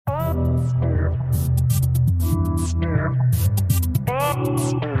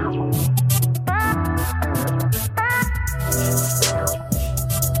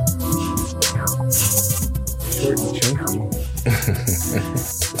Short and chunky.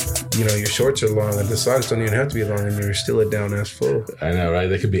 You know, your shorts are long and the socks don't even have to be long and you're still a down ass full. I know, right?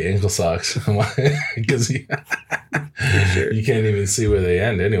 They could be ankle socks. Because you can't even see where they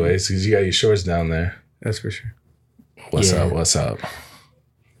end anyways because you got your shorts down there. That's for sure. What's up? What's up?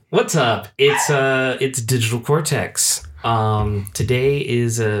 What's up? It's Digital Cortex. Today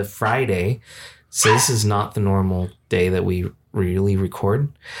is a Friday, so this is not the normal day that we really record,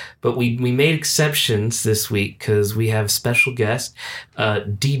 but we made exceptions this week because we have special guest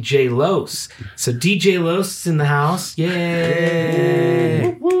DJ Los. So DJ Los is in the house.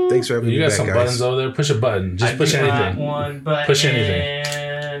 Yay! Thanks for having me. You got back, some guys. buttons over there. Push a button. Just push anything. One button. Push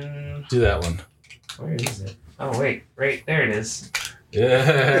anything. Do that one. Where is it? Oh wait, right there it is.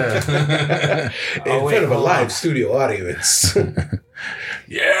 Yeah. In front of a live studio audience.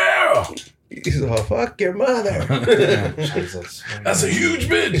 Yeah. He's all, fuck your mother. Jesus. That's a huge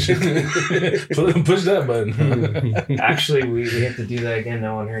bitch. Push that button. Actually, we have to do that again.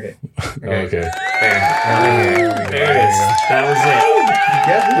 No one heard it. Okay. There it is. That was it.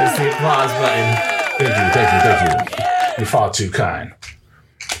 That's the applause button. Thank you. You're far too kind.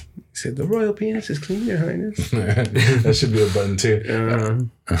 He said, the royal penis is clean, your highness. That should be a button too.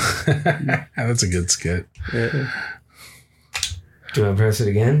 That's a good skit. Do I press it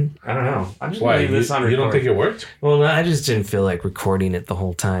again? I don't know. I'm just Why? leave this on record. You don't think it worked? Well, no, I just didn't feel like recording it the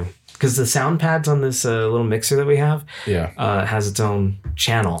whole time. Because the sound pads on this little mixer that we have has its own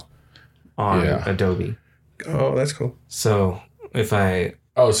channel on Adobe. Oh, that's cool. So if I...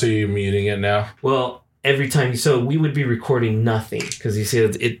 Oh, so you're muting it now? Well, every time... So we would be recording nothing. Because you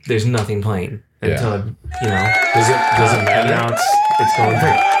see, there's nothing playing. Until, you know... Does it matter? Now it's going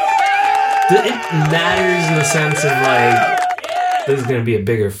through. It matters in the sense of like... This is going to be a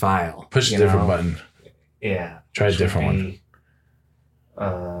bigger file. Push a different button. Yeah. Try a different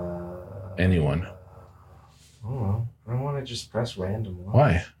one. Anyone. I don't know. I don't want to just press random.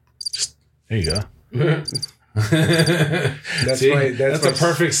 Why? There you go. That's a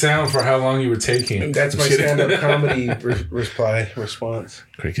perfect sound for how long you were taking. That's my stand-up comedy response.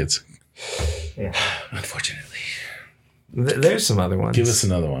 Crickets. Yeah. Unfortunately. There's some other ones. Give us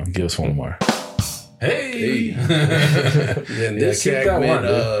another one. Give us one more. Hey! Then the segment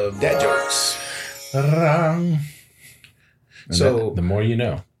of dad jokes. So the more you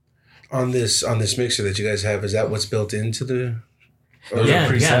know. On this mixer that you guys have, is that what's built into the? Those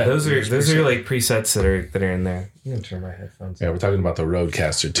are like presets that are in there. I'm gonna turn my headphones. Yeah, we're talking about the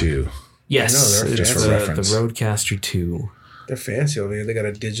Rodecaster 2. Yes, just for reference. The Rodecaster 2. They're fancy over here. They got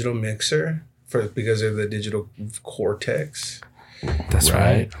a digital mixer because of the digital Cortex. That's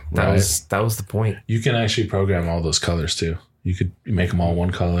right. That was the point. You can actually program all those colors too. You could make them all one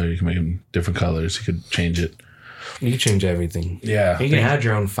color. You can make them different colors. You could change it. You can change everything. Yeah. You can add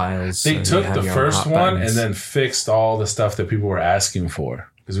your own files. They took the first one and then fixed all the stuff that people were asking for.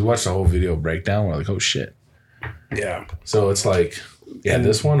 Because we watched the whole video breakdown. We're like, oh shit. Yeah. So it's like,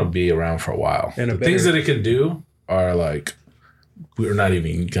 this one will be around for a while. And the things that it can do are like, we're not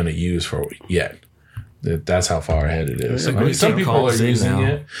even going to use for yet. That's how far ahead it is. I mean, some people are using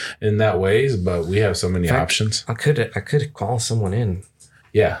it in that ways, but we have so many options. I could call someone in.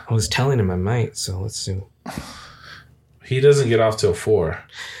 Yeah. I was telling him I might, so let's see. He doesn't get off till 4.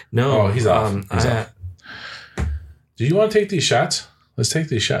 No. Oh, he's off. He's off. Do you want to take these shots? Let's take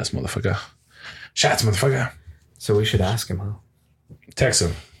these shots, motherfucker. Shots, motherfucker. So we should ask him, huh? Text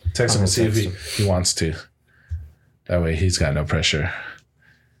him. Text him and see if he wants to. That way he's got no pressure.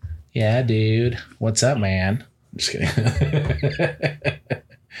 Yeah, dude. What's up, man? I'm just kidding.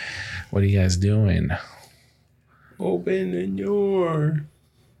 What are you guys doing? Open the door.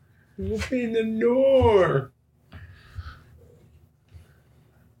 Open the door.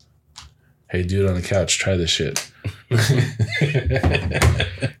 Hey, dude on the couch, try this shit. All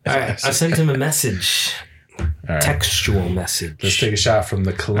right, I sent him a message. All right. Textual message. Let's take a shot from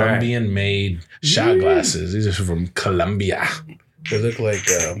the Colombian-made shot glasses. These are from Colombia. They look like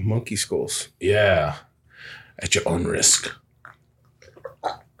monkey skulls. Yeah. At your own risk.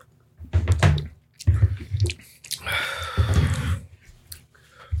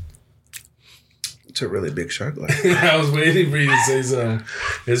 It's a really big shot glass. I was waiting for you to say something.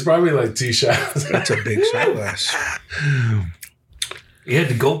 It's probably like 2 shots. That's a big shot glass. You had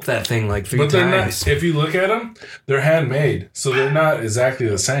to gulp that thing like 3 times. But they're not, if you look at them, they're handmade. So they're not exactly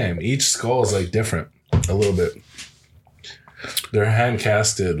the same. Each skull is like different a little bit. They're hand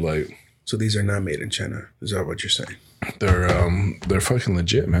casted like. So these are not made in China. Is that what you're saying? They're fucking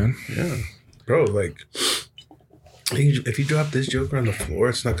legit, man. Yeah, bro. Like, if you drop this Joker on the floor,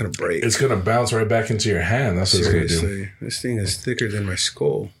 it's not gonna break. It's gonna bounce right back into your hand. That's what it's gonna do. This thing is thicker than my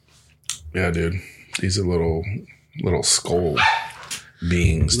skull. Yeah, dude. These are little skull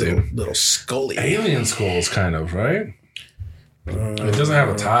beings, dude. Little scully. Alien skulls, kind of, right? It doesn't have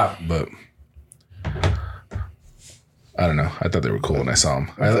a top, but I don't know. I thought they were cool when I saw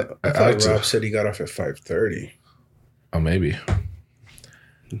them. I thought Rob said he got off at 5:30. Oh, maybe.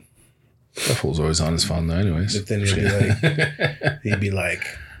 That fool's always on his phone, though, anyways. But then he'd be like,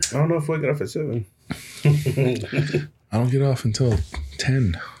 I don't know if we get off at 7. I don't get off until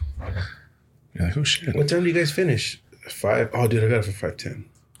 10. You're like, oh, shit. What time do you guys finish? 5? Oh, dude, I got off at 5:10.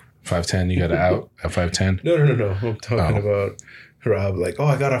 5:10, you got out at 5:10? No. I'm talking about Rob. Like,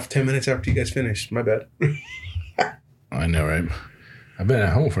 I got off 10 minutes after you guys finished. My bad. I know, right? I've been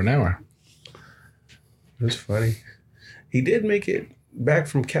at home for an hour. It was funny. He did make it back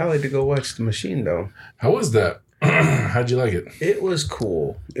from Cali to go watch The Machine, though. How was that? How'd you like it? It was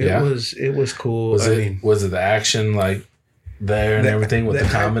cool. It was cool. Was it the action like there and everything with the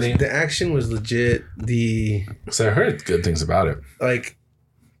comedy? The action was legit. So I heard good things about it. Like,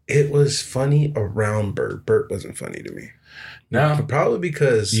 it was funny around Bert. Bert wasn't funny to me. No, probably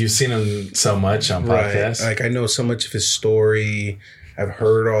because you've seen him so much on podcasts. Like, I know so much of his story. I've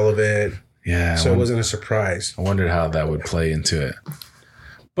heard all of it. Yeah. So it wasn't a surprise. I wondered how that would play into it.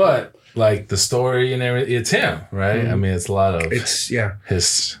 But like the story and everything, it's him, right? I mean, it's a lot of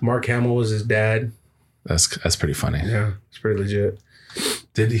his. Mark Hamill was his dad. That's pretty funny. Yeah, it's pretty legit.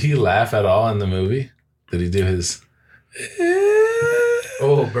 Did he laugh at all in the movie? Did he do his?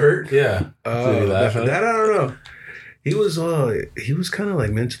 Oh, Bert. Yeah. Did he laugh at that? I don't know. He was kind of like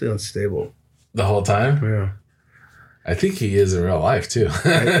mentally unstable the whole time. Yeah, I think he is in real life too. I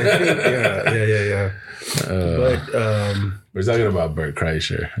think, yeah. But we're talking about Bert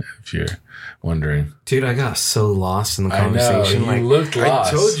Kreischer, if you're wondering. Dude, I got so lost in the conversation. I know, you looked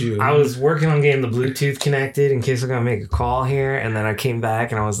lost. I told you. I was working on getting the Bluetooth connected in case I'm going to make a call here. And then I came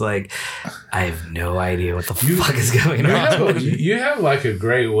back and I was like, I have no idea what the fuck is going on. You have like a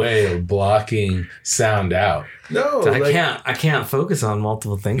great way of blocking sound out. No, I can't focus on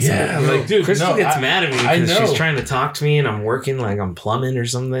multiple things. Yeah, like, dude, Crystal gets mad at me because she's trying to talk to me and I'm working like I'm plumbing or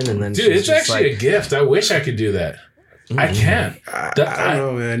something. And then dude, it's actually a gift. I wish I could do that. I can't. I don't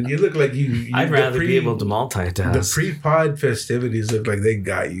know, man. You look like you I'd rather be able to multitask. The pre-pod festivities look like they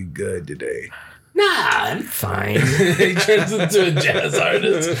got you good today. Nah, I'm fine. He turns into a jazz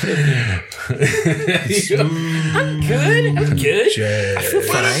artist. I'm good. Jazz. I feel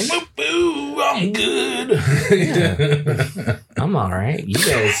fine. I'm good. Yeah. I'm all right. You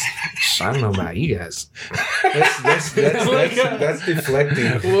guys, I don't know about you guys. That's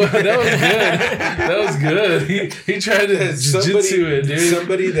deflecting. Well, that was good. He tried to jujitsu it, dude.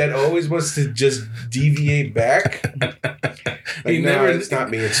 Somebody that always wants to just deviate back. Like, it's not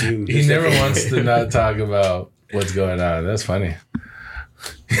me, it's you. He never wants to not talk about what's going on. That's funny.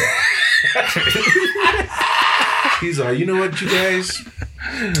 He's like, you know what, you guys?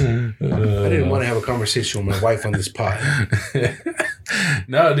 I didn't want to have a conversation with my wife on this pod.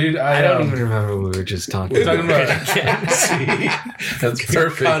 No, dude, I don't even remember what we were just talking about. We're talking about. See, that's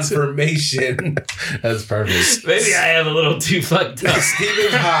perfect. Confirmation. That's perfect. Maybe I am a little too fucked up.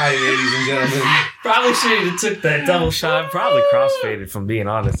 Steven's high, ladies and gentlemen. Probably should have took that double shot. Probably crossfaded, from being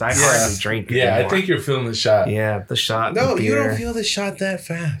honest. I hardly drink anymore. I think you're feeling the shot. Yeah, the shot. No, the you don't feel the shot that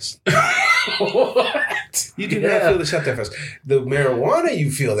fast. What? You do not feel the shot that fast. The marijuana,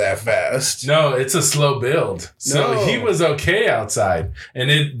 you feel that fast. No, it's a slow build. So he was okay outside,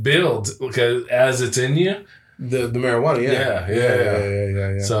 and it builds because as it's in you. The marijuana, yeah.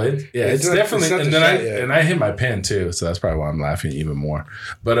 So it's definitely. And I hit my pen too, so that's probably why I'm laughing even more.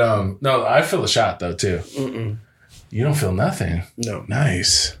 But no, I feel a shot though too. Mm-mm. You don't feel nothing. No,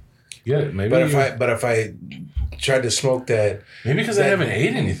 nice. Good. Maybe. But if I tried to smoke that, maybe because I haven't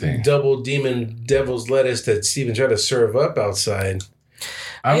ate anything. Double demon devil's lettuce that Steven tried to serve up outside.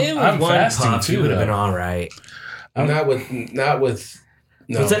 I'm fasting too. Would have been all right. Not with. No. Was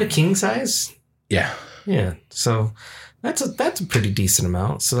that a king size? Yeah. Yeah, so that's a pretty decent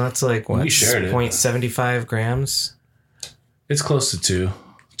amount. So that's like what, 0.75 grams. It's close to 2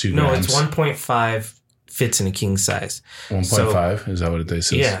 grams. No, it's 1.5 fits in a king size. 1.5 is that what it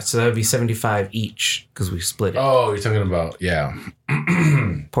says? Yeah, so that would be 75 each because we split it. Oh, you're talking about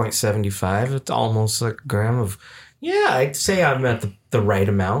 0.75. It's almost like a gram of. Yeah, I'd say I'm at the right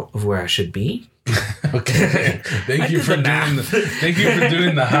amount of where I should be. Okay. Thank you for doing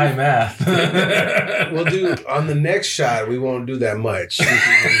the high math. We'll do on the next shot. We won't do that much.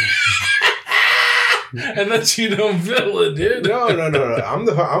 And that you don't feel it, dude. No.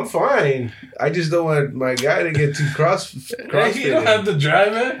 I'm fine. I just don't want my guy to get too crossfitted. You don't have to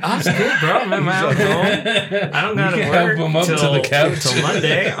drive it. I'm good, bro. I'm at my own home. I don't gotta work him up to the couch till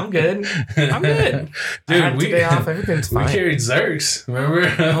Monday. I'm good. Dude, today off. Everything's fine. We carried Zerks. Remember?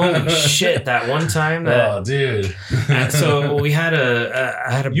 Holy shit! That one time. Dude. So we had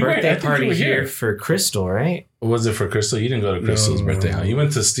I had a birthday party here for Crystal, right? Was it for Crystal? You didn't go to Crystal's birthday, huh? You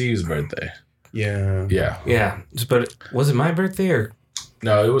went to Steve's birthday. Yeah. But was it my birthday or?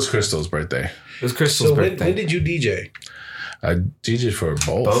 No, it was Crystal's birthday. It was Crystal's birthday. When did you DJ? I DJed for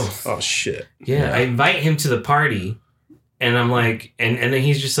both. Oh shit. Yeah, I invite him to the party, and I'm like, and then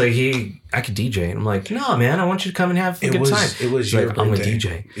he's just like, hey, I could DJ, and I'm like, no, man, I want you to come and have a good time. It was your birthday. I'm a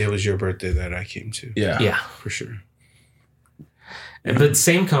DJ. It was your birthday that I came to. Yeah, for sure. But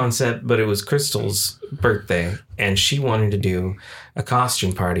same concept, but it was Crystal's birthday, and she wanted to do a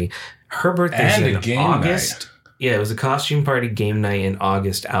costume party. Her birthday's in August. Night. Yeah, it was a costume party game night in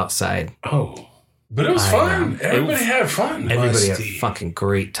August outside. Oh. But it was fun. Everybody had fun. Everybody had a fucking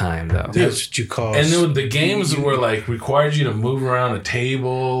great time, though. That's what you call. And the games were like required you to move around a table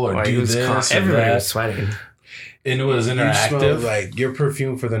or do this. Everybody was sweating. And it was interactive. Like your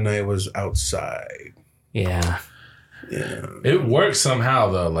perfume for the night was outside. Yeah. It worked somehow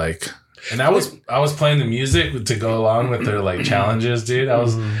though. Like, and I was playing the music to go along with their like challenges, dude.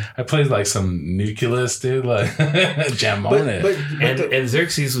 I played like some Nucleus, dude, like jam on it. And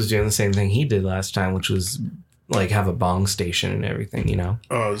Xerxes was doing the same thing he did last time, which was like have a bong station and everything, you know.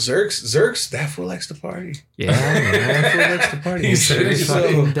 Oh, Xerx, that fool likes to party. Yeah, man, that fool likes to party. He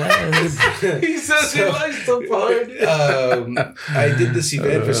says he likes to party. I did this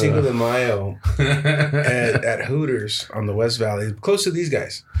event for Cinco de Mayo at Hooters on the West Valley, close to these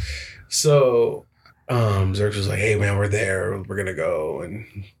guys. So Xerx was like, hey man, we're there, we're gonna go, and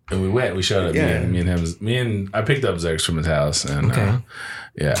we went. We showed up. Yeah. Me and him. I picked up Xerx from his house, and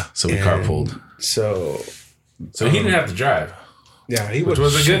so we carpooled. So he didn't have to drive. Yeah, which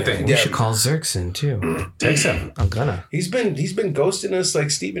was a good thing. We should call Xerx in too. Text him. I'm gonna. He's been ghosting us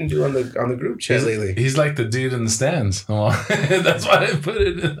like Steven do on the group chat lately. He's like the dude in the stands. That's why I put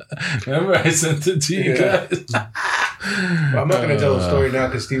it. Remember, I sent it to you guys. Well, I'm not gonna tell the story now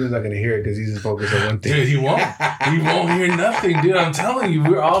because Steven's not gonna hear it because he's just focused on one thing. Dude, he won't. He won't hear nothing, dude. I'm telling you,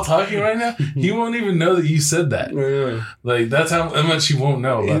 we're all talking right now. He won't even know that you said that. Like that's how much he won't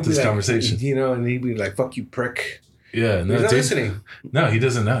know about this conversation. You know, and he'd be like, "Fuck you, prick." Yeah, no, he's not listening. No, he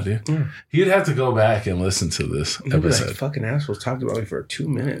doesn't know, dude. Yeah. He'd have to go back and listen to this episode. Be like, fucking assholes talked about me for 2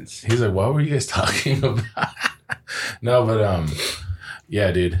 minutes. He's like, what were you guys talking about? No, but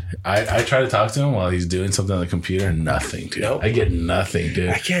yeah, dude. I try to talk to him while he's doing something on the computer. Nothing, dude. Nope. I get nothing, dude.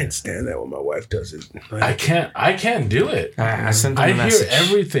 I can't stand that when my wife does it. Like, I can't do it. I sent him a message. Hear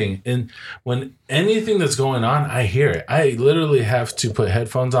everything, and when anything that's going on, I hear it. I literally have to put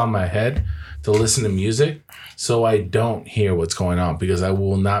headphones on my head to listen to music so I don't hear what's going on because I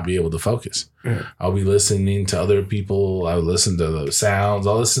will not be able to focus. Yeah. I'll be listening to other people. I'll listen to the sounds.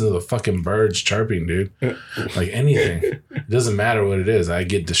 I'll listen to the fucking birds chirping, dude. Like anything. It doesn't matter what it is. I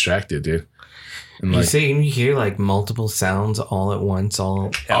get distracted, dude. And you say you hear like multiple sounds all at once,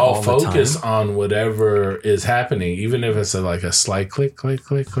 all focus on whatever is happening, even if it's like a slight click, click,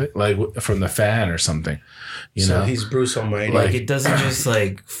 click, click, like from the fan or something. You know, he's Bruce Almighty. Like it doesn't just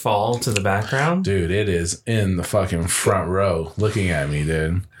like fall to the background, dude. It is in the fucking front row, looking at me,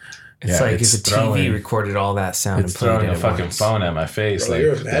 dude. It's like if a TV recorded all that sound and played throwing it a fucking phone at my face,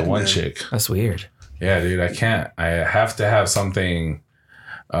 bro, like that one chick. That's weird. Yeah, dude. I can't. I have to have something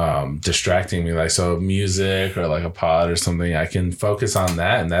distracting me, like so music or like a pod or something. I can focus on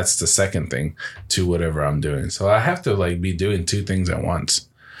that, and that's the second thing to whatever I'm doing. So I have to like be doing two things at once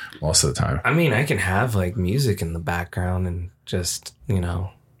most of the time. I mean, I can have like music in the background and just, you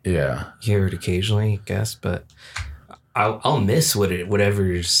know, hear it occasionally, I guess, but I'll miss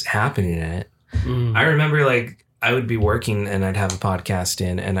whatever's happening in it. I remember like I would be working and I'd have a podcast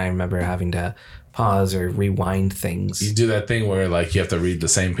in, and I remember having to pause or rewind things. You do that thing where like you have to read the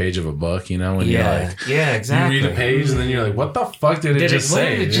same page of a book, you know, when you're like, exactly. You read a page and then you're like, what the fuck did it just say? What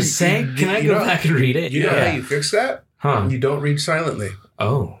did it just say? Can I go back and read it? You know how you fix that? Huh? You don't read silently.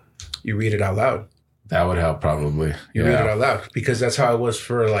 Oh. You read it out loud. That would help probably. You read it out loud because that's how I was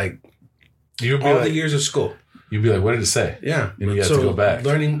for like the years of school. You'd be like, what did it say? Yeah. And you have to go back.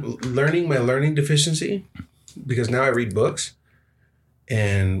 Learning my learning deficiency, because now I read books.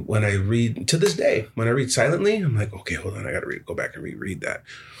 And when I read, to this day, when I read silently, I'm like, okay, hold on, I got to go back and reread that.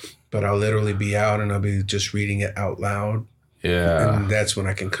 But I'll literally be out and I'll be just reading it out loud. Yeah. And that's when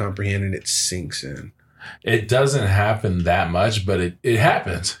I can comprehend and it sinks in. it doesn't happen that much, but it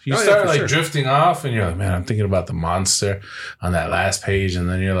happens. You start drifting off and you're like, man, I'm thinking about the monster on that last page. And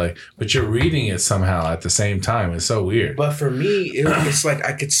then you're like, but you're reading it somehow at the same time. It's so weird. But for me, it's like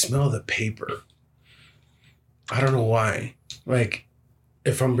I could smell the paper. I don't know why. Like,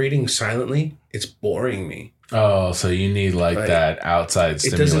 if I'm reading silently, it's boring me. Oh, so you need like that outside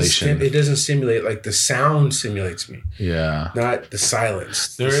stimulation. It doesn't stimulate. Like the sound stimulates me. Yeah. Not the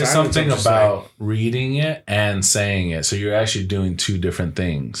silence. There is something about reading it and saying it. So you're actually doing two different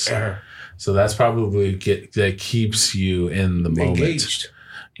things. So that's probably that keeps you in the moment. Engaged.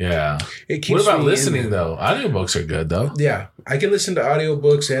 Yeah. What about listening though? Audiobooks are good though. Yeah. I can listen to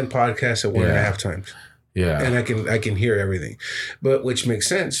audiobooks and podcasts at 1.5 times. Yeah. And I can hear everything. But which makes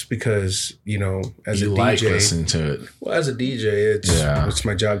sense because, you know, as a DJ. Like listening to it. Well, as a DJ, it's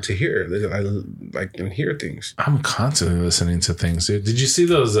my job to hear. I can hear things. I'm constantly listening to things, dude. Did you see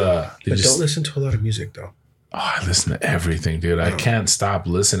those but don't listen to a lot of music though. Oh, I listen to everything, dude. I can't stop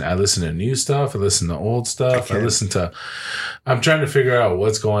listening. I listen to new stuff. I listen to old stuff. I'm trying to figure out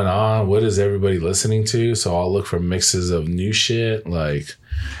what's going on. What is everybody listening to? So I'll look for mixes of new shit,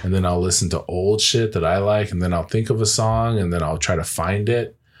 and then I'll listen to old shit that I like, and then I'll think of a song, and then I'll try to find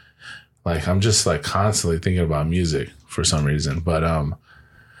it. Like, I'm just like constantly thinking about music for some reason. But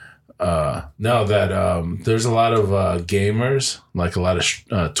there's a lot of gamers, like a lot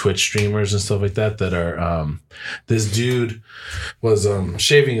of Twitch streamers and stuff like that are this dude was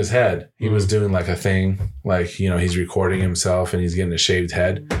shaving his head. He was doing like a thing, like, you know, he's recording himself and he's getting a shaved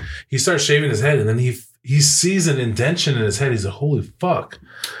head. He starts shaving his head and then he sees an indention in his head. He's like, holy fuck.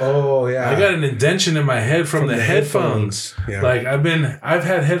 Oh yeah. I got an indention in my head from the headphones. Yeah. Like I've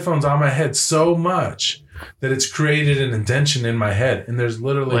had headphones on my head so much that it's created an indention in my head. And there's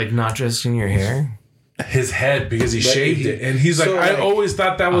literally like not just in your hair? His head, because he shaved it. And he's like, I always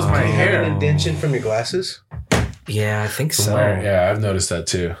thought that was my hair. An indention from your glasses? Yeah, I think so. Yeah, I've noticed that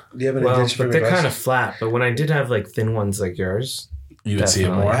too. Do you have an indention from your glasses? But they're kind of flat. But when I did have like thin ones like yours, you would see it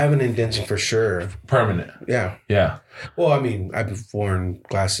more. I have an indention for sure. Permanent. Yeah. Yeah. Well, I mean, I've worn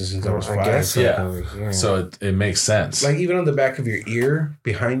glasses since I was 5. I guess yeah. So it makes sense. Like even on the back of your ear,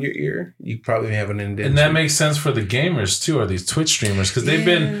 behind your ear, you probably have an indention. And that makes sense for the gamers too, or these Twitch streamers, because they've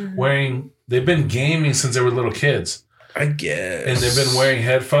been gaming since they were little kids. I guess. And they've been wearing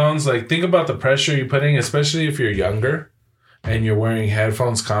headphones. Like, think about the pressure you're putting, especially if you're younger and you're wearing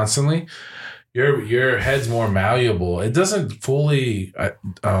headphones constantly. Your head's more malleable. It doesn't fully,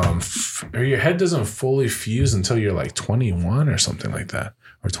 or your head doesn't fully fuse until you're like 21 or something like that,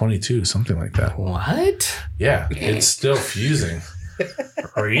 or 22, something like that. What? Yeah, it's still fusing.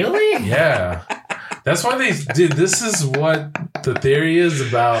 Really? Yeah, that's why this is what the theory is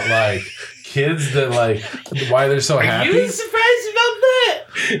about, like kids that like why they're so happy. Are you surprised about that?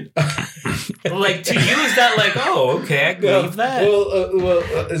 Like, to you, is that like, oh, okay, I believe that? Well,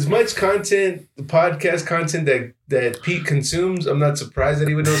 as much content, podcast content that Pete consumes, I'm not surprised that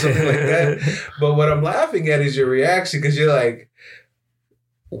he would know something like that. But what I'm laughing at is your reaction, because you're like,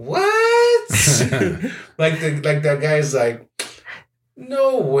 what? like that guy's like,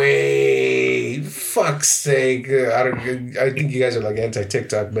 no way, fuck's sake. I think you guys are like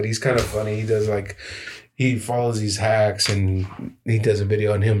anti-TikTok, but he's kind of funny. He does he follows these hacks, and he does a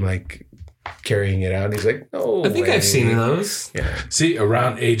video on him like carrying it out, and he's like, no, I think I've seen those. Yeah. See,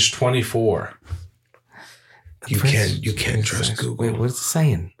 around age 24, you can't trust Google. Wait, what's it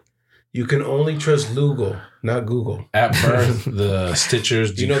saying? You can only trust Lugal, not Google. At birth, the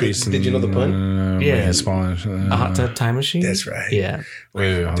stitchers decrease. Did you know the pun? Yeah. A hot tub time machine? That's right. Yeah.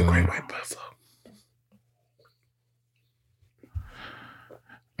 Wait, the Great White Buffalo.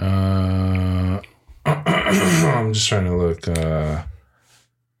 I'm just trying to look.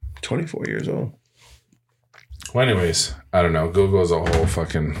 24 years old. Well, anyways, I don't know. Google is a whole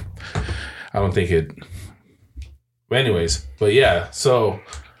fucking. I don't think it. Anyways, but yeah, so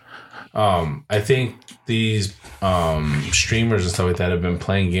I think these streamers and stuff like that have been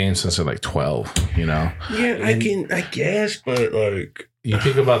playing games since they're like 12, you know? Yeah, I guess, but like, you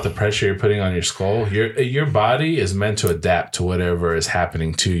think about the pressure you're putting on your skull. Your body is meant to adapt to whatever is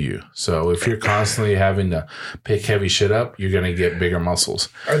happening to you. So if you're constantly having to pick heavy shit up, you're going to get bigger muscles.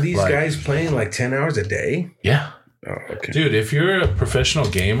 Are these guys playing like 10 hours a day? Yeah. Oh, okay. Dude, if you're a professional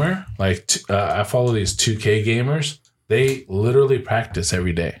gamer, like I follow these 2K gamers, they literally practice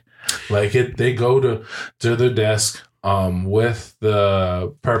every day. Like they go to their desk with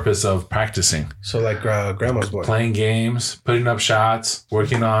the purpose of practicing. So like grandma's boy. Playing games, putting up shots,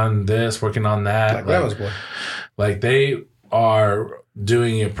 working on this, working on that. Like grandma's boy. Like they are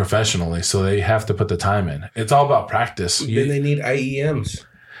doing it professionally, so they have to put the time in. It's all about practice. Then they need IEMs.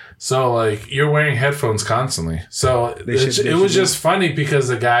 So, like, you're wearing headphones constantly. So, it was just funny because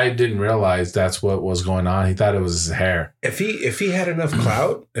the guy didn't realize that's what was going on. He thought it was his hair. If he had enough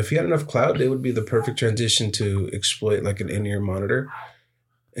clout, they would be the perfect transition to exploit, like, an in-ear monitor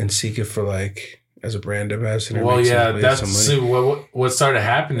and seek it for, like, as a brand ambassador. Well, yeah, that's what started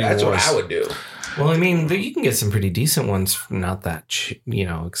happening. That's what I would do. Well, I mean, you can get some pretty decent ones for not that,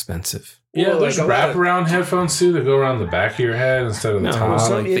 expensive. Yeah, there's wraparound headphones too that go around the back of your head instead of the top.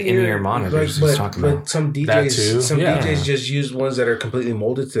 Like the in-ear monitors. But some DJs just use ones that are completely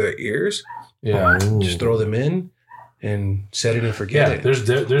molded to their ears. Yeah, just throw them in and set it and forget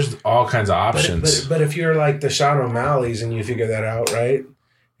it. There's all kinds of options. But if you're like the Sean O'Malley's and you figure that out, right?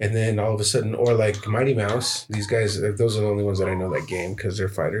 And then all of a sudden, or like Mighty Mouse, these guys, those are the only ones that I know that game because they're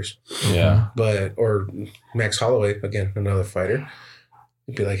fighters. Yeah. Or Max Holloway, again, another fighter.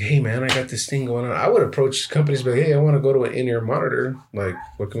 You'd be like, hey, man, I got this thing going on. I would approach companies, but hey, I want to go to an in-ear monitor. Like,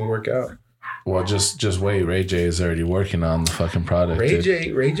 what can we work out? Well, just wait. Ray J is already working on the fucking product. Ray J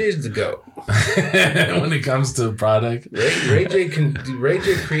is the GOAT. When it comes to product. Ray J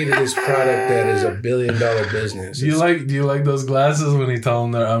created this product that is $1 billion business. Do you like those glasses when he told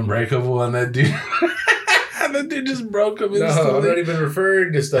them they're unbreakable and that dude that dude just broke them instantly? No, I'm not even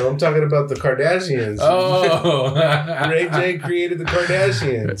referring to stuff. I'm talking about the Kardashians. Oh. Ray J created the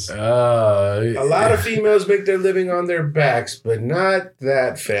Kardashians. A lot of females make their living on their backs, but not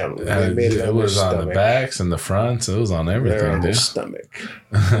that family. They made it was on the backs and the fronts. It was on everything. They're on their stomach.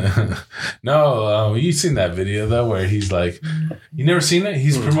 No, you seen that video though where he's like, you never seen it?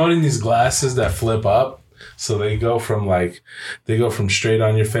 He's promoting these glasses that flip up. So they go from straight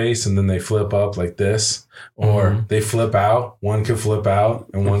on your face and then they flip up like this, or they flip out. One can flip out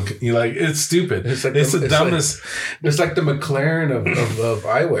and one can, it's stupid. It's the dumbest. It's like the McLaren of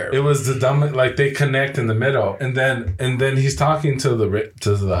eyewear. It was the dumbest. Like they connect in the middle, and then he's talking to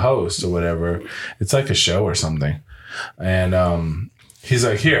the host or whatever. It's like a show or something, and he's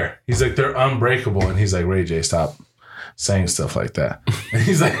like, here. He's like, they're unbreakable, and he's like, Ray J, stop saying stuff like that. And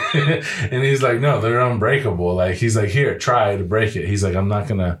he's like, no, they're unbreakable. Like, he's like, here, try to break it. He's like, I'm not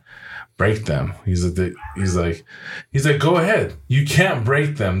gonna break them. He's like, go ahead. You can't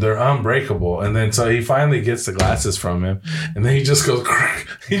break them. They're unbreakable. And then so he finally gets the glasses from him, and then he just goes,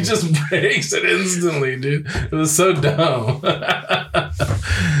 he just breaks it instantly, dude. It was so dumb.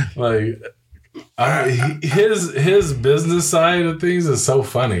 Like, his business side of things is so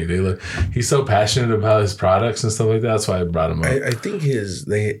funny, dude. Like, he's so passionate about his products and stuff like that. That's why I brought him up. I think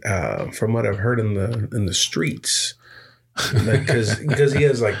from what I've heard in the streets, because he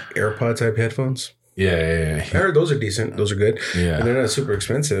has like AirPod type headphones. Yeah. I heard those are decent. Those are good. Yeah, and they're not super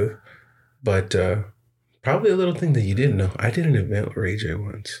expensive. But probably a little thing that you didn't know. I did an event with Ray J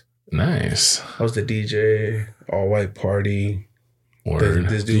once. Nice. I was the DJ, all white party. Word.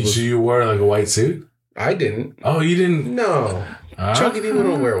 You wore like a white suit? I didn't. Oh, you didn't? No. Chunky people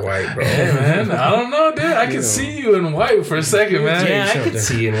don't wear white, bro. Hey, man. I don't know, dude. I could see you in white for a second, man. Yeah, I could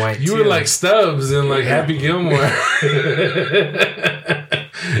see you in white, You were like Stubbs and like Happy Gilmore.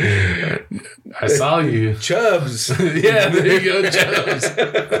 I saw you. Chubbs. Yeah, there you go, Chubbs.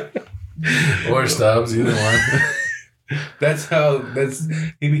 Or Stubbs, either one.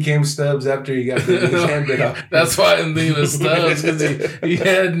 He became Stubbs after he got his hand bit off. That's why I'm thinking of Stubbs, because he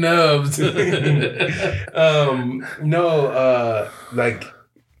had nubs. Like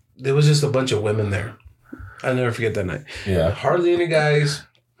there was just a bunch of women there. I'll never forget that night. Yeah. Hardly any guys.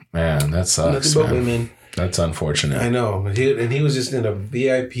 Man, that sucks. Nothing but women. That's unfortunate. I know. He was just in a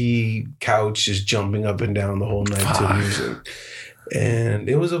VIP couch, just jumping up and down the whole night to music. And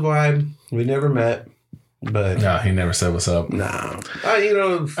it was a vibe. We never met. But no, he never said what's up. No.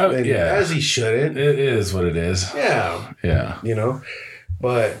 As he shouldn't. It is what it is. Yeah. Yeah.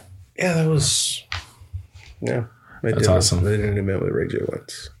 But yeah, that was that's awesome. I didn't met with Ray J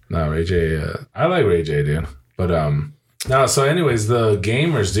once. No, Ray J, I like Ray J, dude. But no, so anyways, the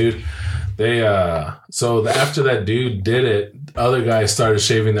gamers, dude, they so after that dude did it, other guys started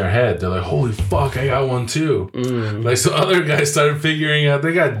shaving their head. They're like, holy fuck, I got one too. Like, so other guys started figuring out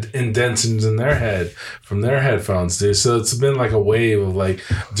they got indentions in their head from their headphones, dude. So it's been like a wave of like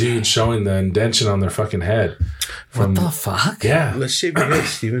dudes showing the indention on their fucking head. What the fuck? Yeah. Let's shave your head,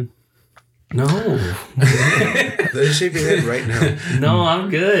 Steven. No. Let's shave your head right now. No, I'm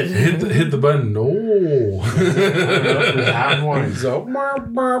good. Hit the button. No. I don't know if we have one.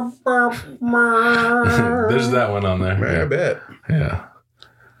 There's that one on there. I bet. Yeah.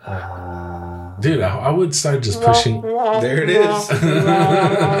 Dude, I would start just pushing. There it is.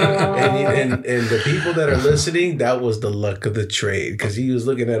 and the people that are listening, that was the luck of the trade, because he was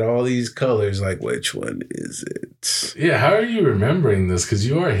looking at all these colors like, which one is it? Yeah, how are you remembering this? Because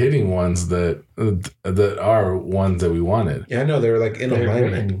you are hitting ones that are ones that we wanted. Yeah, I know. They're like in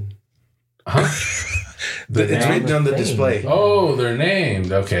alignment. Huh? It's written on the display. Oh, they're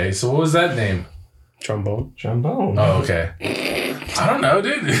named. Okay, so what was that name? Trombone. Oh, okay. I don't know,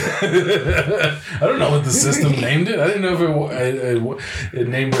 dude. I don't know what the system named it. I didn't know if it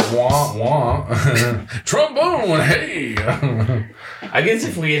named it wah wah. Trombone, hey. I guess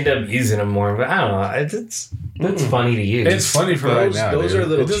if we end up using them more, but I don't know. That's funny to use. It's funny for right now. Those are a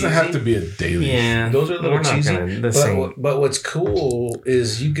little. It doesn't have to be a daily. Yeah, those are a little cheesy. But what's cool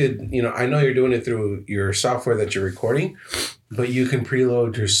is you could, I know you're doing it through your software that you're recording, but you can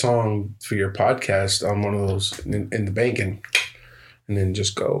preload your song for your podcast on one of those in the bank and then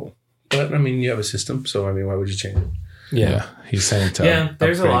just go. But I mean, you have a system, so I mean, why would you change it? Yeah, he's saying to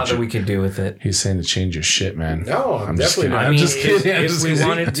there's a lot that we could do with it. He's saying to change your shit, man. No, I'm definitely not. I'm just kidding. If we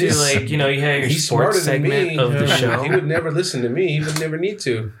wanted to, like, you have your sports segment of the show. He would never listen to me. He would never need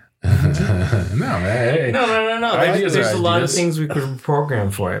to. No, man. Hey. No. There's a lot of things we could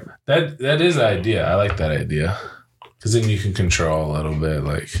program for it. That is an idea. I like that idea. Because then you can control a little bit.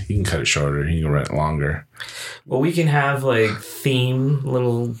 Like, you can cut it shorter. You can run it longer. Well, we can have, like, theme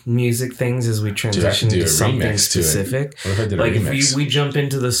little music things as we transition to something specific. What if I did a remix? If we jump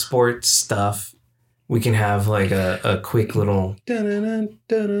into the sports stuff, we can have, like, a quick little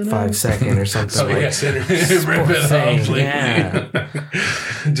 5-second or something. Rip it off. Yeah.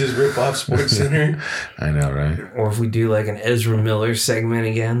 Just rip off Sports Center. I know, right? Or if we do, like, an Ezra Miller segment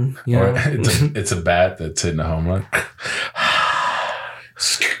again. Or it's a bat that's hitting a home run.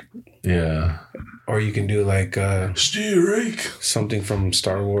 Yeah. Or you can do like Steerake, something from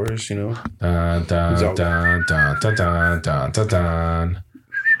Star Wars, you know. Dun, dun, dun, dun, dun, dun, dun, dun, dun.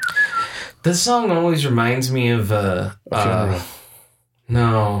 This song always reminds me of A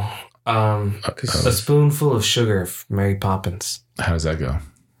Spoonful of Sugar from Mary Poppins. How does that go?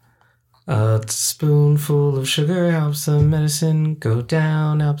 A spoonful of sugar helps the medicine go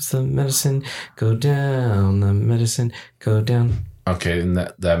down, helps the medicine go down, the medicine go down. Okay, and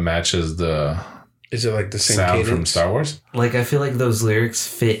that matches the... Is it like the same sound cadence from Star Wars? Like, I feel like those lyrics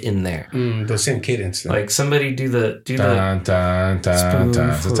fit in there. The same cadence. Then. Like, somebody do the dun, dun, dun, dun,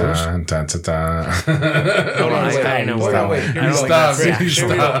 dun, dun, dun, dun. I know where Stop.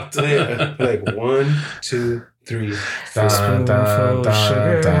 Like 1, 2, 3. Spoonful of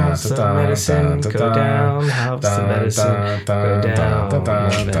sugar helps the medicine go down, helps the medicine go down,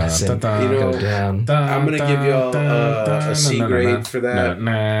 medicine go down. I'm gonna give y'all a C grade for that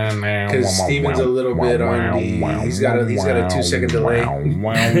because Steven's a little bit on the. He's got a 2-second delay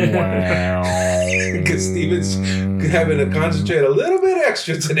because Steven's having to concentrate a little bit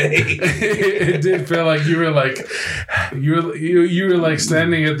extra today. It did feel like you were like you were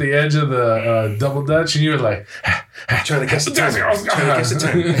standing at the edge of the double dutch, and you were like. Trying to guess the time.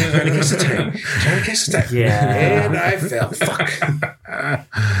 Yeah. And I fell. Fuck.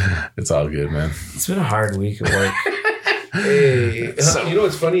 It's all good, man. It's been a hard week at work. Hey, so, you know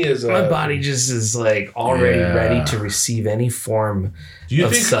what's funny is my body just is like already ready to receive any form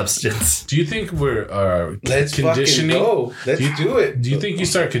of substance. Do you think we're let's conditioning? Go. Let's do it. Do you think you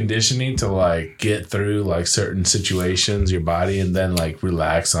start conditioning to like get through like certain situations, your body, and then like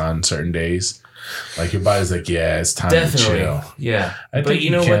relax on certain days? Like your body's like, yeah, it's time to chill. Yeah. I think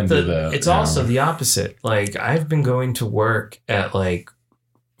you know what? It's also the opposite. Like I've been going to work at like,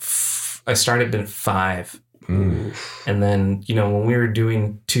 I started at 5. And then, when we were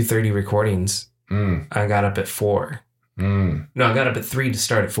doing 2:30 recordings, I got up at 4. No, I got up at 3 to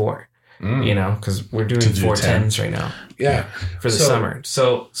start at 4. Because we're doing 4:10s right now. Yeah. For the summer.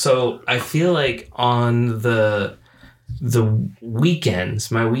 So I feel like on the weekends,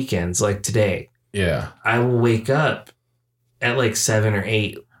 my weekends, like today, I will wake up at like 7 or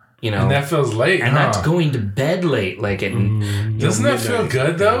 8, And that feels late, and that's going to bed late. Like at doesn't that feel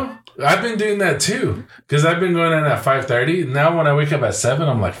good though? I've been doing that too because I've been going in at 5:30. Now when I wake up at 7,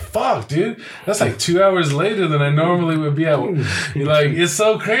 I'm like, "Fuck, dude, that's like 2 hours later than I normally would be at." Like it's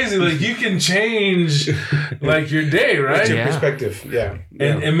so crazy. Like you can change like your day, right? Your perspective,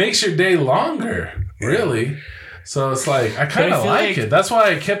 and it makes your day longer, really. So it's like I kind of like it. That's why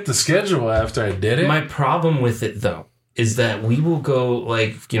I kept the schedule after I did it. My problem with it though is that we will go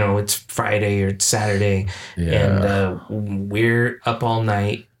like it's Friday or it's Saturday, and we're up all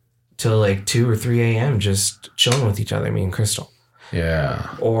night till like 2 or 3 a.m. just chilling with each other, me and Crystal.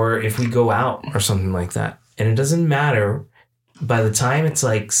 Yeah. Or if we go out or something like that. And it doesn't matter by the time it's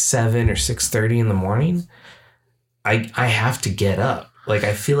like 7 or 6:30 in the morning, I have to get up. Like,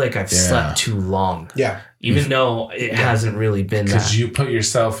 I feel like I've slept too long. Yeah. Even though it hasn't really been that. Because you put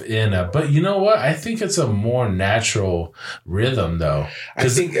yourself in but you know what? I think it's a more natural rhythm, though. I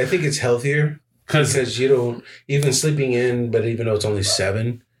think it's healthier because you don't, even sleeping in, but even though it's only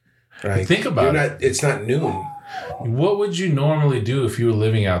 7, right? Think about it. It's not noon. What would you normally do if you were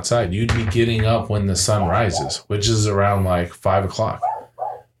living outside? You'd be getting up when the sun rises, which is around like 5 o'clock.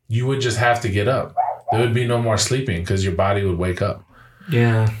 You would just have to get up. There would be no more sleeping because your body would wake up.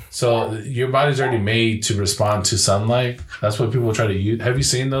 Yeah. So your body's already made to respond to sunlight. That's what people try to use. Have you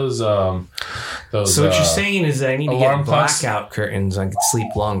seen those? So what you're saying is that I need to get blackout curtains. I could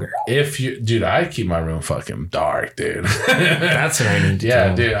sleep longer. Dude, I keep my room fucking dark, dude. That's what I need to do.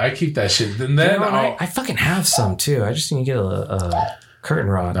 Yeah, dude, I keep that shit. And then I fucking have some too. I just need to get a curtain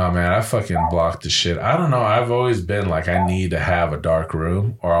rod. No, man, I fucking block the shit. I don't know. I've always been like, I need to have a dark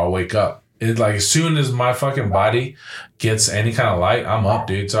room or I'll wake up. It's like as soon as my fucking body gets any kind of light, I'm up,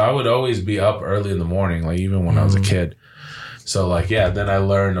 dude. So I would always be up early in the morning, like even when I was a kid. So like, then I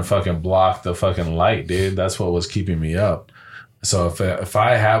learned to fucking block the fucking light, dude. That's what was keeping me up. So if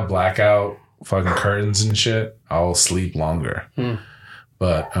I have blackout fucking curtains and shit, I'll sleep longer.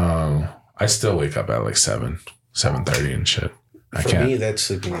 But I still wake up at like 7:30 and shit. For me, that's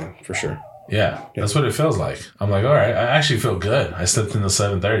sleeping in, for sure. Yeah, that's what it feels like. I'm like, all right, I actually feel good. I slept until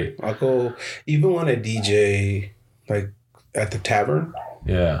 7:30. I'll go, even when I DJ, like at the tavern.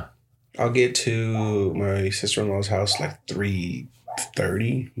 Yeah. I'll get to my sister-in-law's house like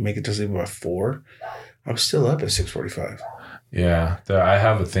 3:30, make it to sleep by 4. I'm still up at 6:45. Yeah, I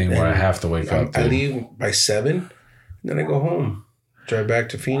have a thing where I have to wake up. I leave by 7, and then I go home, drive back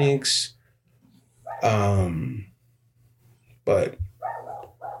to Phoenix. But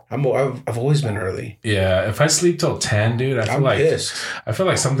I've always been early. Yeah, if I sleep till 10, dude, I'm pissed. I feel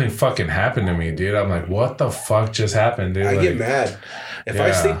like something fucking happened to me, dude. I'm like, what the fuck just happened, dude? I get mad. If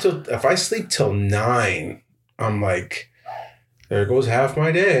I sleep till 9, I'm like, there goes half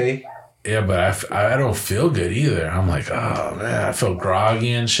my day. Yeah, but I don't feel good either. I'm like, oh man, I feel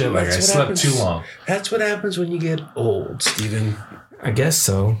groggy and shit. Like I slept too long. That's what happens when you get old, Steven. I guess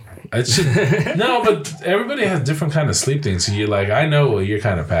so. No, but everybody has different kind of sleep things. So you're like, I know what your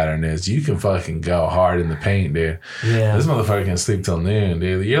kind of pattern is. You can fucking go hard in the paint, dude. Yeah. This motherfucker can sleep till noon,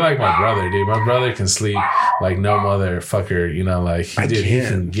 dude. You're like my brother, dude. My brother can sleep like no motherfucker, you know, like he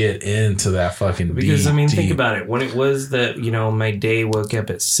can get into that fucking because think about it. When it was that, you know, my day woke up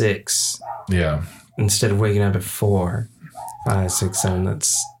at 6. Yeah. Instead of waking up at 4, 5, 6, 7,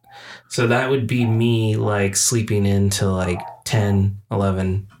 so that would be me like sleeping into like 10,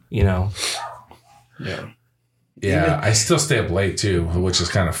 11, you know. Yeah, I still stay up late too, which is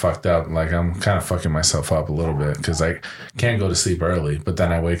kind of fucked up. Like I'm kind of fucking myself up a little bit because I can't go to sleep early, but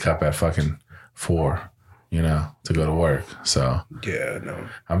then I wake up at fucking 4, you know, to go to work. So yeah, no,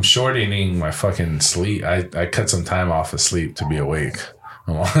 I'm shortening my fucking sleep. I cut some time off of sleep to be awake.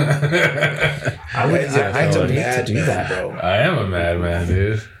 I am a madman,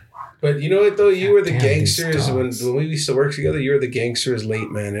 dude. But you know what though? You were the gangsters when we used to work together. You were the gangsters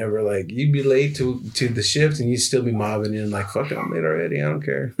late man ever. Like you'd be late to the shift and you'd still be mobbing in like, fuck it, I'm late already. I don't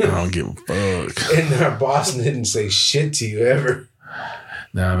care. I don't give a fuck. And our boss didn't say shit to you ever.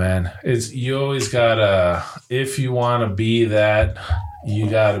 Nah, man. You always gotta, if you want to be that, you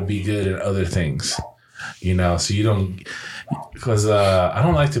gotta be good at other things. You know, so you don't, because I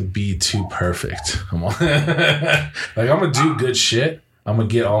don't like to be too perfect. Like I'm gonna do good shit. I'm gonna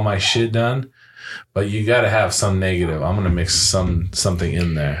get all my shit done, but you gotta have some negative. I'm gonna mix something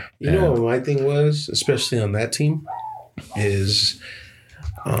in there. You know what my thing was, especially on that team, is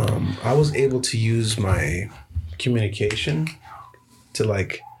I was able to use my communication to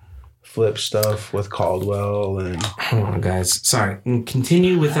like flip stuff with Caldwell and. Hold on, guys. Sorry,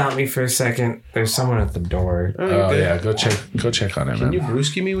 continue without me for a second. There's someone at the door. Oh yeah, go check on him. Can you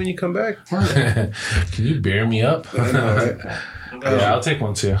brewski me when you come back? Can you beer me up? I know, right? Yeah, I'll take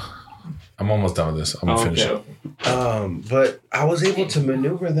one too. I'm almost done with this. I'm gonna finish it. But I was able to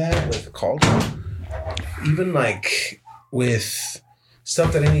maneuver that with Caldwell, even like with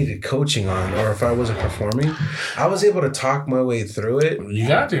stuff that I needed coaching on, or if I wasn't performing, I was able to talk my way through it. You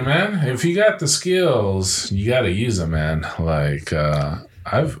got to, man. If you got the skills, you got to use them, man. Like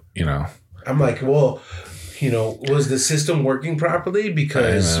I'm like, well, you know, was the system working properly?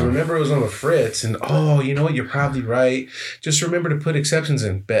 Because remember, it was on the fritz, and you know what? You're probably right. Just remember to put exceptions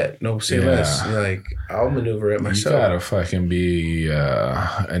in. Bet, no, say less. You're like, I'll maneuver it myself. You gotta fucking be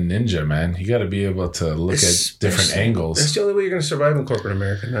a ninja, man. You gotta be able to look at different angles. That's the only way you're gonna survive in corporate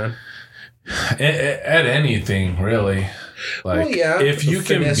America, man. At anything, really. Like, if you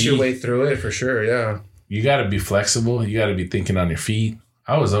can finesse your way through it, for sure, yeah. You got to be flexible. You got to be thinking on your feet.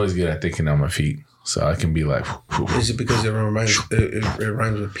 I was always good at thinking on my feet, so I can be like. Is it because it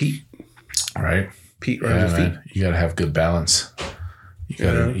rhymes with Pete? Right. Pete rhymes with feet. You got to have good balance. You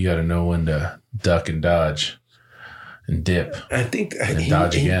got to know when to duck and dodge. And dip. I think and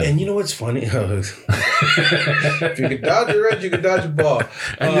dodge again. And you know what's funny? If you can dodge a red, you can dodge a ball.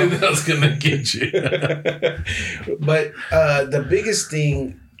 I knew that was gonna get you. But the biggest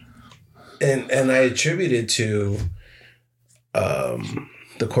thing, and I attribute it to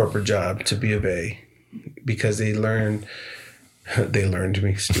the corporate job, to B of A, because they learned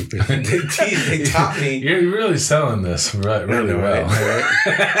me stupid. They taught me. You're really selling this really well.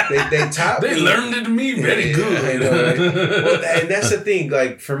 Right? They taught me. They learned it to me very good. I know, right? Well, and that's the thing.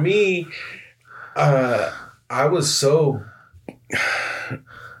 Like for me, I was so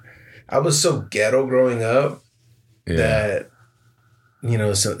ghetto growing up that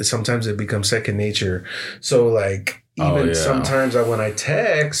so sometimes it becomes second nature. So like even sometimes when I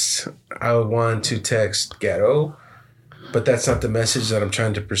text, I would want to text ghetto. But that's not the message that I'm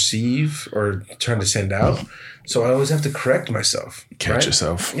trying to perceive or trying to send out. So I always have to correct myself. Catch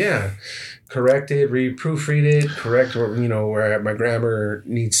yourself. Yeah. Correct it, proofread it, correct where my grammar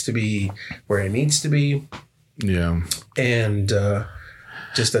needs to be where it needs to be. Yeah. And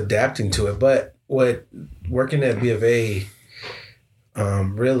just adapting to it. But what working at B of A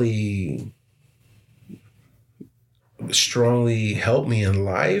really strongly helped me in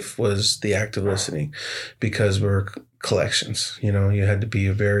life was the active listening, because we're collections. You had to be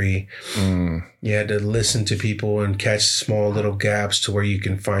you had to listen to people and catch small little gaps to where you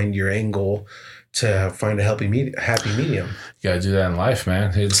can find your angle to find a happy medium. You gotta do that in life,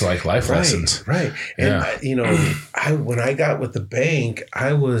 man. It's like life lessons. Right. And when I got with the bank,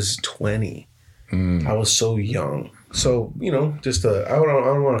 I was 20. I was so young. So, I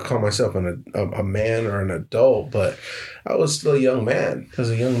don't want to call myself a man or an adult, but I was still a young man. It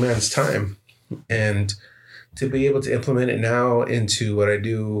was a young man's time. And to be able to implement it now into what I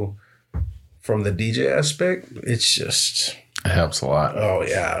do from the DJ aspect, it's just... It helps a lot. Oh,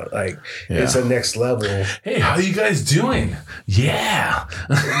 yeah. It's a next level. Hey, how you guys doing? Yeah.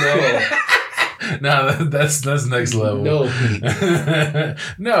 No, that's next level. No, Pete.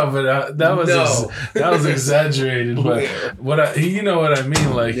 No, but that was exaggerated. But what I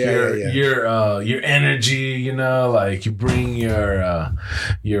mean, like your energy, like you bring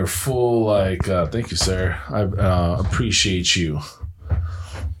your full thank you, sir. I appreciate you.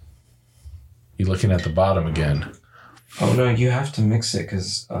 You looking at the bottom again? Oh no, you have to mix it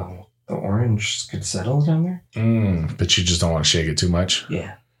because the orange could settle down there. But you just don't want to shake it too much.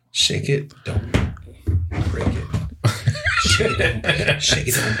 Yeah. Shake it, don't break it. Shake it, don't break it. Shake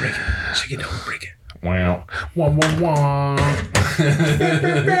it, don't break it. Wow. Wah.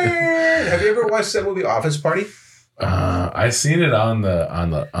 Have you ever watched that movie Office Party? I seen it on the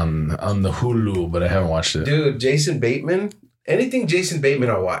Hulu, but I haven't watched it. Dude, Jason Bateman. Anything Jason Bateman,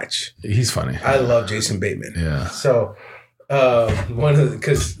 I'll watch. He's funny. I love Jason Bateman. Yeah. So,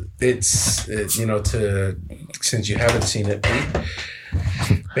 because it's since you haven't seen it, Pete.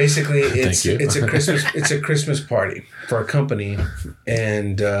 Basically, it's a Christmas party for a company,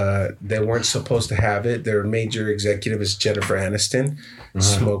 and they weren't supposed to have it. Their major executive is Jennifer Aniston,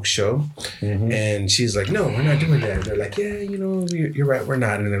 smoke show, and she's like, "No, we're not doing that." And they're like, "Yeah, you're right, we're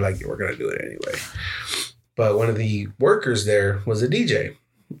not." And they're like, "We're gonna do it anyway." But one of the workers there was a DJ,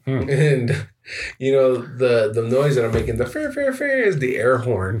 and the noise that I'm making, the fair is the air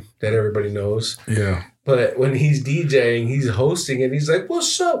horn that everybody knows. Yeah. But when he's DJing, he's hosting, and he's like,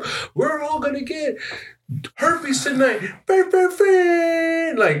 "What's up? We're all gonna get herpes tonight."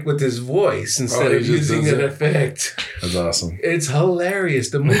 Like with his voice instead of using an effect. That's awesome. It's hilarious.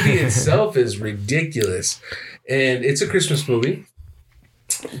 The movie itself is ridiculous, and it's a Christmas movie.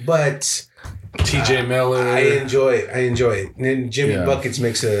 But TJ Miller, I enjoy it. And then Jimmy Buckets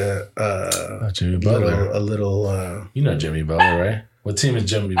makes Jimmy Butler. a little. Jimmy Butler, right? What team is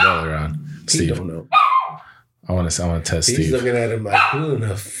Jimmy Butler on? Steve. I don't know. I want to test Steve. He's looking at him like, who in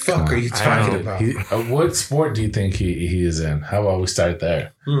the fuck are you talking about? What sport do you think he is in? How about we start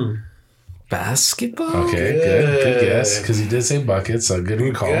there? Basketball? Okay, good guess. Because he did say buckets, so good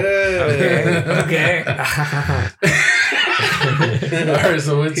recall. Okay. All right,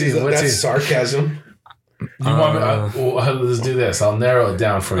 so what's that's sarcasm. You want me? Let's do this. I'll narrow it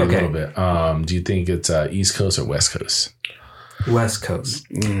down for you a little bit. Do you think it's East Coast or West Coast? West Coast.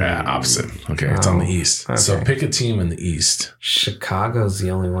 Opposite. Okay, it's on the East. Okay. So pick a team in the East. Chicago's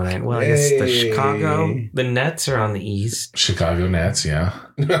the only one I guess the Nets are on the East. Chicago Nets, yeah.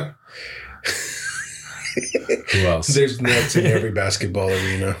 Who else? There's nets in every basketball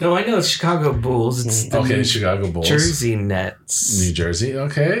arena. No, I know it's Chicago Bulls. It's the Chicago Bulls. Jersey Nets. New Jersey.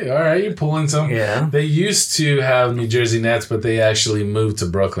 Okay. All right. You're pulling some. Yeah. They used to have New Jersey Nets, but they actually moved to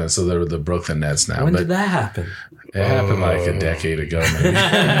Brooklyn. So they're the Brooklyn Nets now. When did that happen? It happened like a decade ago, maybe.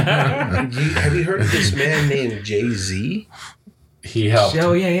 Have you heard of this man named Jay-Z? He helped.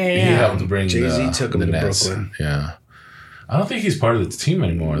 Oh, yeah. He helped bring Jay-Z took him the to Nets. Brooklyn. Yeah. I don't think he's part of the team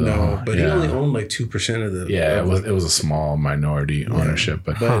anymore, though. No, but he only owned like 2% of the. Yeah, it was a small minority ownership.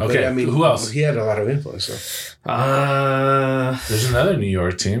 But okay, but, I mean, who else? He had a lot of influence. So. There's another New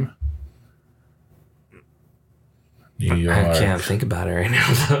York team. New York. I can't think about it right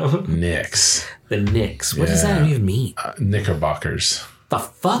now, though. Knicks. The Knicks. What does that even mean? Knickerbockers. The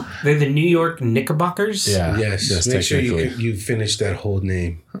fuck? They're the New York Knickerbockers? Yeah. Yes. Make sure you finish that whole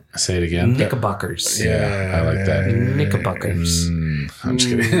name. Say it again. Knickerbockers. Yeah, I like that. Knickerbockers. I'm just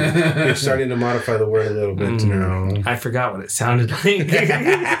kidding. You're starting to modify the word a little bit now. I forgot what it sounded like.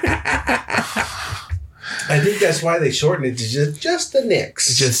 I think that's why they shortened it to just the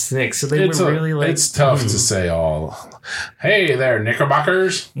Knicks. Just Knicks. So they were really like... It's tough to say all. Hey there,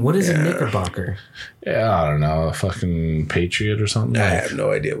 Knickerbockers. What is a Knickerbocker? Yeah, I don't know. A fucking patriot or something? I have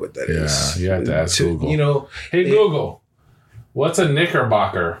no idea what that is. Yeah, you have to ask Google. You know, hey, Google, what's a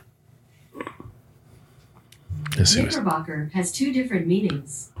Knickerbocker? Knickerbocker has two different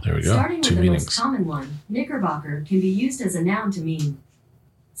meanings. There we go. Starting Two with meanings. The most common one, Knickerbocker can be used as a noun to mean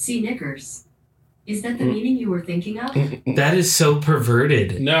see knickers. Is that the meaning you were thinking of? That is so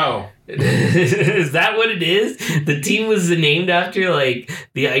perverted. No. Is that what it is? The team was named after like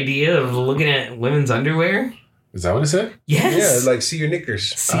the idea of looking at women's underwear? Is that what it said? Yes. Yeah, like see your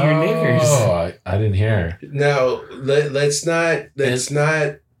knickers. See your knickers. Oh, I didn't hear. Now let's not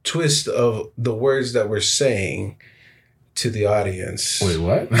twist of the words that we're saying to the audience. Wait,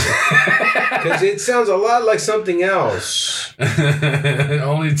 what? Because it sounds a lot like something else.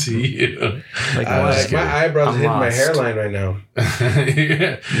 Only to you. Like my eyebrows are hitting my hairline right now.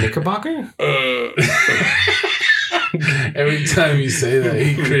 Knickerbocker? Every time you say that,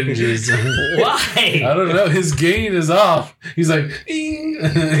 he cringes. Why? I don't know. His gain is off. He's like,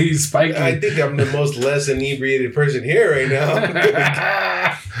 he's spiking. I think I'm the most less inebriated person here right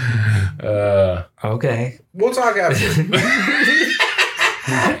now. Okay. We'll talk after.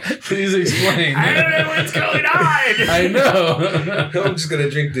 Please explain. I don't know what's going on. I know. I'm just going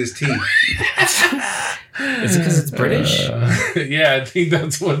to drink this tea. Is it because it's British? Yeah, I think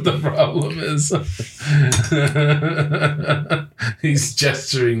that's what the problem is. He's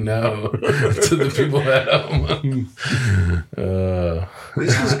gesturing no to the people at home.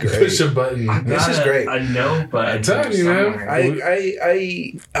 This is great. Push a button. This is great. A no button. I'm telling you, man.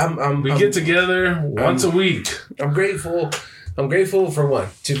 We get together once a week. I'm grateful. I'm grateful for one,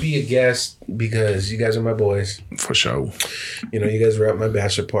 to be a guest because you guys are my boys. For sure. You know, you guys were at my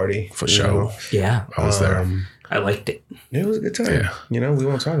bachelor party. For sure. Yeah. I was there. I liked it. It was a good time. Yeah. You know, we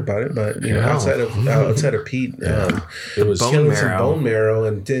won't talk about it, but you know, outside of Pete, it was killing some bone marrow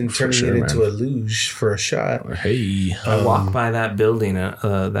and then turning it into a luge for a shot. Hey, I walk by that building,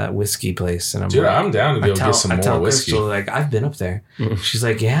 that whiskey place, and I'm down to go get some more whiskey. Crystal, like, I've been up there. She's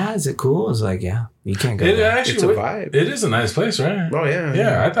like, yeah, is it cool? I was like, yeah, you can't go. It's a vibe. It is a nice place, right? Oh yeah,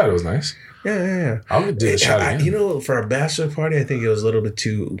 yeah. I thought it was nice. Yeah. I'll do the shot again. You know, for a bachelor party, I think it was a little bit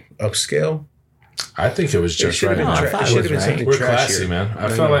too upscale. I think it was just right. We're classy, man. I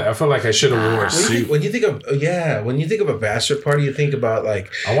felt like I should have wore a suit. When you think of a bachelor party, you think about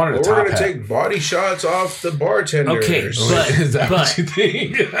like I wanted we're going to take body shots off the bartenders. Okay, is that what you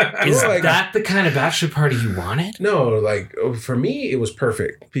think? Is that the kind of bachelor party you wanted? No, like for me, it was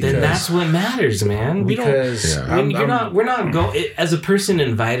perfect. Because, then that's what matters, man. We're not going as a person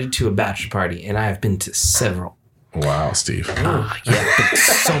invited to a bachelor party, and I have been to several. Wow, Steve. Yeah,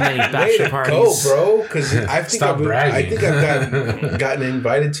 so many bachelor parties. Go, bro. Because I think I've gotten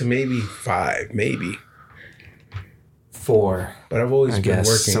invited to maybe 5, maybe 4. But I've always been working.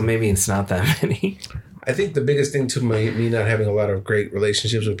 So maybe it's not that many. I think the biggest thing to me not having a lot of great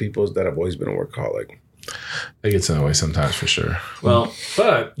relationships with people is that I've always been a workaholic. It gets in the way sometimes, for sure. Well,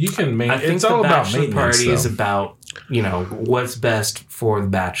 but you can make. I think it's all about bachelor party is about what's best for the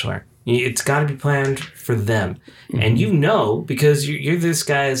bachelor. It's got to be planned for them. Mm-hmm. And because you're this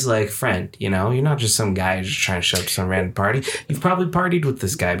guy's like friend, you're not just some guy who's just trying to show up to some random party. You've probably partied with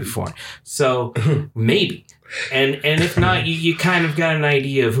this guy before. So maybe. And if not, you kind of got an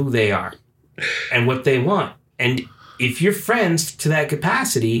idea of who they are and what they want. And if you're friends to that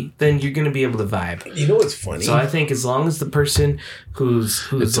capacity, then you're going to be able to vibe. You know what's funny? So I think as long as the person who's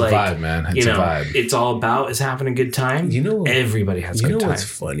it's like, a vibe, man. It's a vibe. It's all about is having a good time. Everybody has a good time. You know what's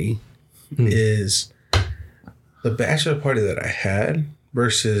funny? Is the bachelor party that I had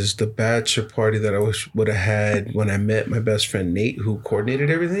versus the bachelor party that I would have had when I met my best friend Nate, who coordinated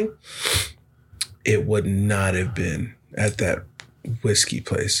everything, it would not have been at that whiskey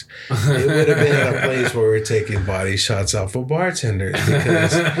place. It would have been at a place where we're taking body shots off of bartenders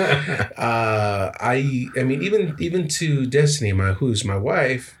because I mean even to Destiny, who's my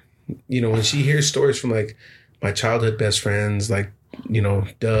wife, you know, when she hears stories from like my childhood best friends, like, you know,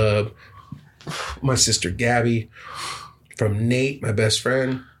 Dub, my sister Gabby, from Nate, my best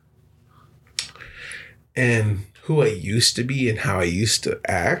friend, and who I used to be and how I used to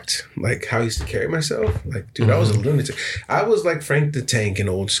act, like how I used to carry myself. Like, dude, I was a lunatic. I was like Frank the Tank in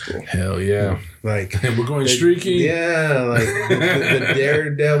old school. Hell yeah. Like, and we're going streaky. Yeah, like the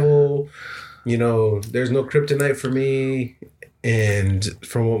daredevil, you know, there's no kryptonite for me. And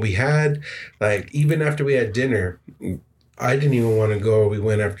from what we had, like, even after we had dinner, I didn't even want to go. We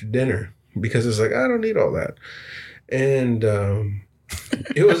went after dinner because it's like, I don't need all that. And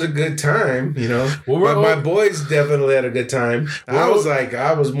it was a good time, you know. Well, my boys definitely had a good time. I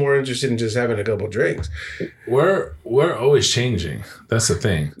was more interested in just having a couple drinks. We're always changing. That's the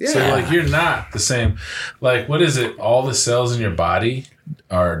thing. Yeah. So like you're not the same. Like, what is it? All the cells in your body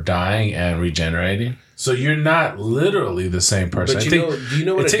are dying and regenerating. So you're not literally the same person. But do you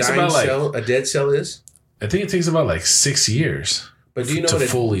know what a dead cell is? I think it takes about like 6 years. But do you know to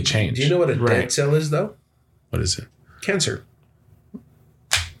fully change? Do you know what a dead cell is, though? What is it? Cancer.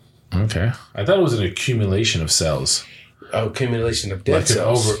 Okay. I thought it was an accumulation of cells. Accumulation of dead like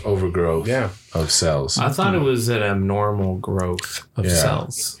cells. Like an overgrowth of cells. I thought it was an abnormal growth of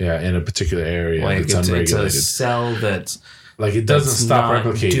cells. Yeah, in a particular area like that's unregulated. It's a cell that's... Like, it doesn't stop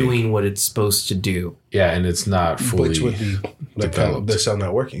replicating. Doing what it's supposed to do. Yeah, and it's not fully Which would be like the cell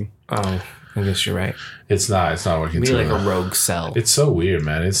not working. Oh, I guess you're right. It's not working. It'd be like a rogue cell. It's so weird,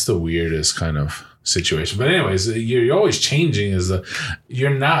 man. It's the weirdest kind of situation. But anyways, you're always changing.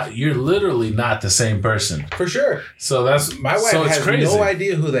 You're literally not the same person. For sure. So that's my wife has crazy. No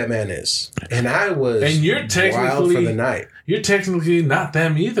idea who that man is. And I was you're technically wild for the night. You're technically not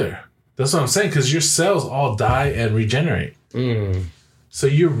them either. That's what I'm saying, because your cells all die and regenerate. So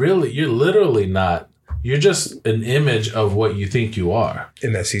you're literally not. You're just an image of what you think you are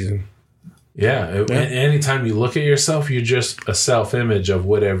in that season. Yeah. Anytime you look at yourself, you're just a self-image of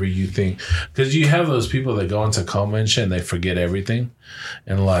whatever you think. Because you have those people that go into coma and shit and they forget everything,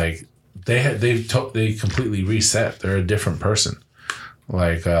 and like they completely reset. They're a different person.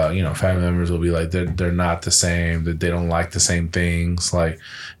 Like, family members will be like, they're not the same, that they don't like the same things. Like,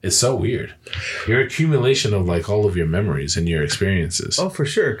 it's so weird. Your accumulation of like all of your memories and your experiences. Oh, for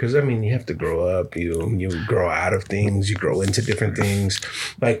sure. Because, I mean, you have to grow up. You grow out of things. You grow into different things.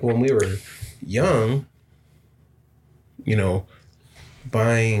 Like when we were young, you know,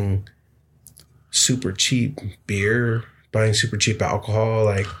 buying super cheap beer, buying super cheap alcohol,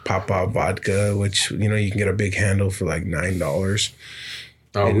 like Pop-Pop vodka, which, you know, you can get a big handle for like $9.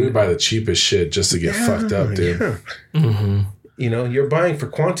 Oh, we would buy the cheapest shit just to get fucked up, dude. Yeah. Mm-hmm. You know, you're buying for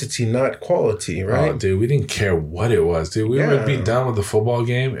quantity, not quality, right? Oh, dude, we didn't care what it was, dude. We would be done with the football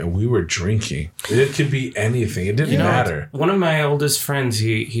game and we were drinking. It could be anything. It didn't matter. One of my oldest friends,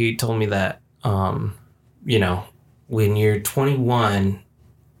 he told me that, you know, when you're 21,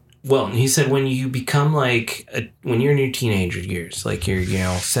 well, he said when you become like, when you're in your teenager years, like you're,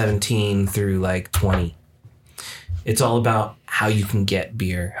 17 through like 20, it's all about how you can get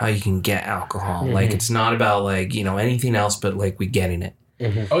beer, how you can get alcohol. Mm-hmm. Like, it's not about like, anything else but like we getting it.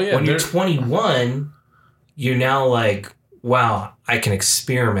 Mm-hmm. Oh yeah. When you're 21, you're now like, wow, I can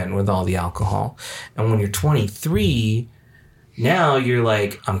experiment with all the alcohol. And when you're 23, now you're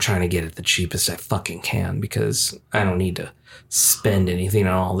like, I'm trying to get it the cheapest I fucking can because I don't need to spend anything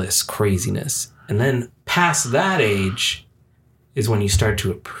on all this craziness. And then past that age is when you start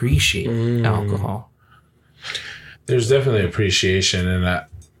to appreciate alcohol. There's definitely appreciation, and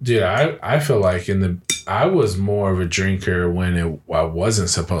I feel like I was more of a drinker when I wasn't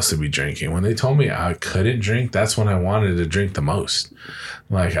supposed to be drinking. When they told me I couldn't drink, that's when I wanted to drink the most.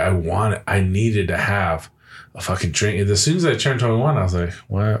 Like I needed to have a fucking drink. And as soon as I turned 21, I was like,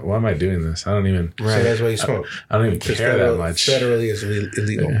 why am I doing this? I don't even. Right. So that's why you smoke. I don't even care that much. Federally is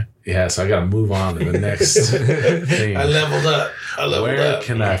illegal. Yeah, so I got to move on to the next thing. I leveled up. Where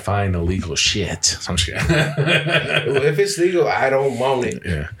can I find illegal shit? I'm just kidding. If it's legal, I don't want it.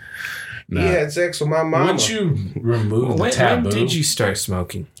 Yeah. He had sex with my mama. Once you remove the taboo. When did you start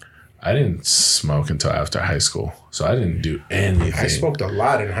smoking? I didn't smoke until after high school, so I didn't do anything. I smoked a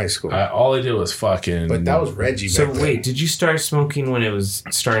lot in high school. All I did was fucking... But that was Reggie back then. So wait, did you start smoking when it was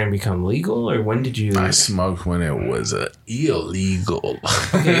starting to become legal, or when did you... I smoked when it was illegal.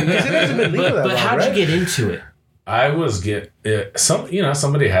 Okay, it hasn't been legal but how did you get into it? I was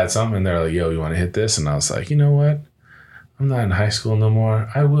somebody had something and they're like, yo, you want to hit this? And I was like, you know what? I'm not in high school no more.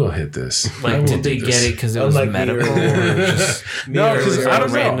 I will hit this. Like, did they get it because it was medical or just no? Because I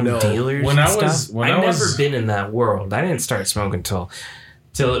don't random know. Dealers When and I was, stuff? when I've I was, never been in that world. I didn't start smoking till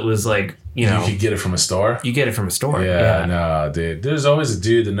it was like, you could get it from a store. You get it from a store. Yeah, no, dude. There's always a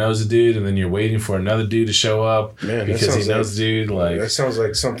dude that knows a dude, and then you're waiting for another dude to show up because he knows the dude. Like that sounds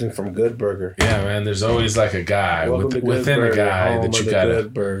like something from Good Burger. Yeah, man. There's always like a guy within a guy that you got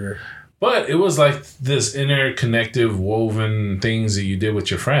Good Burger. But it was like this interconnective, woven things that you did with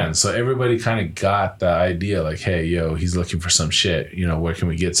your friends. So everybody kind of got the idea, like, hey, yo, he's looking for some shit. You know, where can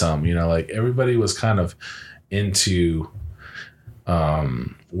we get some? You know, like everybody was kind of into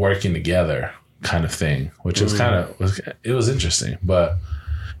working together kind of thing, which was it was interesting. But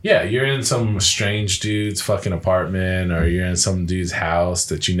yeah, you're in some strange dude's fucking apartment or you're in some dude's house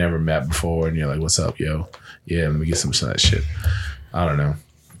that you never met before and you're like, what's up, yo? Yeah, let me get some of that shit. I don't know.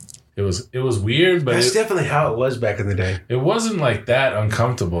 It was weird, but that's definitely how it was back in the day. It wasn't like that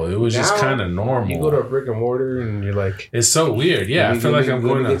uncomfortable. It was just kind of normal. You go to a brick and mortar and you're like, it's so weird. Yeah, I feel like I'm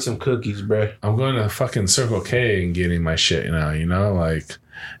going to get some cookies, bro. I'm going to fucking Circle K and getting my shit now. You know, like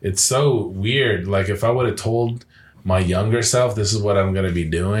it's so weird. Like if I would have told my younger self this is what I'm going to be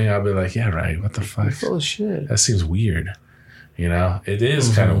doing, I'd be like, yeah, right. What the fuck? Full of shit. That seems weird. You know, it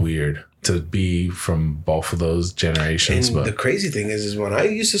is kind of weird to be from both of those generations. And but the crazy thing is when I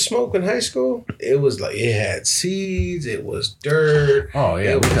used to smoke in high school, it was like it had seeds, it was dirt. Oh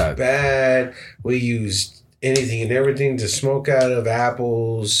yeah, it was bad. We used anything and everything to smoke out of: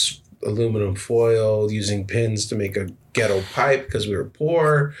 apples, aluminum foil, using pins to make a ghetto pipe because we were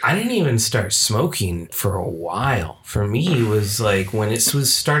poor. I didn't even start smoking for a while. For me, it was like when it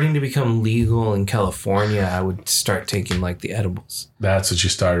was starting to become legal in California, I would start taking like the edibles. That's what you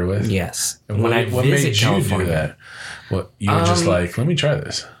started with? Yes. And what made you do that? What you were just like, let me try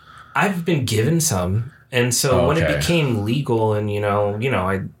this. I've been given some. And so when it became legal and, you know,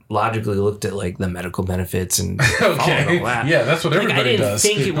 I logically looked at like the medical benefits and all that. Yeah, that's what everybody does. I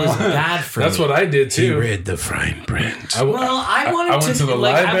didn't think it was bad for me. That's what I did too. He read the fine print. I went to the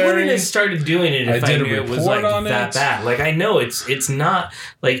library. I wouldn't have started doing it if I knew it was like that bad. Like I know it's not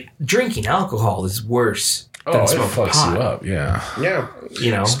like drinking alcohol is worse than smoking fucks pot. You up. Yeah. Yeah.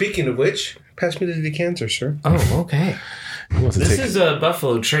 You know. Speaking of which, pass me the decanter, sir. Oh, okay. This is a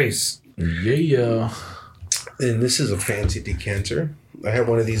Buffalo Trace. Yeah. And this is a fancy decanter. I have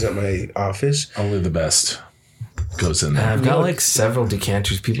one of these at my office. Only the best goes in there. I've got like several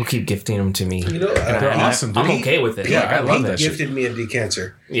decanters. People keep gifting them to me. You know, they're awesome. I'm okay with it. Yeah, I love that shit. Gifted me a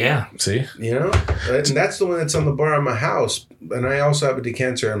decanter. Yeah. See? You know? And that's the one that's on the bar in my house. And I also have a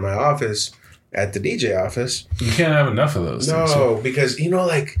decanter in my office at the DJ office. You can't have enough of those things. No, because, you know,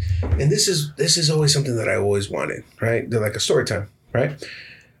 like, and this is always something that I always wanted, right? They're like a story time, right?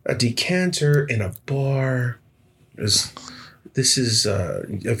 A decanter in a bar. This is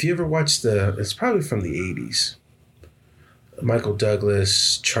if you ever watched it's probably from the 80s. Michael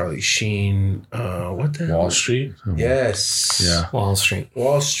Douglas, Charlie Sheen, what the Wall Street? Yes. Yeah. Wall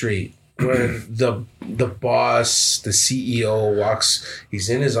Street. Where the boss, the CEO he's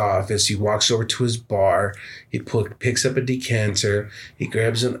in his office, he walks over to his bar, he picks up a decanter, he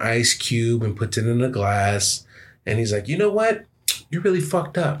grabs an ice cube and puts it in a glass, and he's like, you know what? You're really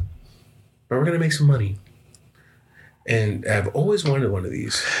fucked up. But we're gonna make some money. And I've always wanted one of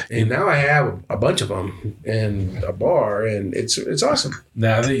these. And now I have a bunch of them in a bar, and it's awesome.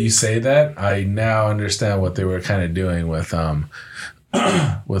 Now that you say that, I now understand what they were kind of doing with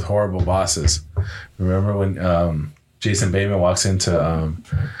with Horrible Bosses. Remember when Jason Bateman walks into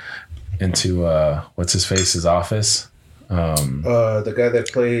what's his face's office? The guy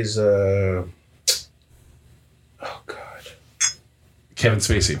that plays oh God, Kevin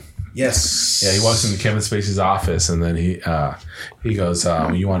Spacey. Yes. Yeah, he walks into Kevin Spacey's office and then he goes,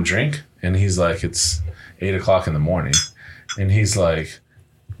 you want a drink? And he's like, it's 8:00 in the morning. And he's like,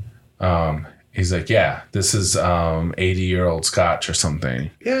 yeah, this is 80-year-old scotch or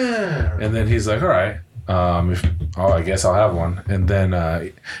something. Yeah. And then he's like, all right, I guess I'll have one. And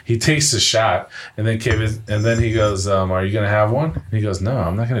then he takes a shot and then he goes, are you gonna have one? And he goes, no,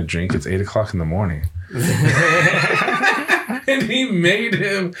 I'm not gonna drink. It's 8:00 in the morning. And he made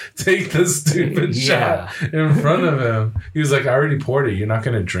him take the stupid shot in front of him. He was like, I already poured it. You're not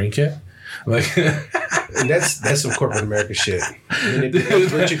going to drink it? Like, and that's some corporate America shit.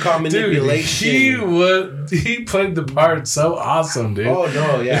 That's what you call manipulation. Dude, he played the part so awesome, dude. Oh,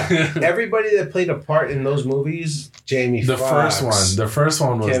 no, yeah. Everybody that played a part in those movies, Jamie Foxx. The first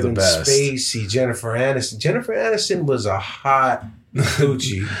one was Kevin the best. Spacey, Jennifer Aniston. Jennifer Aniston was a hot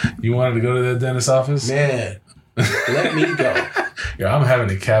coochie. You wanted to go to that dentist office? Man. Let me go. Yeah, I'm having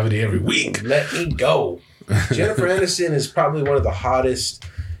a cavity every week. Let me go. Jennifer Aniston is probably one of the hottest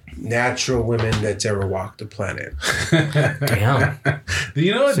natural women that's ever walked the planet. Damn.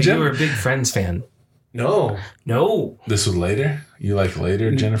 You know what? So you were a big Friends fan? No. This was later? You like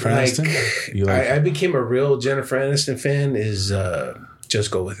later Jennifer Aniston? You I became a real Jennifer Aniston fan is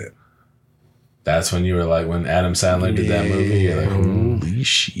Just Go With It. That's when you were like, when Adam Sandler did that movie, you're like, holy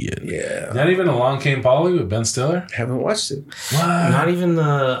shit. Yeah. Not even Along Came Polly with Ben Stiller? Haven't watched it. What? Not even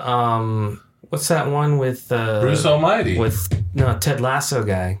the, what's that one with... Bruce Almighty. Ted Lasso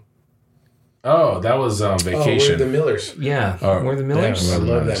guy. Oh, that was Vacation. We're the Millers. Yeah. Oh, We're the Millers. I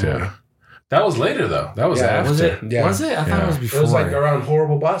love that movie. That was later, though. That was after. Was it? Yeah. Was it? I thought it was before. It was like around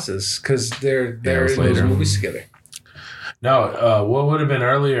Horrible Bosses because they're in those movies together. No, what would have been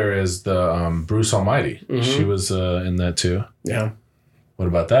earlier is the Bruce Almighty. Mm-hmm. She was in that too. Yeah. What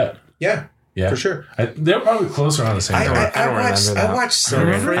about that? Yeah. Yeah. For sure. They were probably close around the same time. I don't remember that. I watched some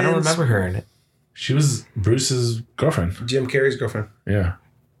Friends. I don't remember her in it. She was Bruce's girlfriend. Jim Carrey's girlfriend. Yeah.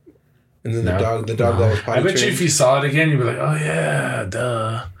 And then the dog that was potty I bet you trained. if you saw it again, you'd be like, oh yeah,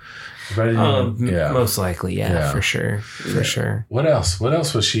 duh. Most likely, yeah, for sure. For sure. What else? What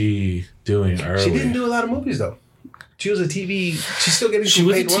else was she doing early? She didn't do a lot of movies though. She was a TV. She's still getting. She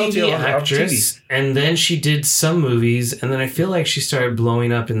was a paid royalty TV off actress, TV. and then she did some movies, and then I feel like she started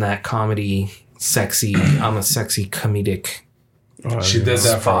blowing up in that comedy, sexy. I'm a sexy comedic. She did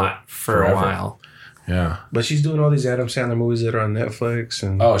that for a while. Yeah, but she's doing all these Adam Sandler movies that are on Netflix,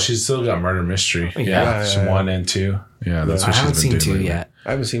 and she's still got Murder Mystery. Yeah, she 1 and 2. Yeah, that's what I haven't she's been seen doing 2 yet.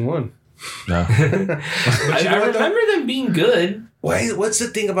 I haven't seen 1. No, I remember them being good. What's the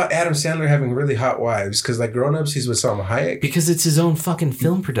thing about Adam Sandler having really hot wives? Because like Grown Ups, he's with Salma Hayek. Because it's his own fucking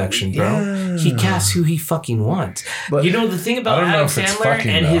film production, bro. Yeah. He casts who he fucking wants. But you know the thing about Adam Sandler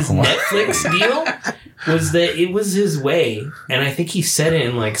and his Netflix deal was that it was his way, and I think he said it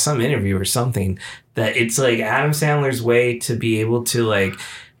in like some interview or something, that it's like Adam Sandler's way to be able to like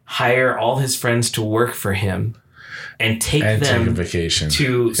hire all his friends to work for him. And take them a vacation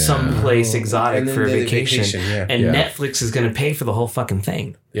to some place exotic for a vacation. Yeah. And Netflix is going to pay for the whole fucking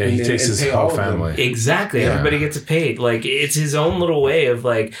thing. Yeah, he takes his whole family. Exactly. Yeah. Everybody gets paid. Like, it's his own little way of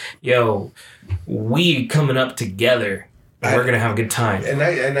like, yo, we coming up together. We're going to have a good time. And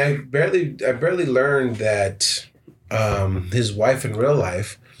I barely learned that his wife in real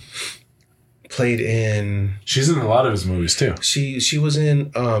life played in... She's in a lot of his movies too. She was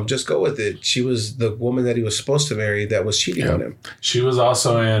in Just Go With It. She was the woman that he was supposed to marry that was cheating on him. She was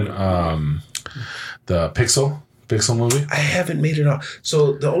also in the Pixel movie. I haven't made it off.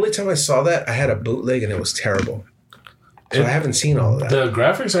 So the only time I saw that, I had a bootleg and it was terrible. So I haven't seen all of that. The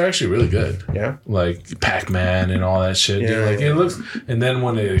graphics are actually really good. Yeah. Like Pac-Man and all that shit. Yeah, dude. Like it looks, and then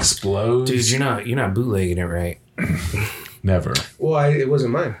when it explodes. Dude, you're not bootlegging it, right? Never. Well, it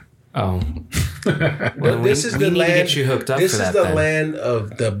wasn't mine. Oh. Well, this is the land. We need to get you hooked up this for that. This is the land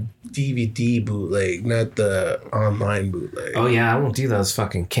of the DVD bootleg, not the online bootleg. Oh yeah, I won't do those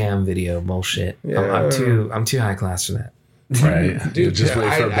fucking cam video bullshit. Yeah. I'm too high class for that. Right, dude. Just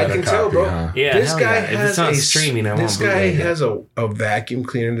wait for a better copy, tell, bro. huh? Yeah, this guy has if it's not streaming. I this guy bootleg has a vacuum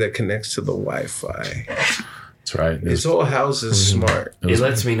cleaner that connects to the Wi-Fi. That's right. His whole house is smart. It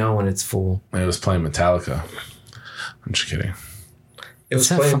lets me know when it's full. It was playing Metallica. I'm just kidding. It was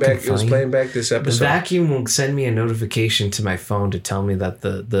playing back. Funny? It was playing back this episode. The vacuum will send me a notification to my phone to tell me that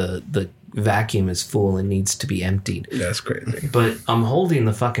the vacuum is full and needs to be emptied. That's crazy. But I'm holding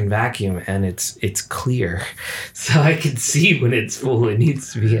the fucking vacuum and it's clear, so I can see when it's full. It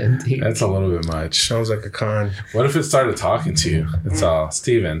needs to be emptied. That's a little bit much. Sounds like a con. What if it started talking to you? It's all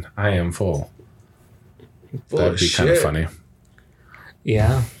Steven, I am full. That'd be kind of funny.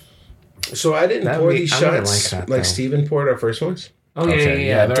 Yeah. So I didn't pour these shots like Steven poured our first ones. Oh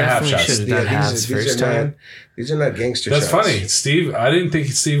yeah. They're half shots. Should have done halves first time. These are not gangster shots. That's funny, Steve. I didn't think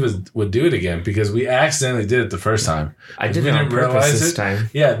Steve would do it again because we accidentally did it the first time. I did it on purpose this time.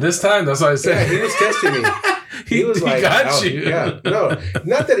 Yeah, this time. That's why I said he was testing me. He was like, got you. Yeah, no,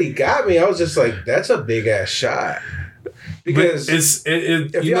 not that he got me. I was just like, that's a big ass shot. Because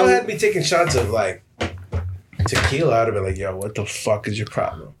if y'all had me taking shots of like tequila, I'd have been like, yo, what the fuck is your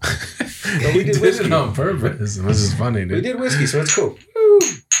problem? But we did whiskey. It on purpose. This is funny, dude. We did whiskey, so it's cool.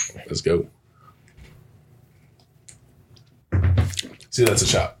 Let's go. See, that's a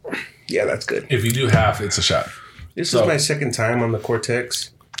shot. Yeah, that's good. If you do half, it's a shot. This is my second time on the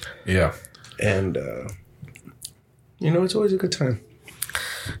Cortex. Yeah. And, it's always a good time.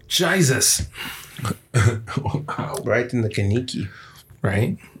 Jesus. Right in the Kaniki.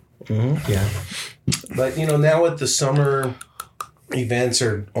 Right? Mm-hmm. Yeah. But, now with the summer events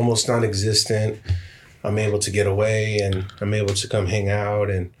are almost non-existent. I'm able to get away and I'm able to come hang out,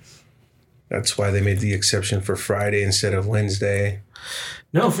 and that's why they made the exception for Friday instead of Wednesday.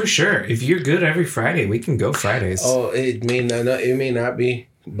 No, for sure. If you're good every Friday, we can go Fridays. Oh, it may not be,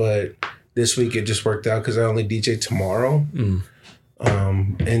 but this week it just worked out because I only DJ tomorrow.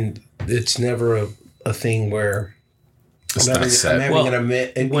 And it's never a thing where I'm having an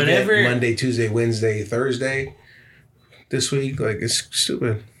event Monday, Tuesday, Wednesday, Thursday this week. Like, it's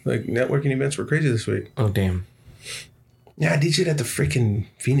stupid. Like, networking events were crazy this week. Oh, damn. Yeah, I DJ'd at the freaking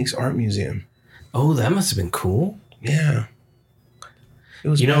Phoenix Art Museum. Oh, that must have been cool. Yeah. It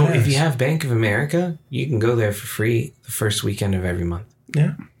was if you have Bank of America, you can go there for free the first weekend of every month.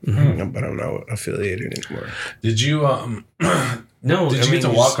 Yeah. Mm-hmm. But I'm not affiliated anymore. Did you No, did you get to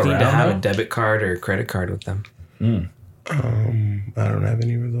walk around? Need to have a debit card or a credit card with them. I don't have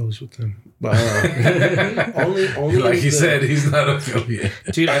any of those with them. But only like he said, he's not affiliated.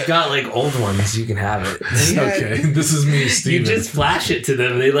 Dude, I've got like old ones. You can have it. Okay, this is me, Steven. You just flash it to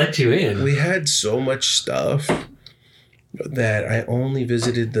them, and they let you in. We had so much stuff that I only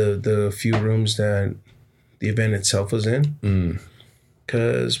visited the few rooms that the event itself was in.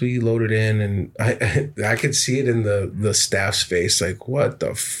 Because we loaded in, and I could see it in the staff's face. Like, what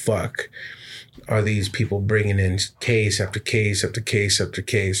the fuck are these people bringing in case after case after case after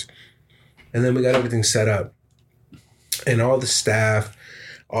case? And then we got everything set up. And all the staff,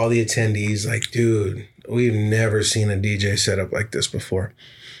 all the attendees, like, dude, we've never seen a DJ set up like this before.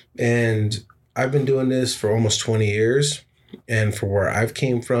 And I've been doing this for almost 20 years. And for where I've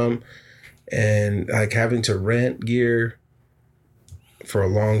came from, and like having to rent gear for a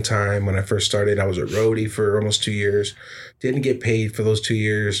long time. When I first started, I was a roadie for almost 2 years. Didn't get paid for those 2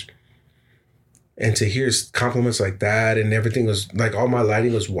 years. And to hear compliments like that, and everything was like, all my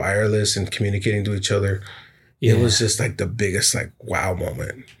lighting was wireless and communicating to each other. Yeah. It was just like the biggest like wow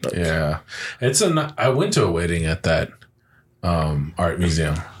moment. Yeah. I went to a wedding at that art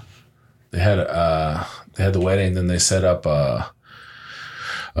museum. They had the wedding, then they set up a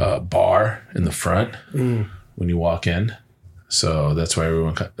bar in the front when you walk in. So that's why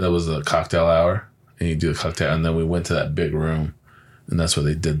that was the cocktail hour, and you do the cocktail, and then we went to that big room, and that's where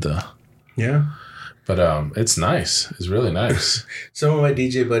they did yeah. But it's nice. It's really nice. Some of my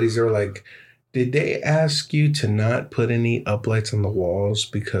DJ buddies are like, did they ask you to not put any uplights on the walls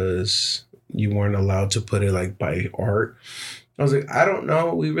because you weren't allowed to put it like by art? I was like, I don't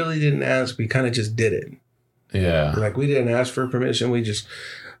know. We really didn't ask. We kind of just did it. Yeah. Like, we didn't ask for permission.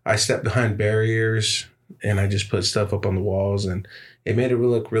 I stepped behind barriers and I just put stuff up on the walls, and it made it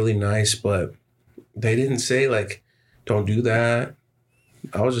look really nice, but they didn't say like, don't do that.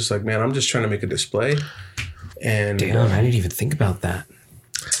 I was just like, man, I'm just trying to make a display. And damn, I didn't even think about that.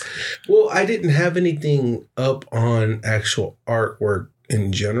 Well, I didn't have anything up on actual artwork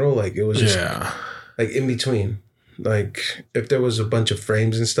in general. Like, it was just like in between. Like, if there was a bunch of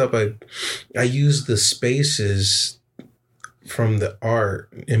frames and stuff, I used the spaces from the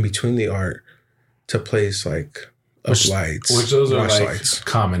art, in between the art, to place like lights. Which those are like lights.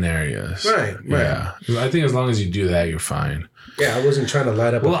 Common areas. Right. Yeah. I think as long as you do that, you're fine. Yeah, I wasn't trying to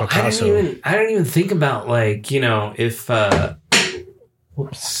light up a Picasso. I don't even think about like, if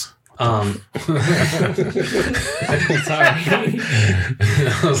whoops. Sorry.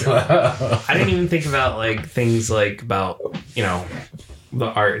 I didn't even think about like things like about, the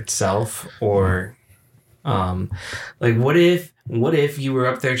art itself, or like what if you were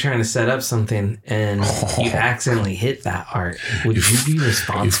up there trying to set up something and you accidentally hit that art? Would you be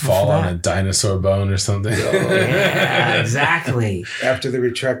responsible? You fall for that? on a dinosaur bone or something. Yeah, exactly. After they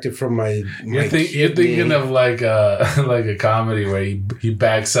retracted from my you're thinking of like a comedy where he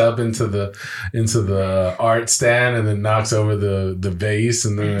backs up into the art stand and then knocks over the vase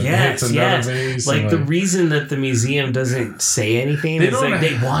and then hits another vase. Like the reason that the museum doesn't say anything is like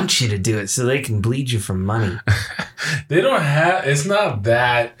they want you to do it so they can bleed you for money. They don't have. It's not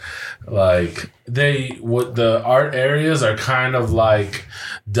that like the art areas are kind of like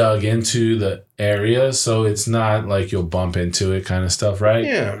dug into the area, so it's not like you'll bump into it kind of stuff, right?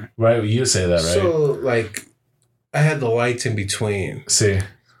 Yeah. Right? You say that, right? So like I had the lights in between. See.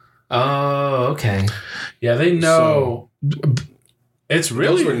 Oh, okay. Yeah, they know. It's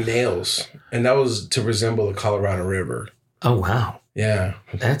really. Those were nails, and that was to resemble the Colorado River. Oh, wow. Yeah.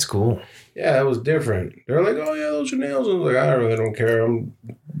 That's cool. Yeah, that was different. They were like, oh, yeah, those are nails. I was like, I really don't care. I'm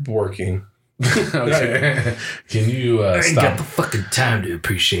working. Okay. Can you I ain't stop? got the fucking time to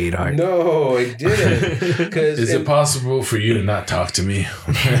appreciate art. No, I didn't. Is it possible for you to not talk to me?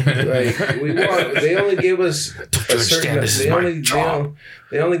 Like, they only gave us a certain.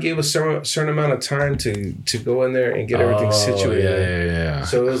 They only gave us a certain amount of time to go in there and get everything situated. Yeah. Yeah.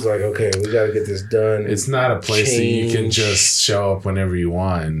 So it was like, okay, we got to get this done. It's not a place that you can just show up whenever you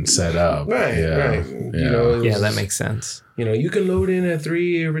want and set up. Right. Yeah. Yeah, that makes sense. You can load in at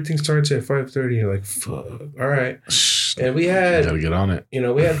 3. Everything starts at 5:30. You're like, fuck. All right. And we had... Gotta get on it.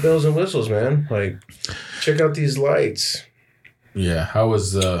 We had bells and whistles, man. Like, check out these lights. Yeah. How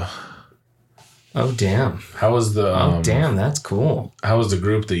was the... Oh, damn. How was the... damn, that's cool. How was the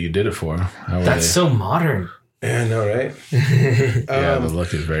group that you did it for? That's so modern. Yeah, I know, right? Yeah, the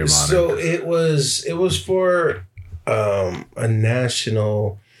look is very modern. So it was for a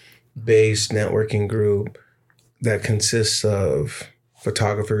national-based networking group that consists of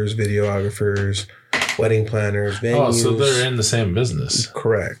photographers, videographers, wedding planners, venues. Oh, so they're in the same business.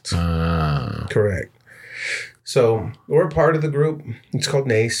 Correct. Correct. So we're part of the group. It's called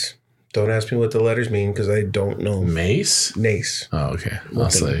NACE. Don't ask me what the letters mean because I don't know. Mace? NACE. Oh, okay. I'll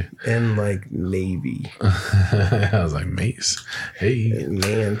say. And like Navy. I was like, Mace. Hey. And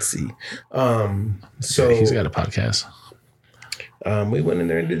Nancy. So he's got a podcast. We went in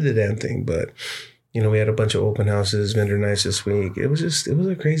there and did the damn thing, but we had a bunch of open houses, vendor nights this week. It was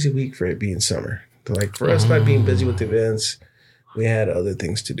a crazy week for it being summer. Like for us, by being busy with events, we had other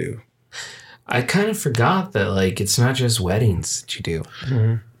things to do. I kind of forgot that it's not just weddings that you do.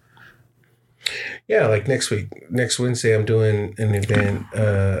 Mm-hmm. Yeah, like next Wednesday, I'm doing an event.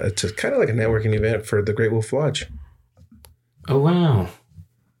 It's kind of like a networking event for the Great Wolf Lodge. Oh, wow.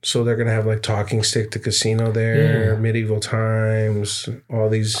 So they're going to have talking stick to casino there, medieval times, all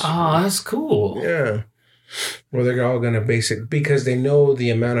these. Oh, that's cool. Yeah. Well, they're all going to because they know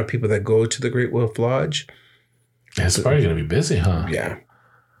the amount of people that go to the Great Wolf Lodge. It's probably going to be busy, huh? Yeah.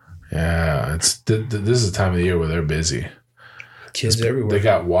 Yeah. This is the time of the year where they're busy. Kids everywhere. They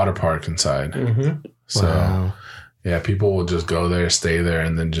got water park inside. Mm-hmm. So, yeah, people will just go there, stay there,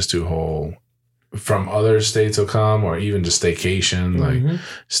 and then just do whole... From other states will come, or even just staycation,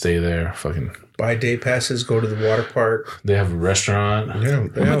 stay there, fucking... Buy day passes, go to the water park. They have a restaurant. Yeah,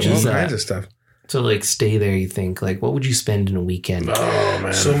 they have all kinds of stuff. So, stay there, you think, what would you spend in a weekend? Oh,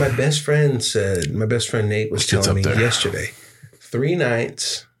 man. So my best friend Nate was telling me yesterday, 3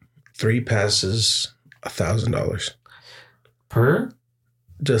 nights, 3 passes, $1,000. Per?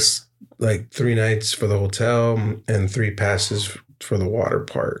 Just 3 nights for the hotel and 3 passes for the water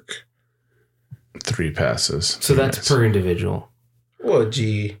park. 3 passes. So that's per individual. Well,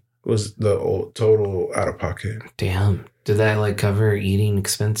 G was the total out of pocket. Damn. Did that cover eating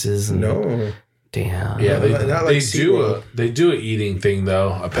expenses? No. Damn. Yeah, they do a eating thing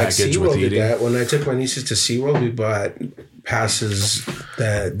though. A package with eating. Did that. When I took my nieces to SeaWorld, we bought passes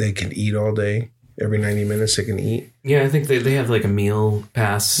that they can eat all day. Every 90 minutes they can eat. Yeah, I think they have a meal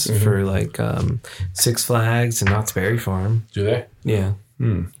pass for Six Flags and Knott's Berry Farm. Do they? Yeah.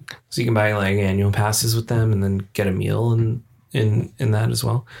 So you can buy annual passes with them and then get a meal in that as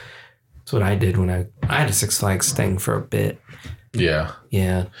well. That's what I did when I had a Six Flags thing for a bit. Yeah.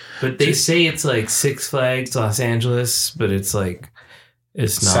 Yeah. But they say it's Six Flags Los Angeles, but it's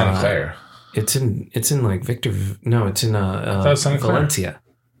it's not Santa Clara. It's in Victor. No, it's in Valencia.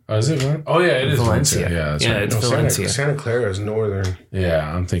 Oh, is it? Oh, yeah, it is Valencia. Yeah, that's right. It's Valencia. Santa Clara is northern.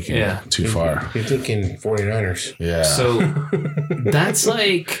 Yeah, I'm thinking too far. You're thinking 49ers. Yeah. So that's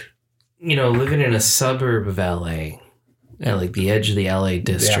living in a suburb of LA, at the edge of the LA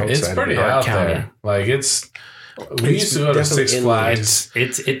district. It's pretty out there. We used to go to Six Flags.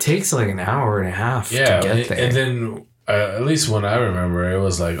 It takes an hour and a half to get there. And then at least when I remember, it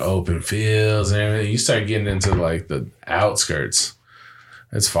was open fields and everything. You start getting into the outskirts.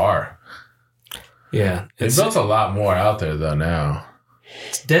 It's far. Yeah. They built a lot more out there, though, now.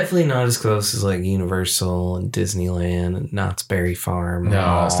 It's definitely not as close as Universal and Disneyland and Knott's Berry Farm.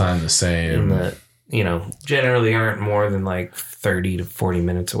 No, it's not the same. And generally aren't more than 30 to 40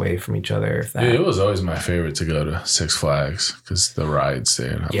 minutes away from each other. If that. Dude, it was always my favorite to go to Six Flags because the rides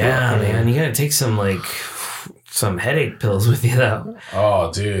there. Yeah, man. You got to take some headache pills with you, though. Oh,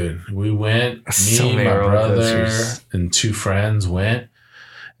 dude. We went. Me, my brother, and 2 friends went.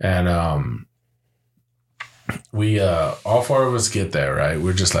 And we all 4 of us get there, right?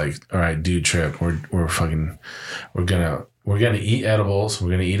 We're just all right, dude trip. We're gonna eat edibles, we're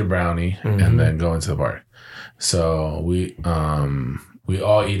gonna eat a brownie, and then go into the park. So we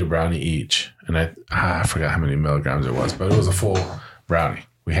all eat a brownie each. And I forgot how many milligrams it was, but it was a full brownie.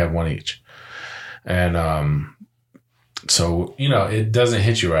 We had 1 each. And so it doesn't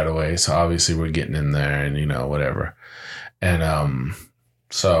hit you right away. So obviously we're getting in there and whatever. And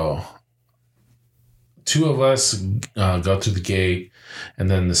so two of us go through the gate, and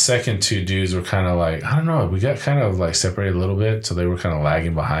then the second two dudes were kind of like, I don't know, we got kind of like separated a little bit, so they were kind of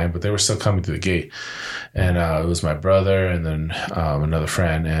lagging behind, but they were still coming through the gate. And it was my brother and then another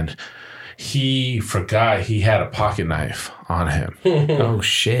friend, and he forgot he had a pocket knife on him. Oh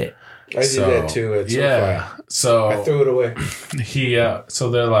shit! I did that too. At so I threw it away. So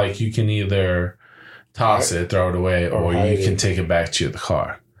they're like, you can either toss it, throw it away, or you can take it back to the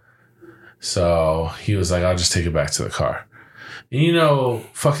car. So he was like, I'll just take it back to the car. And you know,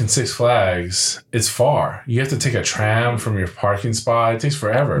 fucking Six Flags, it's far. You have to take a tram from your parking spot. It takes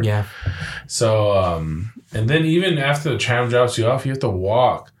forever. Yeah. So, and then even after the tram drops you off, you have to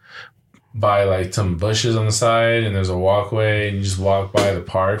walk by like some bushes on the side, and there's a walkway, and you just walk by the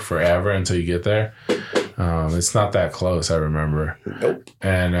park forever until you get there. It's not that close, I remember. Nope.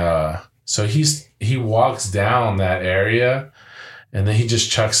 And so he walks down that you and then he just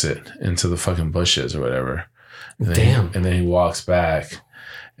chucks it into the fucking bushes or whatever. And then he walks back,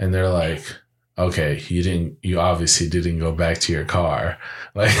 and they're like, okay, you obviously didn't go back to your car.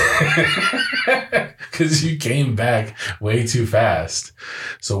 Like, because you came back way too fast.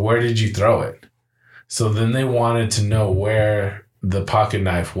 So where did you throw it? So then they wanted to know where the pocket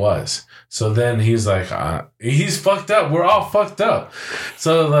knife was. So then he's like, he's fucked up. We're all fucked up.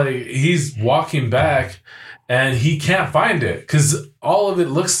 So like he's walking back, and he can't find it because all of it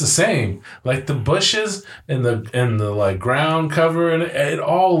looks the same. Like the bushes and the like ground cover, and it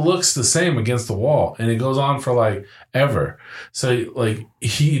all looks the same against the wall. And it goes on for like ever. So like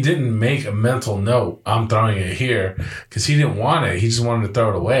he didn't make a mental note, I'm throwing it here, because he didn't want it. He just wanted to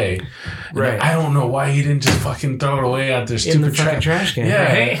throw it away. Right. And I don't know why he didn't just fucking throw it away out there in the fucking trash can.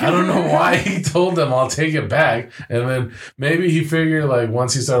 Yeah. Right? I don't know why he told them I'll take it back. And then maybe he figured like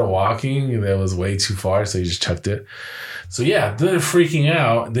once he started walking, that was way too far, so he just chucked it. So yeah, they're freaking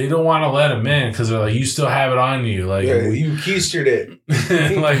out. They don't want to let him in because they're like, you still have it on you. Like you keistered it.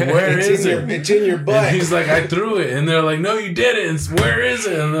 Like, where is it? It's in your butt. And he's like, I threw it. And they're like, no, you didn't. Where is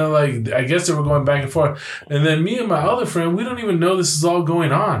it? And they're like, I guess they were going back and forth. And then me and my other friend, we don't even know this is all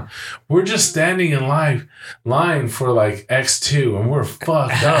going on. We're just standing in line for like X2, and we're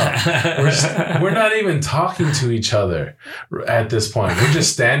fucked up. We're not even talking to each other at this point. We're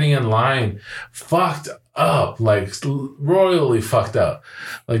just standing in line, fucked up, like royally fucked up,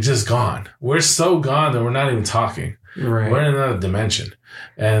 like just gone. We're so gone that we're not even talking. Right. We're in another dimension.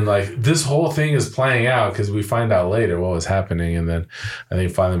 And like this whole thing is playing out because we find out later what was happening. And then I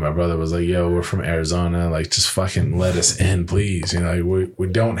think finally my brother was like, yo, we're from Arizona. Like, just fucking let us in, please. You know, we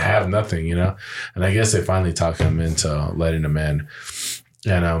don't have nothing, you know? And I guess they finally talked him into letting him in.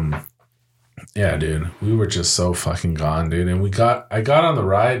 And, yeah, dude, we were just so fucking gone, dude. And I got on the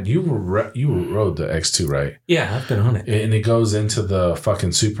ride. You rode the X2, right? Yeah, I've been on it. And it goes into the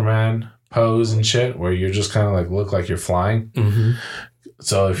fucking Superman pose and shit where you're just kind of like look like you're flying. Mm-hmm.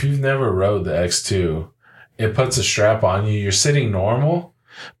 So if you've never rode the X2, it puts a strap on you. You're sitting normal,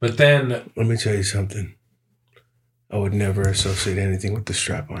 but then let me tell you something. I would never associate anything with the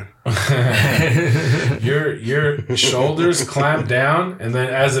strap on. Your shoulders clamp down, and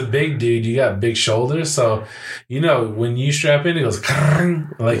then as a big dude, you got big shoulders. So, you know, when you strap in, it goes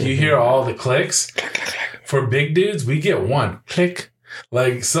like you hear all the clicks. For big dudes, we get one click.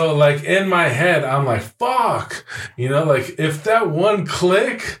 Like, so like in my head, I'm like, fuck, you know, like if that one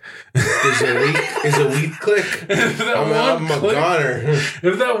click is a weak click, I'm a goner.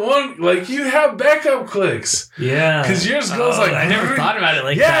 If that one, like you have backup clicks. Yeah. Cause yours goes like, I never thought about it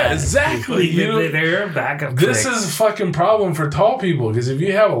like that. Yeah, exactly. You know, they're backup this clicks. is a fucking problem for tall people. Because if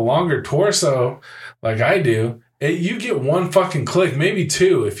you have a longer torso like I do, you get one fucking click, maybe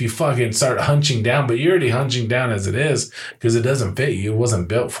two if you fucking start hunching down, but you're already hunching down as it is because it doesn't fit you. It wasn't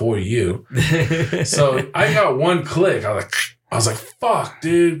built for you. So I got one click. I was like, fuck,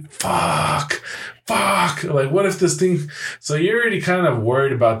 dude, fuck. Like, what if this thing... So you're already kind of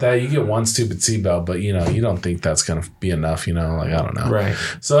worried about that. You get one stupid seatbelt, but, you know, you don't think that's going to be enough, you know? Like, I don't know. Right.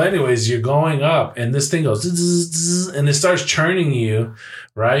 So anyways, you're going up, and this thing goes... And it starts churning you,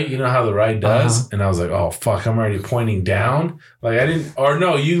 right? You know how the ride does? Uh-huh. And I was like, oh, fuck, I'm already pointing down. Like, I didn't... Or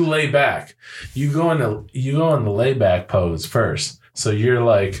no, you lay back. You go in the layback pose first. So you're,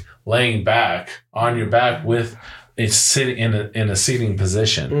 like, laying back on your back with... It's sitting in a seating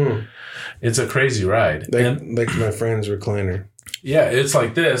position. Mm. It's a crazy ride. Like my friend's recliner. Yeah, it's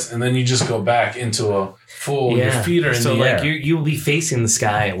like this, and then you just go back into a full. Your feet are in the air. So you'll be facing the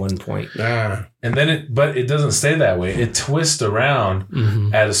sky at one point. And then but it doesn't stay that way. It twists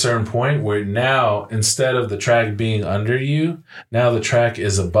around at a certain point where now, instead of the track being under you, now the track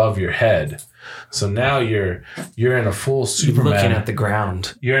is above your head. So now you're in a full Superman. You're looking at the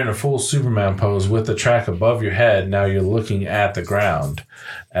ground. You're in a full Superman pose with the track above your head. Now you're looking at the ground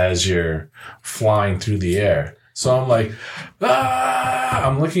as you're flying through the air. So I'm like,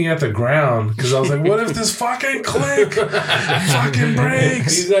 I'm looking at the ground because I was like, what if this fucking click fucking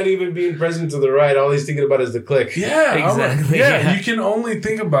breaks? He's not even being present to the ride. All he's thinking about is the click. Yeah, exactly. You can only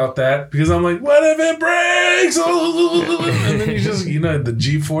think about that because I'm like, what if it breaks? And then you just, the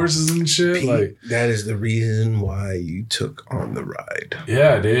G-forces and shit. Pete, like that is the reason why you took on the ride.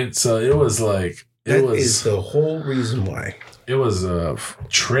 Yeah, dude. So it was like, that is the whole reason why. It was a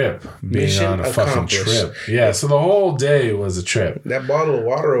trip being on a fucking trip. Yeah, so the whole day was a trip. That bottle of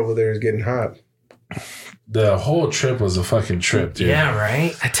water over there is getting hot. The whole trip was a fucking trip, dude. Yeah,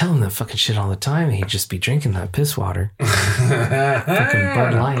 right? I tell him that fucking shit all the time. He'd just be drinking that piss water. Fucking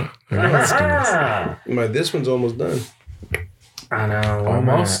Bud Light. This one's almost done. I know.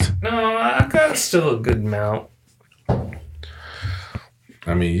 Almost? No, I got still a good amount.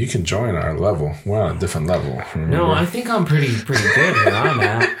 I mean, you can join our level. We're on a different level. Remember? No, I think I'm pretty good where I'm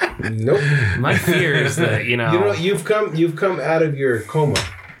at. Nope. My fear is that, you've come out of your coma.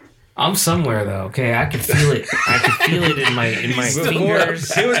 I'm somewhere though. Okay, I can feel it. I can feel it in my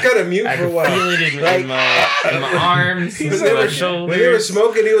fingers. He was kind of mute for a while. I can feel it in my arms, in my shoulders. When he was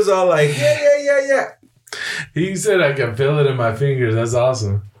smoking, he was all like, yeah. He said, I can feel it in my fingers. That's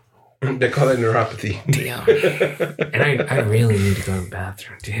awesome. They call it neuropathy. Damn. And I really need to go to the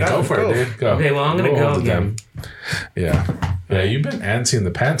bathroom. Damn. Go for it, dude. Go. Okay, well, I'm going to go again. Yeah. Yeah, you've been antsy in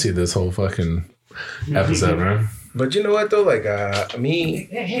the pantsy this whole fucking episode, right? But you know what, though? Like, me...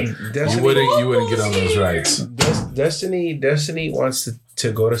 Destiny, you wouldn't get on those rides. Destiny wants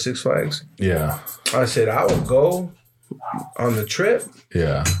to go to Six Flags. Yeah. I said, I will go on the trip.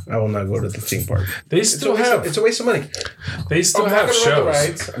 Yeah. I will not go to the theme park. It's a waste of money. They still have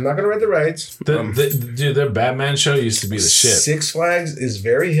shows. I'm not going to ride the rides. Dude, their Batman show used to be the shit. Six Flags is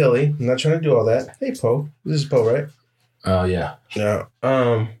very hilly. I'm not trying to do all that. Hey, Poe. This is Poe, right? Oh, yeah. Yeah.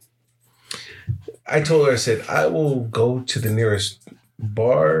 I told her, I said, I will go to the nearest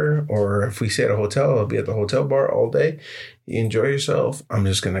bar, or if we stay at a hotel, I'll be at the hotel bar all day. You enjoy yourself. I'm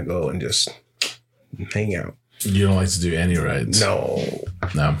just going to go and just hang out. You don't like to do any rides? No.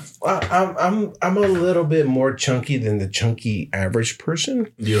 I'm a little bit more chunky than the chunky average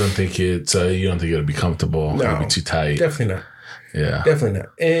person. You don't think it'll be comfortable? No. It'll be too tight? Definitely not. Yeah. Definitely not.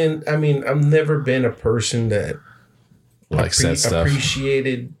 And I mean, I've never been a person that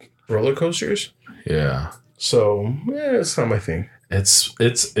appreciated roller coasters. Yeah. So, it's not my thing. It's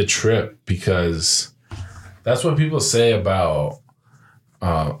a trip because that's what people say about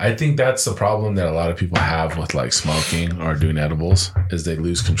I think that's the problem that a lot of people have with like smoking or doing edibles is they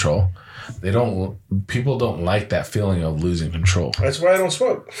lose control. People don't like that feeling of losing control. That's why I don't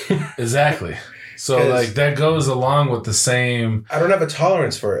smoke. Exactly. So like that goes along with the same. I don't have a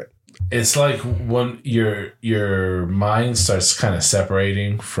tolerance for it. It's like when your mind starts kind of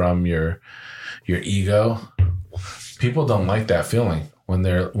separating from your ego. People don't like that feeling when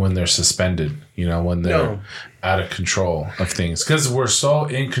they're suspended, when they're out of control of things. Because we're so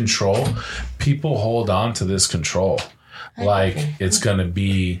in control, people hold on to this control. Like it's going to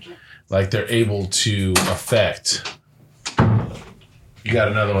be like they're able to affect. You got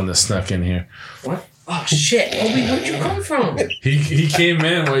another one that snuck in here. What? Oh, shit. Obi, where'd you come from? He came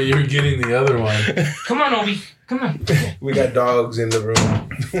in while you were getting the other one. Come on, Obi. Come on. We got dogs in the room.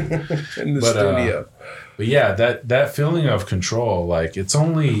 In the studio. But yeah, that feeling of control, like it's a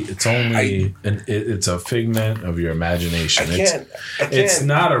figment of your imagination. It's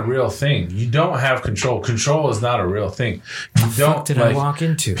not a real thing. You don't have control. Control is not a real thing. I walk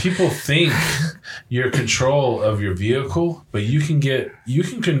into? People think you're control of your vehicle, but you can do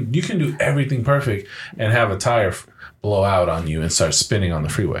everything perfect and have a tire blow out on you and start spinning on the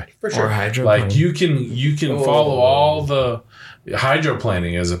freeway. For sure. Or hydroplaning. Like you can follow all the.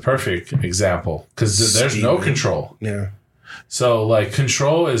 Hydroplaning is a perfect example because there's no control. Yeah. So like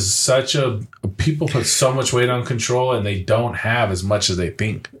control is people put so much weight on control and they don't have as much as they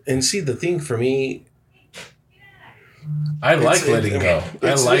think. And see, the thing for me, I like letting go.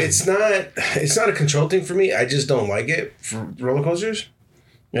 It's not a control thing for me. I just don't like it for roller coasters.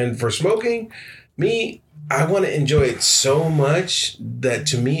 And for smoking, I want to enjoy it so much that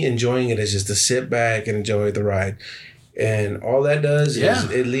to me, enjoying it is just to sit back and enjoy the ride. And all that does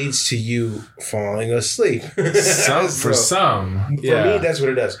is it leads to you falling asleep. For me, that's what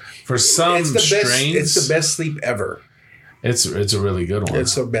it does. For some it's the best sleep ever. It's a really good one.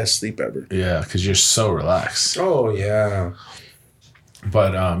 It's the best sleep ever. Yeah, because you're so relaxed. Oh, yeah.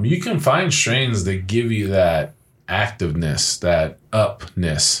 But you can find strains that give you that activeness, that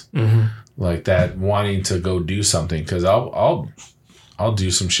upness, like that wanting to go do something. Because I'll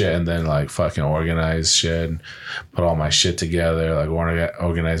do some shit and then like fucking organize shit, and put all my shit together, like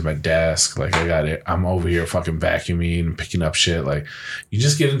organize my desk. Like I'm over here fucking vacuuming and picking up shit. Like you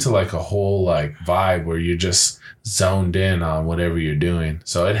just get into like a whole like vibe where you're just zoned in on whatever you're doing.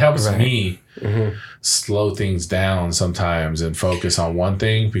 So it helps me slow things down sometimes and focus on one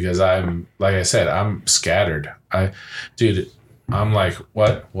thing, because I'm, like I said, I'm scattered. I'm like,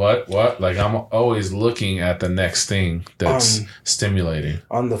 what? Like, I'm always looking at the next thing that's stimulating.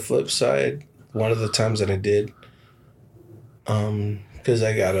 On the flip side, one of the times that I did, because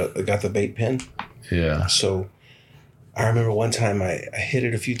I got the vape pen. Yeah. So I remember one time I hit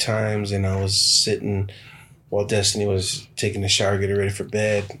it a few times, and I was sitting while Destiny was taking a shower, getting ready for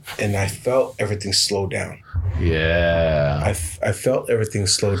bed, and I felt everything slow down. Yeah. I felt everything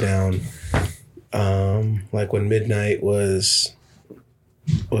slow down. Like when midnight was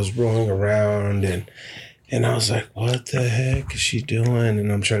rolling around, and I was like, what the heck is she doing? And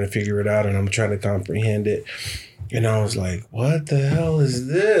I'm trying to figure it out, and I'm trying to comprehend it. And I was like, what the hell is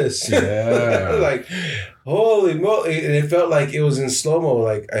this? Yeah. Like, holy moly. And it felt like it was in slow-mo.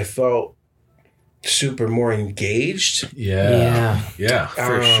 Like I felt super more engaged. Yeah.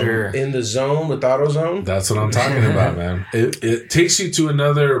 For sure. In the zone, with AutoZone. That's what I'm talking about, man. It takes you to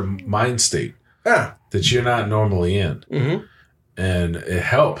another mind state that you're not normally in. Mm-hmm. And it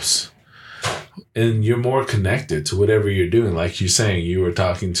helps. And you're more connected to whatever you're doing. Like you're saying, you were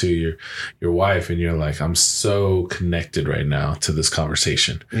talking to your wife, and you're like, I'm so connected right now to this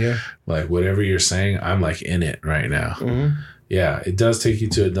conversation. Yeah. Like whatever you're saying, I'm like in it right now. Mm-hmm. Yeah, it does take you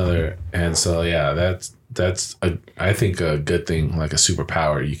to another. And so, yeah, that's I think a good thing, like a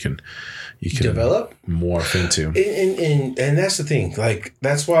superpower you can develop, morph into. And that's the thing. Like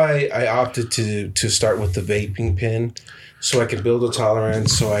that's why I opted to start with the vaping pen, so I can build a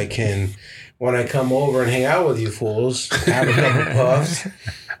tolerance, so I can, when I come over and hang out with you fools, have a couple puffs.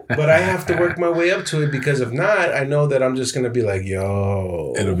 But I have to work my way up to it, because if not, I know that I'm just gonna be like,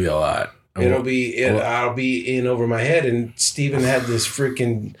 yo, it'll be a lot. I'll be in over my head. And Steven had this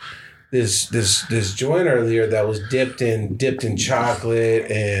freaking this joint earlier that was dipped in chocolate,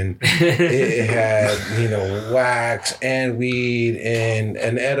 and it had wax and weed and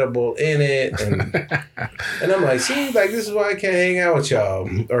an edible in it, and I'm like, see, like this is why I can't hang out with y'all,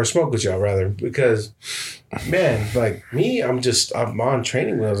 or smoke with y'all rather, because man, like me, I'm on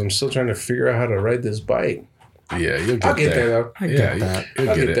training wheels. I'm still trying to figure out how to ride this bike. Yeah, I'll get there though.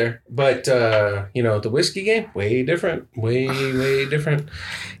 I'll get there. But the whiskey game, way different. Way different.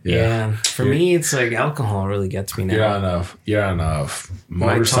 Yeah. For me, it's like alcohol really gets me now. You're on a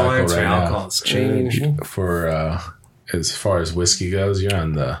my motorcycle tolerance right for now. alcohol has changed. For as far as whiskey goes, you're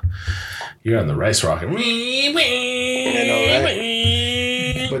on the rice rocket. I know that.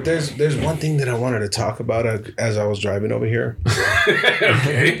 But there's one thing that I wanted to talk about as I was driving over here.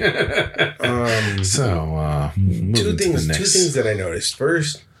 Okay. Two things that I noticed.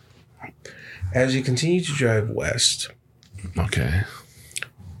 First, as you continue to drive west, okay,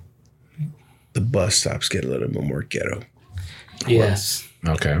 the bus stops get a little bit more ghetto. Yes.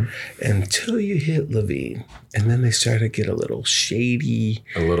 Okay. Until you hit Levine, and then they start to get a little shady.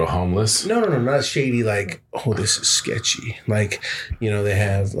 A little homeless? No, not shady. Like, oh, this is sketchy. Like, they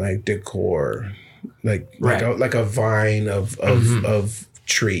have like decor, like a vine of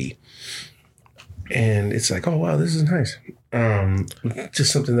tree, and it's like, oh wow, this is nice.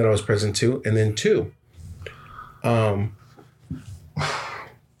 Just something that I was present to, and then two,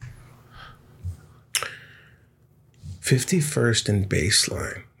 51st and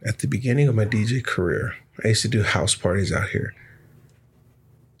Baseline. At the beginning of my DJ career, I used to do house parties out here.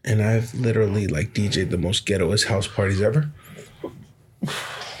 And I've literally like DJ'd the most ghettoest house parties ever.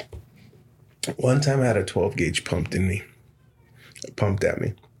 One time I had a 12 gauge pumped at me.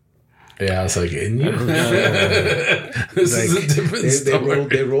 Yeah, I was like, in you? This is a different story.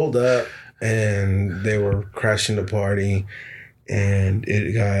 They rolled up, and they were crashing the party, and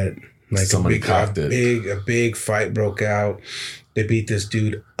it got like a big fight broke out. They beat this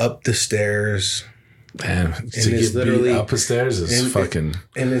dude up the stairs. Man, to get beat up the stairs is fucking...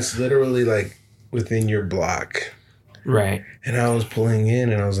 And it's literally like within your block. Right. And I was pulling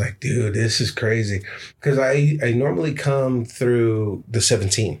in, and I was like, dude, this is crazy. Because I normally come through the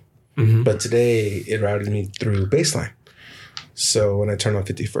 17. Mm-hmm. But today, it routed me through Baseline. So when I turned on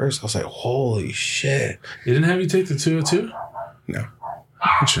 51st, I was like, holy shit. They didn't have you take the 202? No.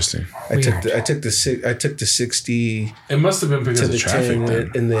 Interesting. I took the 60. It must have been because of traffic 10,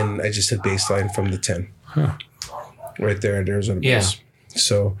 then. and then I just hit baseline from the 10. Huh. Right there at Arizona base.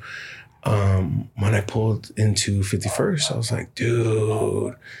 So when I pulled into 51st, I was like,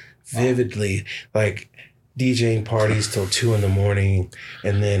 dude, vividly, like DJing parties till 2 a.m.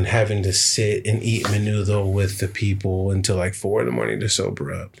 and then having to sit and eat menudo with the people until like 4 a.m. to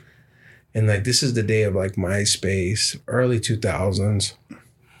sober up. And like, this is the day of like MySpace, early 2000s.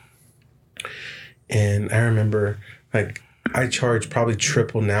 And I remember like I charged probably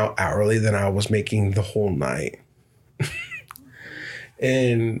triple now hourly than I was making the whole night.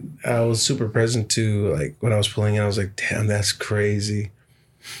 And I was super present to like when I was pulling in, I was like, damn, that's crazy.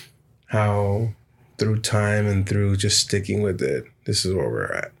 How through time and through just sticking with it, this is where we're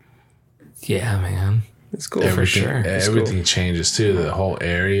at. Yeah, man. It's cool. For sure. Everything changes too. The whole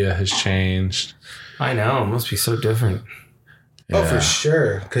area has changed. I know. It must be so different. Yeah. Oh, for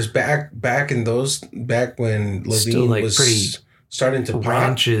sure. Because back when Levine like was starting to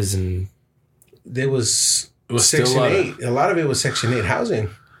ranches pop, and there was was Section 8. A lot of it was Section 8 housing.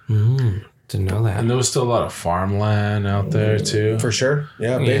 Didn't know that. And there was still a lot of farmland out there too. For sure.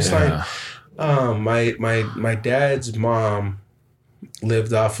 Yeah, baseline. Yeah. My dad's mom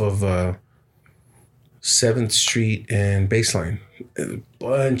lived off of 7th Street and Baseline. A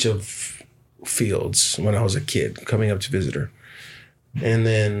bunch of fields when I was a kid coming up to visit her. And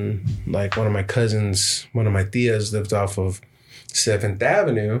then like one of my tias lived off of 7th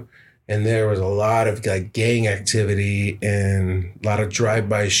Avenue. And there was a lot of like gang activity and a lot of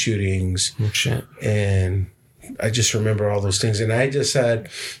drive-by shootings. Oh, shit. And I just remember all those things. And I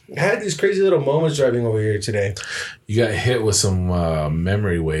had these crazy little moments driving over here today. You got hit with some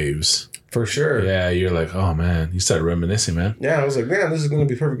memory waves. For sure. Yeah, you're like, oh man, you started reminiscing, man. Yeah, I was like, man, this is going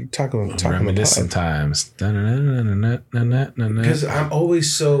to be perfect talking reminiscing times. Because I'm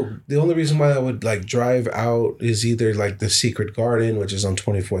always the only reason why I would like drive out is either like the Secret Garden, which is on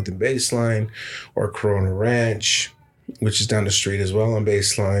 24th and Baseline, or Corona Ranch, which is down the street as well on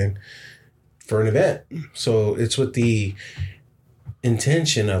Baseline, for an event. So it's with the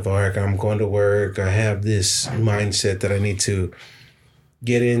intention of, like, I'm going to work, I have this mindset that I need to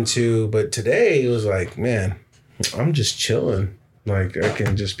get into. But today it was like, man, I'm just chilling. Like, I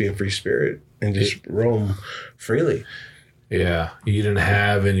can just be a free spirit and just roam freely. Yeah, you didn't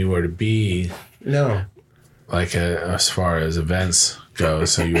have anywhere to be. No. Like as far as events go,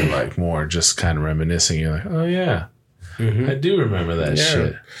 so you were like more just kind of reminiscing. You're like, oh yeah, I do remember that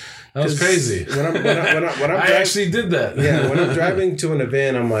shit. That was crazy. When I'm I actually did that. Yeah, when I'm driving to an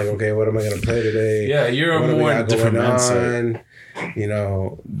event, I'm like, okay, what am I going to play today? Yeah, you're a more different mindset. You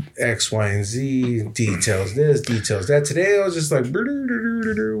know, X, Y, and Z, details this, details that. Today I was just like,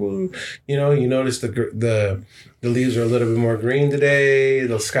 you know, you notice the leaves are a little bit more green today.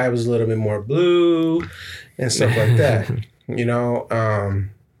 The sky was a little bit more blue and stuff like that. You know,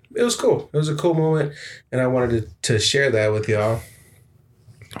 it was cool. It was a cool moment, and I wanted to share that with y'all.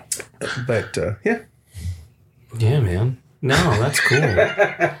 But yeah, man. No, that's cool.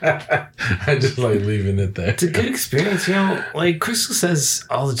 I just like leaving it there. It's a good experience, you know. Like Crystal says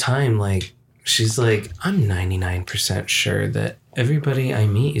all the time, like she's like, I'm 99% sure that everybody I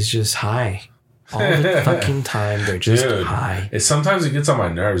meet is just high all the fucking time. They're just high. Sometimes it gets on my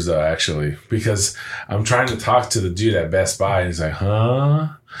nerves though, actually, because I'm trying to talk to the dude at Best Buy, and he's like, huh?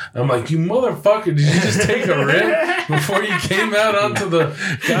 I'm like, you motherfucker, did you just take a rip before you came out onto the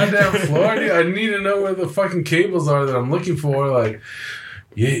goddamn floor? Dude, I need to know where the fucking cables are that I'm looking for. Like,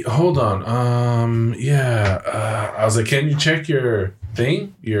 yeah, hold on. I was like, can you check your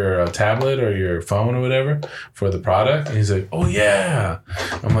thing, your tablet or your phone or whatever for the product? And he's like, oh yeah.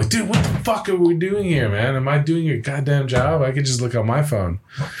 I'm like, dude, what the fuck are we doing here, man? Am I doing your goddamn job? I could just look on my phone.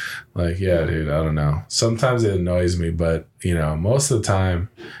 Like, yeah, dude, I don't know. Sometimes it annoys me, but, you know, most of the time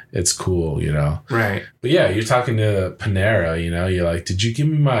it's cool, you know? Right. But yeah, you're talking to Panera, you know? You're like, did you give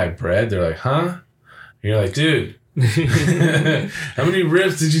me my bread? They're like, huh? And you're like, dude, how many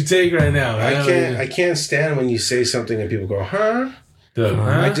rips did you take right now? I can't stand when you say something and people go, huh?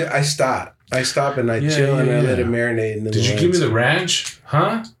 I stop. I stop and I chill and I let it marinate in the Did you give me the ranch?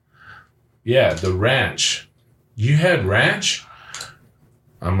 Huh? Yeah, the ranch. You had ranch?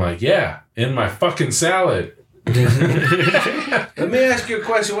 I'm like, yeah, in my fucking salad. Let me ask you a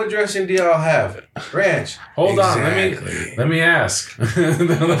question. What dressing do y'all have? Ranch. Hold on. Let me ask.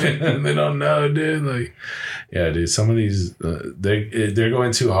 They don't know, dude. Like, yeah, dude. Some of these they're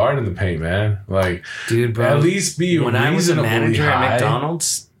going too hard in the paint, man. Like, dude, bro. At least be when I was a manager at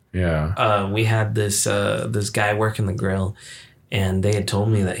McDonald's, Yeah. We had this guy working the grill, and they had told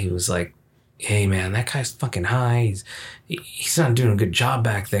me that he was like, hey man, that guy's fucking high. He's not doing a good job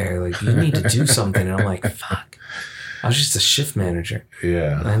back there. Like, you need to do something. And I'm like, fuck. I was just a shift manager.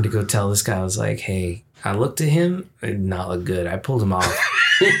 Yeah. And I had to go tell this guy, I was like, hey, I looked at him, it did not look good. I pulled him off.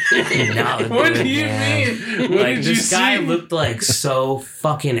 What do you mean? What like, did this you guy see? looked like so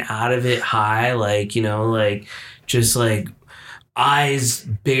fucking out of it high. Like, you know, like just like eyes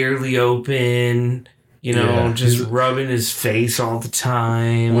barely open. You know, just rubbing his face all the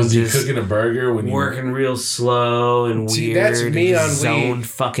time. Was he cooking a burger when working real slow and See, weird? that's me on zoned weed.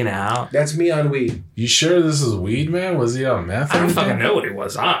 fucking out. That's me on weed. You sure this is weed, man? Was he on meth? I don't fucking know what he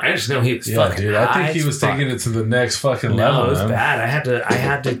was on. I just know he was fucking dude. high. I think he was taking it to the next fucking level. No, it was man. bad. I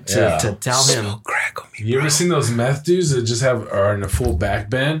had to tell him. Smoke crack on me. You ever seen those meth dudes that just are in a full back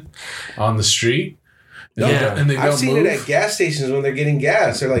bend on the street? And they don't I've seen move? it at gas stations when they're getting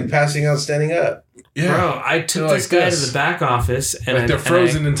gas. They're like passing out, standing up. Yeah. Bro, I took this guy to the back office and like they're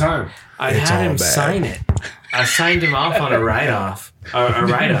frozen in time. I had him sign it. I signed him off on a write-off, a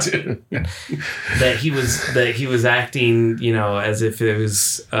write-up that he was acting, you know, as if it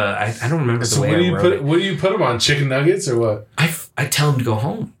was. I don't remember the way I wrote it. What do you put him on? Chicken nuggets or what? I tell him to go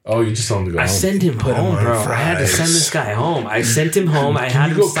home. Oh, you just tell him to go home. I send him home, bro. I had to send this guy home. I sent him home. I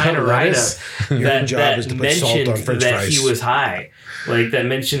had him sign a write-up that mentioned that he was high. Like, that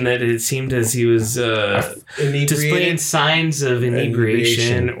mentioned that it seemed as he was displaying signs of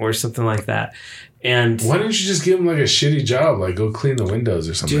inebriation or something like that. And why didn't you just give him like a shitty job, like go clean the windows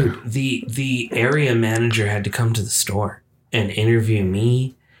or something? Dude, the area manager had to come to the store and interview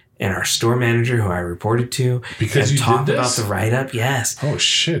me and our store manager, who I reported to, because and you talk did about this? the write-up. Yes. Oh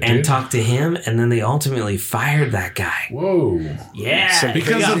shit! And dude. talk to him, and then they ultimately fired that guy. Whoa! Yeah, So he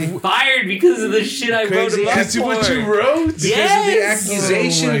got fired because of the shit I wrote him up Because of what for. you wrote? Yes! Because of the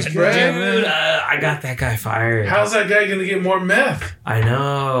accusations, Oh my bro. God. Dude, I got that guy fired. How's that guy gonna get more meth? I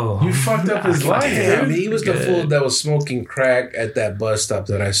know. You fucked up his life, Damn, dude. he was the fool that was smoking crack at that bus stop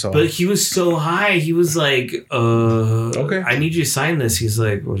that I saw. But he was so high, he was like, Okay. I need you to sign this. He's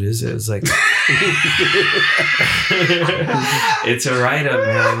like, what is it? It's like, it's a write-up,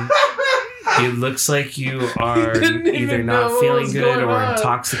 man. It looks like you are either not feeling good or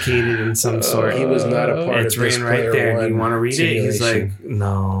intoxicated in some sort. He was not a part It's of this written right player there. one You want to read it? He's like, simulation.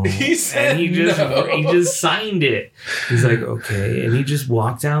 no. He said and he just no. he just signed it. He's like, okay, and he just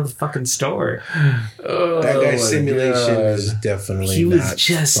walked out of the fucking store. That guy's simulation is definitely He was not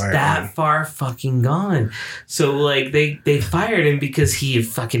just firing. that far fucking gone. So like they fired him because he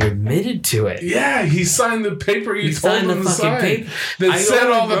fucking admitted to it. Yeah, he signed the paper you He told signed him the to fucking sign. paper. That I said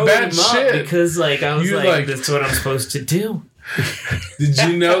only all the wrote bad him up shit. because like I was You, like, that's what I'm supposed to do. Did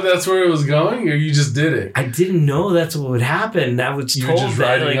you know that's where it was going, or you just did it? I didn't know that's what would happen. I was You were told just that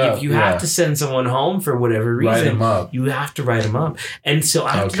writing like up, if you yeah. have to send someone home for whatever Write reason, him up. you have to write them up. And so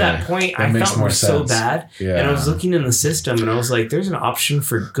after Okay. that point, That I makes felt more so sense. bad. Yeah. And I was looking in the system, and I was like, "There's an option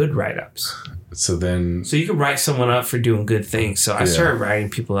for good write-ups." So then, So you can write someone up for doing good things. So I started writing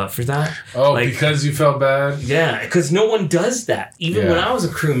people up for that. Like, because you felt bad. yeah, because no one does that. Even when I was a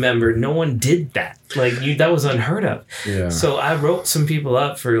crew member, no one did that. Like that was unheard of. Yeah. So I wrote some people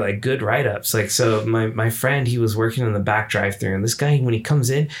up for like good write-ups. Like, so my friend, he was working in the back drive-thru, and this guy, when he comes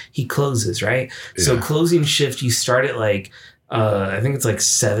in, he closes, right? Yeah. So closing shift, you start at like, I think it's like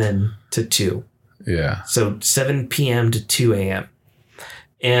 7 to 2. Yeah. So 7 p.m. to 2 a.m.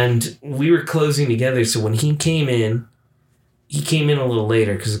 And we were closing together. So when he came in a little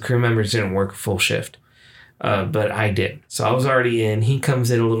later because the crew members didn't work a full shift. But I did. So I was already in. He comes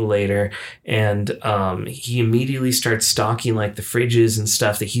in a little later, and he immediately starts stocking like the fridges and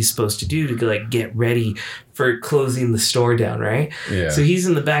stuff that he's supposed to do to like get ready for closing the store down, right? Yeah. So he's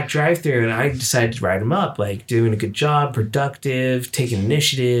in the back drive-thru, and I decided to write him up, like doing a good job, productive, taking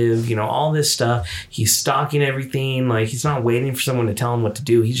initiative, you know, all this stuff. He's stocking everything. Like, he's not waiting for someone to tell him what to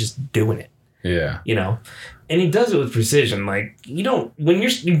do. He's just doing it. Yeah. You know, and he does it with precision. Like, you don't when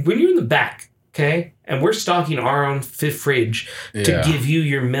you're in the back. Okay, and we're stocking our own fridge to give you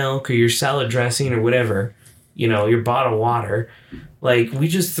your milk or your salad dressing or whatever, you know, your bottled water. Like, we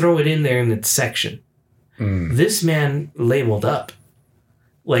just throw it in there in its section. This man labeled up.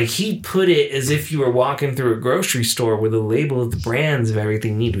 Like, he put it as if you were walking through a grocery store where the label of the brands of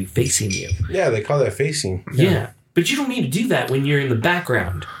everything need to be facing you. Yeah, they call that facing. Yeah. But you don't need to do that when you're in the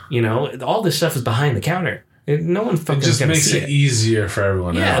background. You know, all this stuff is behind the counter. No one fucking It just gonna makes see it easier for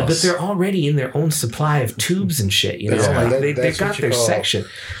everyone else. Yeah, but they're already in their own supply of tubes and shit. You know, Yeah, like that's they've got what you their call- section.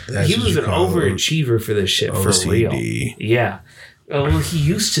 that's He what was you an call overachiever for this shit for real. OCD. Yeah. Well, he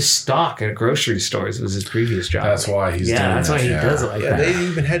used to stock at grocery stores. It was his previous job. That's why he's doing that's that. why he does it like that. They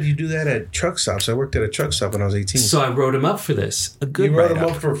even had you do that at truck stops. I worked at a truck stop when I was 18. So I wrote him up for this. A good You wrote write-up.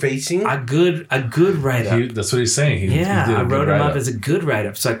 him up for facing? A good write-up. That's what he's saying. I wrote him up as a good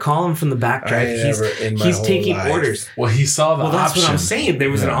write-up. So I call him from the back drive. He's taking orders. Well, he saw the option. That's what I'm saying. There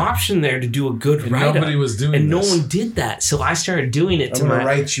was an option there to do a good write-up. Nobody was doing and this. no one did that. So I started doing it I'm going to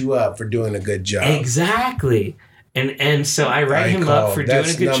write you up for doing a good job. Exactly. And so I write him up for doing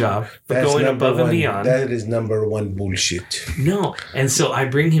a good job, for going above and beyond. That is number one bullshit. No. And so I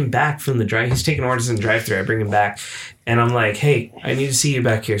bring him back from the drive. He's taking orders in the drive-thru. I bring him back. And I'm like, hey, I need to see you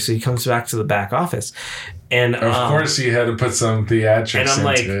back here. So he comes back to the back office. And of course you had to put some theatrics and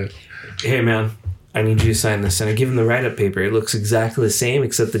I'm into it. Hey, man, I need you to sign this. And I give him the write-up paper. It looks exactly the same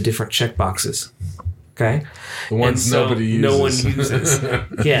except the different check boxes. Okay? The ones nobody uses. No one uses.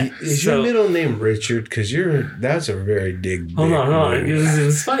 Yeah. Is your middle name Richard? Because that's a very big. Hold on. It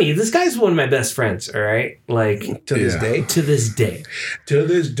was funny. This guy's one of my best friends, all right? Like, to this day? To this day. To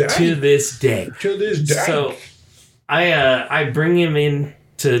this day? To this day. To this day. So I bring him in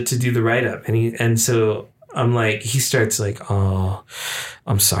to do the write-up. And so I'm like, he starts like, oh,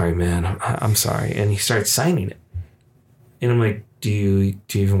 I'm sorry, man. I'm sorry. And he starts signing it. And I'm like, do you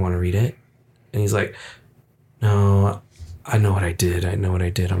even want to read it? And he's like, no, I know what I did.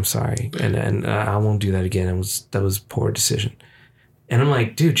 I'm sorry. And I won't do that again. That was a poor decision. And I'm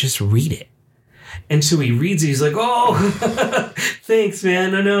like, dude, just read it. And so he reads it. He's like, oh, thanks,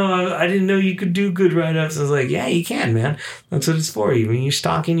 man. I know. I didn't know you could do good write-ups. I was like, yeah, you can, man. That's what it's for. When you're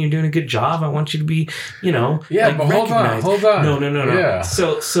stalking, you're doing a good job. I want you to be, Yeah, like, but recognized. hold on. No. Yeah.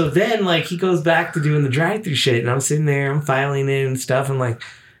 So then, like, he goes back to doing the drive-through shit. And I'm sitting there. I'm filing it and stuff. I'm like,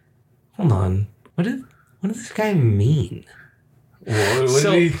 hold on. What does this guy mean? What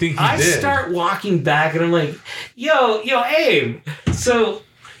do you think he did? I start walking back and I'm like, yo, Abe. So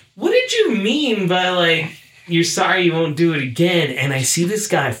what did you mean by, like, you're sorry you won't do it again? And I see this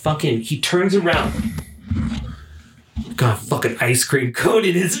guy he turns around. Got fucking ice cream cone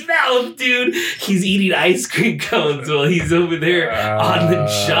in his mouth, dude. He's eating ice cream cones while he's over there on the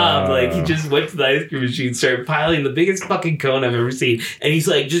job. Like, he just went to the ice cream machine, started piling the biggest fucking cone I've ever seen. And he's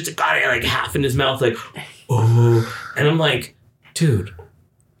like, just got it like half in his mouth, like, oh. And I'm like, dude,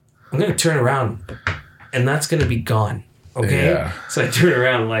 I'm going to turn around and that's going to be gone. Okay? Yeah. So I turn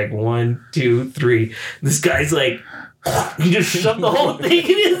around like 1, 2, 3. This guy's like, he just shoved the whole thing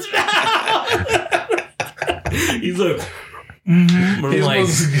in his mouth. He's like,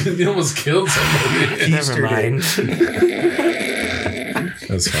 he almost killed somebody. Never mind.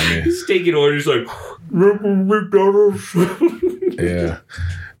 That's funny. He's taking orders like, yeah.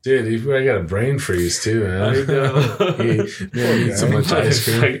 Dude, I got a brain freeze too, man. I know. He eat so much ice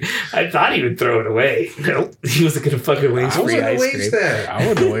cream. I thought he would throw it away. Nope. He wasn't going to fucking waste free ice cream. I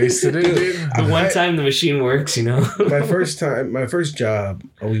wouldn't have wasted it, dude. The one time the machine works, My first job,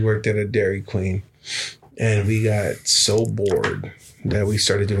 we worked at a Dairy Queen. And we got so bored that we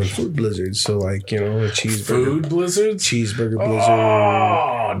started doing food blizzards. So, like, a cheeseburger. Food blizzards? Cheeseburger blizzard.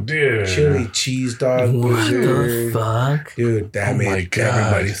 Oh, dude. Chili cheese dog blizzard. What the fuck? Dude, that made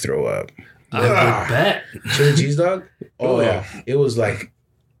everybody throw up. I bet. Chili cheese dog? Oh, yeah. It was like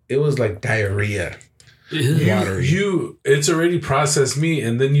diarrhea. It's already processed meat,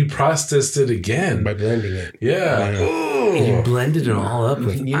 and then you processed it again by blending it. Yeah. You blended it all up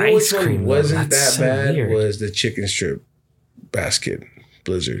with ice cream. Wasn't that bad? Weird. Was the chicken strip basket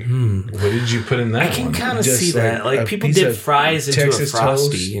blizzard? What did you put in that? I can kind of see that. Like people dip fries into Texas a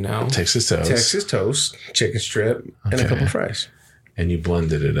Frosty, Texas toast, chicken strip, and a couple fries. And you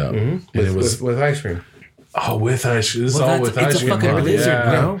blended it up. Mm-hmm. With ice cream. Oh, with ice cream. This is all with ice cream. It's a fucking blizzard,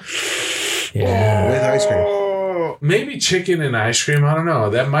 bro. Yeah, with ice cream. Maybe chicken and ice cream. I don't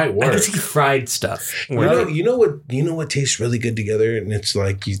know. That might work. I can see fried stuff. You know what tastes really good together, and it's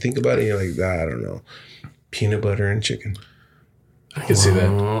like you think about it, and you're like, I don't know, peanut butter and chicken. I can see that.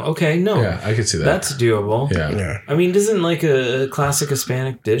 Okay, no, yeah, I can see that. That's doable. Yeah. I mean, isn't like a classic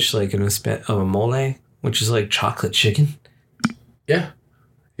Hispanic dish like a mole, which is like chocolate chicken? Yeah.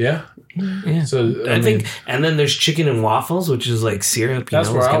 Yeah. So I think, and then there's chicken and waffles, which is like syrup. That's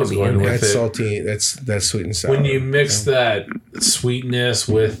where I was going with it. That's salty. That's sweet and sour. When you mix that sweetness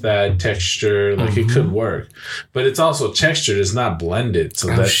with that texture, like it could work, but it's also textured. It's not blended.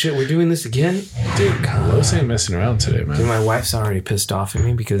 So shit, we're doing this again, dude. Lois ain't messing around today, man. Dude, my wife's already pissed off at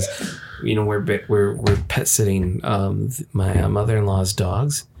me because we're pet sitting my mother-in-law's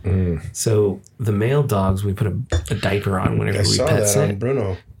dogs. So the male dogs, we put a diaper on whenever we pet sit. On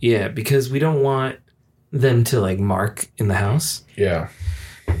Bruno. Yeah, because we don't want them to like mark in the house. Yeah.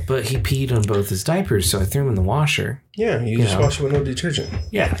 But he peed on both his diapers, so I threw him in the washer. Yeah, you just wash it with no detergent.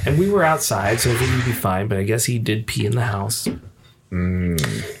 Yeah, and we were outside, so everything would be fine. But I guess he did pee in the house.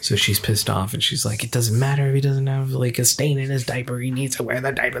 So she's pissed off, and she's like, "It doesn't matter if he doesn't have like a stain in his diaper. He needs to wear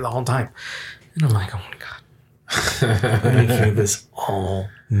that diaper the whole time." And I'm like, "Oh my god, I'm hear this all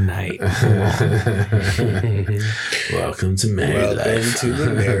night long." Welcome to married life. Welcome to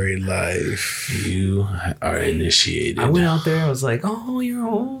the married life. You are initiated. I went out there. I was like, "Oh, you're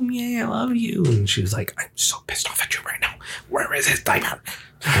home. Yeah, I love you." And she was like, "I'm so pissed off at you right now. Where is his diaper?"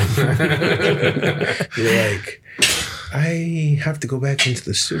 You're like, I have to go back into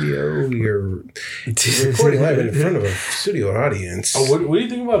the studio. You're recording live in front of a studio audience. Oh, what do you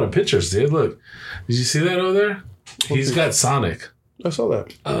think about the pictures, dude? Look, did you see that over there? He's got Sonic. I saw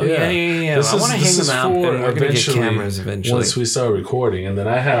that. Oh, yeah. I want to hang them out, and we're going to get cameras eventually. Once we start recording, and then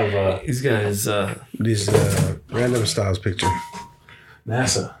I have... He's got his... These RandomStylez picture.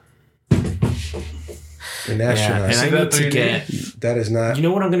 NASA. An astronaut. And I need to get... That is not... You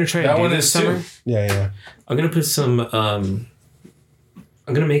know what I'm going to try to do this summer? Too. Yeah. I'm going to put some... I'm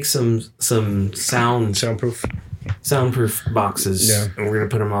going to make some soundproof boxes. Yeah. And we're going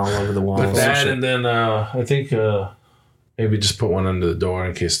to put them all over the walls. But that, and then I think... maybe just put one under the door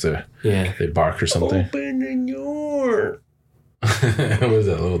in case they bark or something. Open the door. Was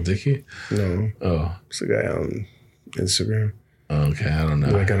that Little Dicky? No. Oh. It's a guy on Instagram. Okay, I don't know.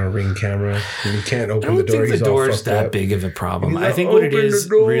 Like on a Ring camera. You can't open the door. I don't think the door's that big of a problem. I think what it is,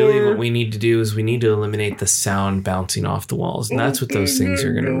 really what we need to do is we need to eliminate the sound bouncing off the walls. And that's what those things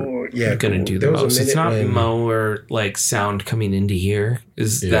are going to do the most. It's not more like sound coming into here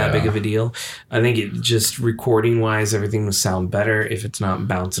is that big of a deal. I think it just recording-wise, everything will sound better if it's not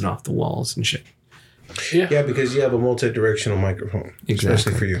bouncing off the walls and shit. Yeah, because you have a multi-directional microphone,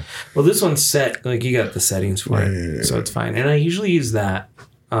 especially for you. Well, this one's set, like you got the settings for it, so it's fine. And I usually use that,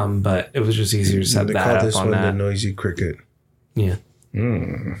 but it was just easier to set that up on that. They call this one the noisy cricket. Yeah.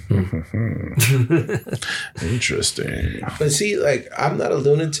 Interesting. But see, like, I'm not a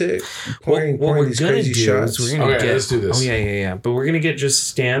lunatic pouring these crazy shots. We're gonna get, let's do this. Oh yeah. But we're gonna get just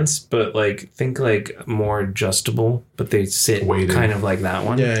stands, but like think like more adjustable, but they sit kind of like that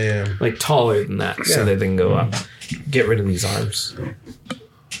one. Yeah. Like taller than that, so that they can go up. Get rid of these arms.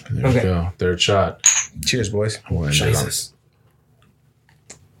 There we go. Third shot. Cheers, boys. Jesus.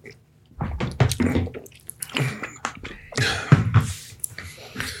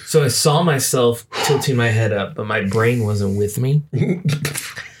 So I saw myself tilting my head up, but my brain wasn't with me.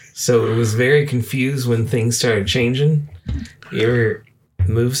 So it was very confused when things started changing. You ever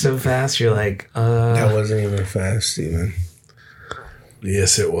move so fast, you're like, That wasn't even fast, Steven.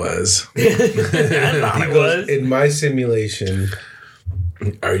 Yes, it was. I thought it was. In my simulation.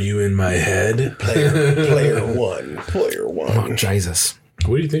 Are you in my head? Player one. Oh, Jesus.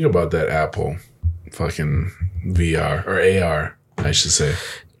 What do you think about that Apple fucking VR or AR, I should say?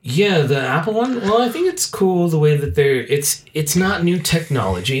 Yeah, the Apple one. Well, I think it's cool the way that it's not new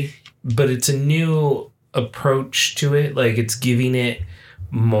technology, but it's a new approach to it. Like it's giving it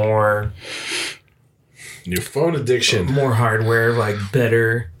more your phone addiction, more hardware, like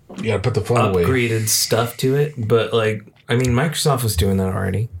better. You gotta put the phone away. Upgraded stuff to it, but like I mean, Microsoft was doing that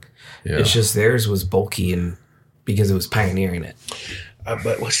already. Yeah. It's just theirs was bulky and because it was pioneering it.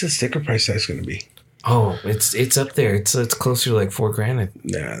 But what's the sticker price that's going to be? Oh, it's up there. It's closer to like $4,000.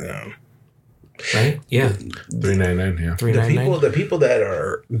 No. Right? Yeah. $399. Yeah. The people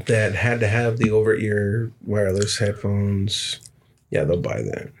that had to have the over-ear wireless headphones, yeah, they'll buy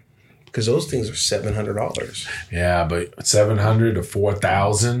that because those things are $700. Yeah, but $700 to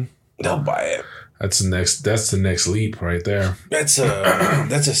 $4,000, they'll buy it. That's the next leap right there. That's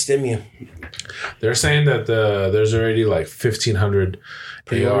a stimulant. They're saying that there's already like 1,500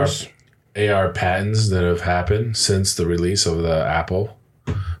 AR patents that have happened since the release of the Apple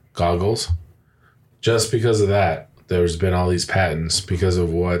goggles. Just because of that, there's been all these patents because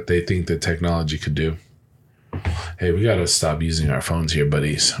of what they think the technology could do. Hey, we gotta stop using our phones here,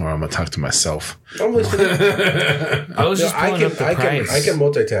 buddies, or I'm gonna talk to myself. I'm listening. I was just pulling up the price. I can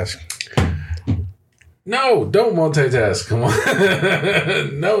multitask. No, don't multitask. Come on.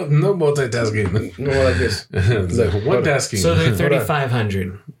 No multitasking. No, like this. Like one tasking. So they're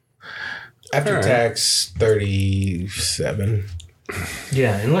 $3,500. After tax, $37.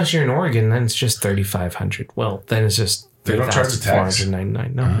 Yeah, unless you're in Oregon, then it's just $3,500. Well, then it's just they don't charge the tax.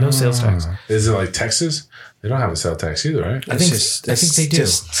 No sales tax. Is it like Texas? They don't have a sales tax either, right? I think they do.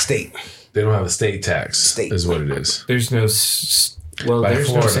 Just state. They don't have a state tax. Is what it is. There's no.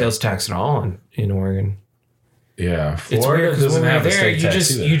 There's no sales tax at all in Oregon. Yeah, Florida doesn't have a state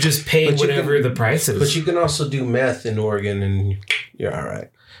tax either. You just pay whatever the price is. But you can also do meth in Oregon, and you're all right.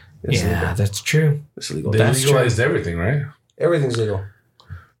 Yeah, that's true. It's legal. They legalized everything, right? Everything's legal.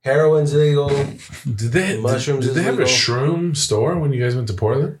 Heroin's legal. Mushrooms. Did they have a shroom store when you guys went to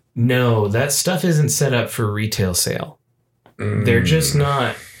Portland? No, that stuff isn't set up for retail sale. They're just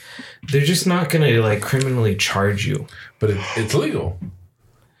not. They're just not going to like criminally charge you. But it's legal,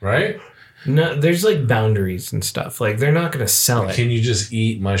 right? No, there's like boundaries and stuff. Like they're not going to sell it. Can you just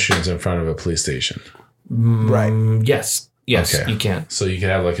eat mushrooms in front of a police station? Right. Yes, okay. You can. So you can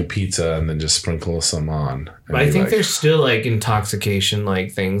have like a pizza and then just sprinkle some on. But I think there's still like intoxication,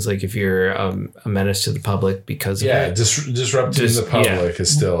 like things like if you're a menace to the public because of it. Disrupting the public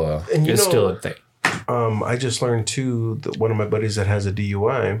is still still a thing. I just learned too that one of my buddies that has a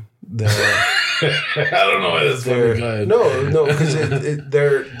DUI. I don't know why that's funny. No, because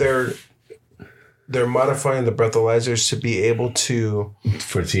they're modifying the breathalyzers to be able to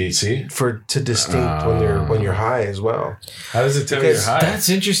for THC to distinct when you're high as well. How does it tell you're high? That's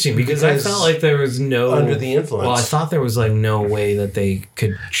interesting because I felt like there was no under the influence. Well, I thought there was like no way that they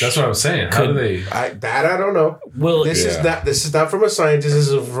could. That's what I'm saying. How do they? I don't know. Well, this is not from a scientist. This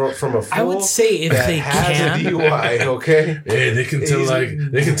is from a fool. I would say if they has a DUI, okay. Hey, they can tell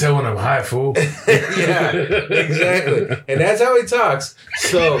they can tell when I'm high, fool. Yeah, exactly, and that's how he talks.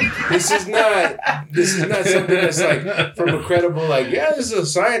 So this is not something that's like from a credible this is a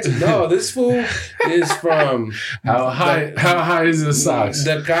scientist. No, this fool is from how high is his socks?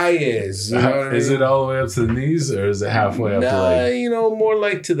 The guy is. You know what I mean? It all the way up to the knees or is it halfway up to like more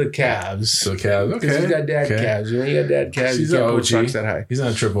like to the calves. So calves, okay. He's got dad calves. You got dad calves. He's an OG. Socks that high. He's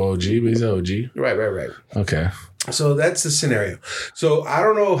not a triple OG, but he's an OG. Right. Okay. So that's the scenario. So I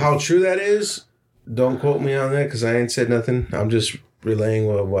don't know how true that is. Don't quote me on that because I ain't said nothing. I'm just relaying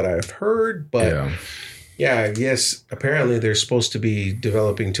what I've heard, but yeah, yes, apparently they're supposed to be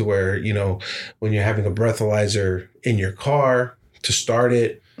developing to where, when you're having a breathalyzer in your car to start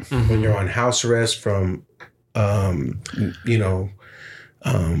it, when you're on house arrest from, DUIs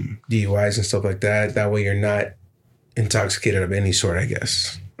and stuff like that. That way you're not intoxicated of any sort, I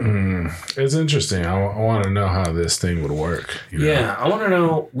guess. It's interesting. I want to know how this thing would work. Yeah, I want to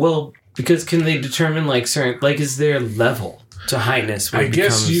know, well, because can they determine is there a level to highness when I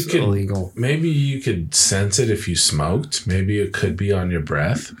guess you could illegal? Maybe you could sense it if you smoked. Maybe it could be on your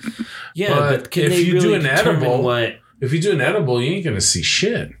breath. Yeah, but can if you do an edible, if you do an edible, you ain't gonna see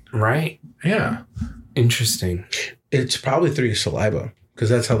shit. Right? Yeah. Interesting. It's probably through your saliva because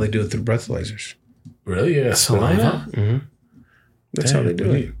that's how they do it through breathalyzers. Really? Yeah. Saliva? Mm-hmm. That's how they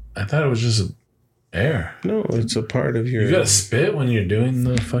do it. I thought it was just air. No, it's a part of your. You gotta spit when you're doing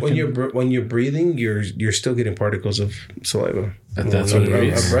the fucking. When you're breathing, you're still getting particles of saliva. And that's what it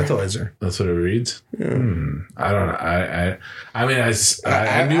reads. A breathalyzer. That's what it reads. Yeah. I don't know.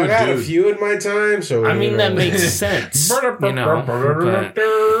 I knew I had a few in my time, so I mean that makes sense.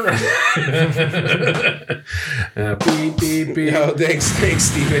 Beep beep beep. No, thanks,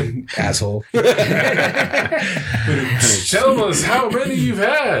 Steven, asshole. Tell us how many you've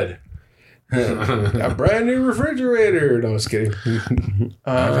had. A brand new refrigerator. No, I was kidding.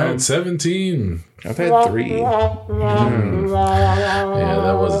 I've had 17. I've had 3. Yeah,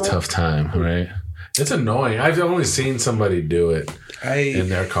 that was a tough time, right? It's annoying. I've only seen somebody do it in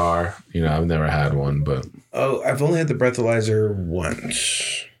their car. I've never had one, but I've only had the breathalyzer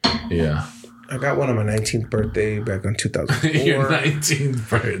once. Yeah. I got one on my 19th birthday back on 2004. Your 19th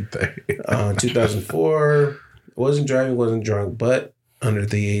birthday. 2004. Wasn't driving, wasn't drunk, but under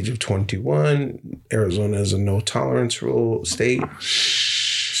the age of 21. Arizona is a no tolerance rule state.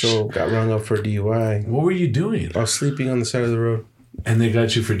 So got rung up for DUI. What were you doing? I was sleeping on the side of the road. And they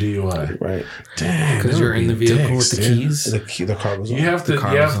got you for DUI. Right. Damn. Because you're in the vehicle with the keys? The car was on. You have to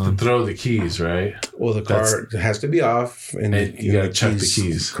throw the keys, right? Well, the car has to be off. And you got to check the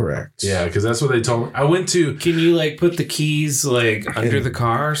keys. Correct. Yeah, because that's what they told me. I went to... Can you put the keys under the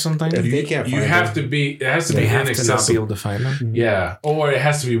car or something? If they can't find them. It has to be inaccessible. They have to not be able to find them? Yeah. Or it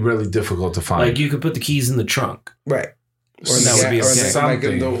has to be really difficult to find. You could put the keys in the trunk. Right. Or that would be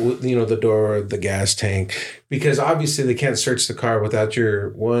something. The door, the gas tank, because obviously they can't search the car without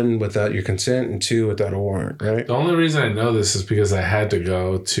your consent, and 2, without a warrant, right? The only reason I know this is because I had to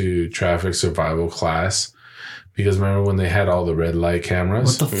go to traffic survival class, because remember when they had all the red light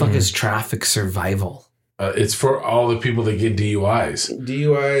cameras? What the fuck is traffic survival? It's for all the people that get DUIs.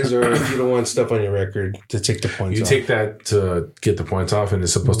 DUIs, or if you don't want stuff on your record, to take the points off. You take that to get the points off, and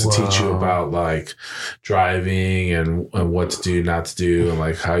it's supposed to teach you about driving and what to do, not to do,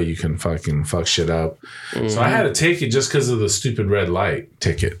 and how you can fucking fuck shit up. Mm-hmm. So I had to take it just because of the stupid red light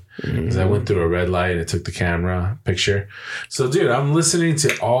ticket. Because I went through a red light and it took the camera picture. So, dude, I'm listening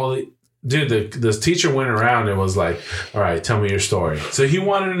to all dude, the teacher went around and was like, all right, tell me your story. So he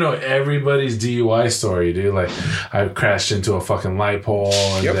wanted to know everybody's DUI story, dude. Like, I crashed into a fucking light pole,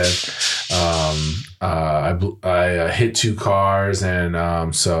 and then I hit 2 cars, and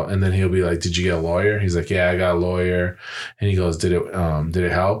then he'll be like, did you get a lawyer? He's like, yeah, I got a lawyer. And he goes, did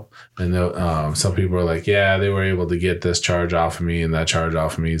it help? And some people are like, yeah, they were able to get this charge off of me and that charge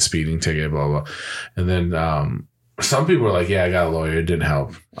off of me, speeding ticket, blah, blah. And then some people are like, yeah, I got a lawyer. It didn't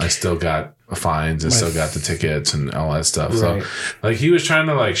help. I still got fines and still got the tickets and all that stuff. Right. So, like, he was trying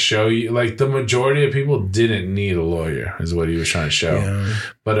to, like, show you, like, the majority of people didn't need a lawyer is what he was trying to show. Yeah.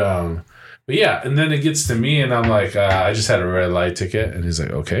 But yeah, and then it gets to me, and I'm like, I just had a red light ticket, and he's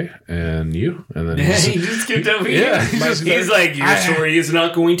like, okay, and you, and then he just kept up. Yeah, he's like, your story is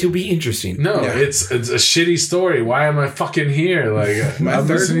not going to be interesting. No, it's a shitty story. Why am I fucking here? Like, I'm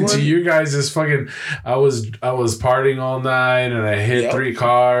listening to you guys. Fucking. I was partying all night, and I hit 3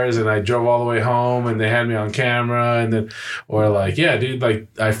 cars, and I drove all the way home, and they had me on camera, and then, or like, yeah, dude, like,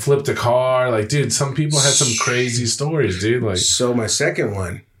 I flipped a car. Like, dude, some people had some crazy stories, dude. Like, so my second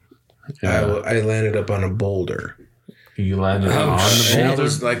one. Yeah. I landed up on a boulder. You landed on the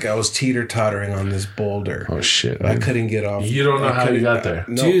boulder? I was teeter-tottering on this boulder. Oh, shit. I couldn't get off. You don't know how you got there.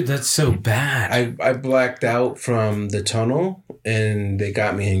 No, dude, that's so bad. I blacked out from the tunnel, and they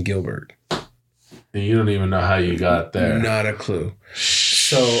got me in Gilbert. And you don't even know how you got there. Not a clue.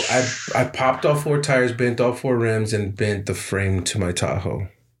 So I popped all 4 tires, bent all 4 rims, and bent the frame to my Tahoe.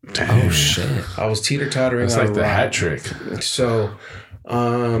 Damn. Oh, shit. I was teeter-tottering on like the hat trick. So...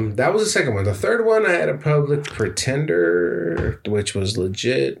 that was the second one. The third one, I had a public pretender, which was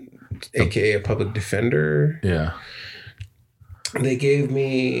legit, aka a public defender. Yeah. They gave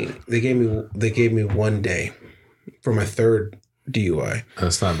me 1 day for my third DUI.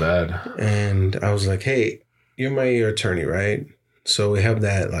 That's not bad. And I was like, hey, you're my attorney, right? So we have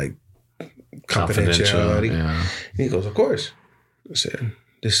that, like, confidentiality. Yeah. And he goes, of course. I said,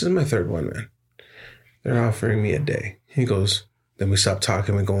 this is my third one, man. They're offering me a day. He goes, then we stop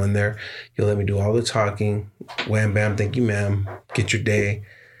talking. We go in there. You let me do all the talking. Wham, bam, thank you, ma'am. Get your day.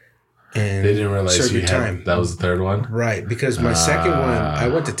 And they didn't realize serve you your time. That was the third one? Right. Because my second one, I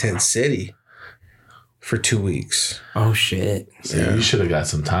went to Tent City for 2 weeks. Oh, shit. So you should have got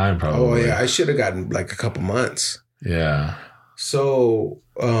some time, probably. Oh, yeah. I should have gotten like a couple months. Yeah. So,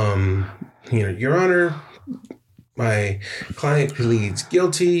 Your Honor, my client pleads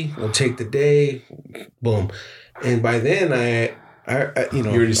guilty. We'll take the day. Boom. And by then, you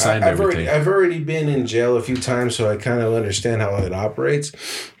already signed everything. I've already been in jail a few times, so I kind of understand how it operates.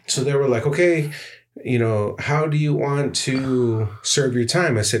 So they were like, okay, how do you want to serve your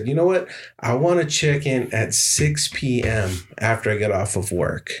time? I said, you know what? I want to check in at 6 p.m. after I get off of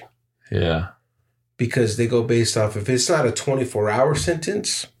work. Yeah. Because they go based off, if it's not a 24-hour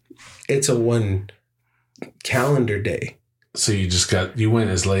sentence, it's a 1 calendar day. So you went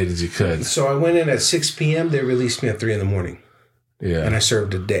as late as you could. So I went in at 6 p.m. They released me at 3 a.m. Yeah. And I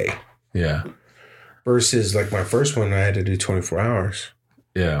served a day. Yeah. Versus like my first one, I had to do 24 hours.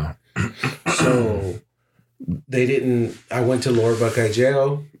 Yeah. So I went to Lower Buckeye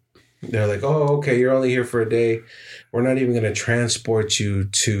Jail. They're like, oh, okay, you're only here for a day. We're not even going to transport you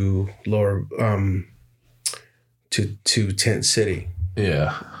to to Tent City.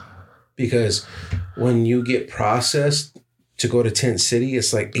 Yeah. Because when you get processed to go to Tent City,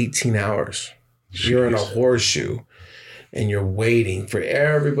 it's like 18 hours. Jeez. You're in a horseshoe and you're waiting for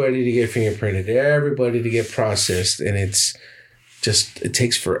everybody to get fingerprinted, everybody to get processed. And it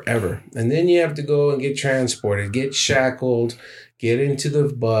takes forever. And then you have to go and get transported, get shackled, get into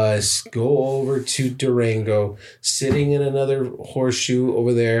the bus, go over to Durango, sitting in another horseshoe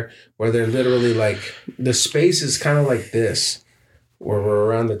over there where they're literally like, the space is kind of like this, where we're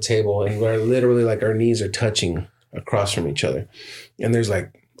around the table and we're literally like our knees are touching across from each other. And there's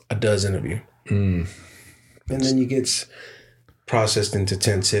like a dozen of you. Mm. And then you get processed into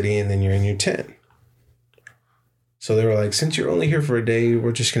Tent City and then you're in your tent. So they were like, since you're only here for a day,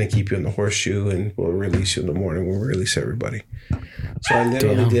 we're just going to keep you in the horseshoe and we'll release you in the morning. We'll release everybody. So I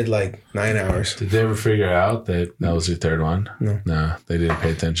literally did like 9 hours. Did they ever figure out that was your third one? No, they didn't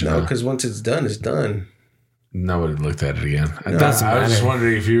pay attention. No, because once it's done, it's done. Nobody looked at it again. No, I was just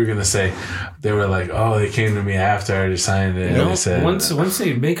wondering if you were going to say they were like, oh, they came to me after I already signed it. No, and they said, once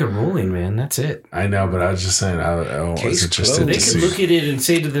they make a ruling, man, that's it. I know, but I was just saying, I was interested. They could look at it and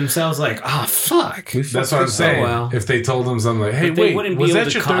say to themselves, like, oh, fuck. That's what I'm saying. Well. If they told them something like, hey, wait, was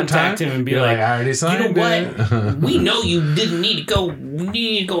that your third time? Him and be like, I already signed it. We know you didn't need to go. We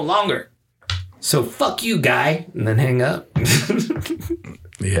need to go longer. So fuck you, guy. And then hang up.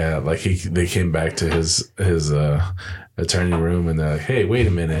 Yeah, like they came back to his attorney room and they're like, hey, wait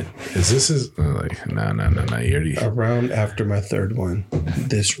a minute. Is this his? I'm like, no. You already. Around after my third one,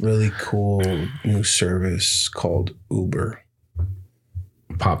 this really cool new service called Uber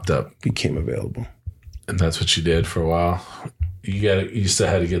popped up. Became available. And that's what you did for a while. You still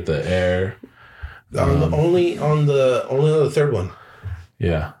had to get the air. Only on the third one.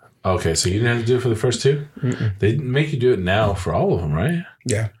 Yeah. Okay, so you didn't have to do it for the first two? Mm-mm. They make you do it now for all of them, right?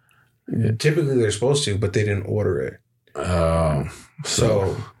 Yeah. Typically they're supposed to, but they didn't order it.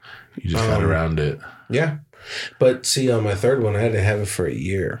 So you just got around it. Yeah. But see, on my third one, I had to have it for a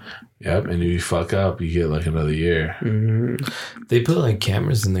year. Yep, and if you fuck up, you get like another year. Mm-hmm. They put like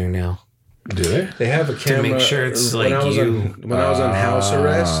cameras in there now. Do they? They have a camera. To make sure it's like you. When I was on house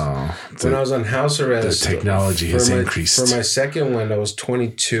arrest. The technology has increased. For my second one, I was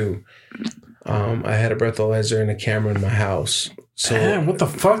 22. I had a breathalyzer and a camera in my house. So damn, what the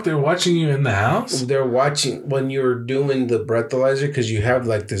fuck? They're watching you in the house? They're watching when you're doing the breathalyzer because you have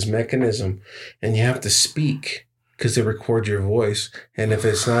like this mechanism and you have to speak because they record your voice. And if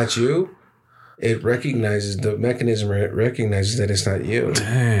it's not you, the mechanism recognizes that it's not you.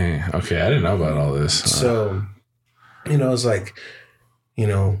 Dang. Okay, I didn't know about all this. So, it's like,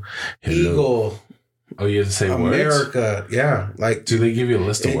 Hello. Eagle. Oh, you have to say America. Words? Yeah. Like, do they give you a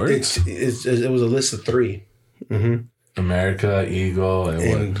list of words? It was a list of 3. Mm-hmm. America, Eagle, and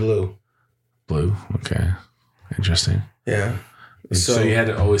what? Blue. Blue. Okay. Interesting. Yeah. So you had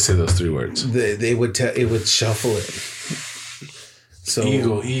to always say those 3 words. They would it would shuffle it. So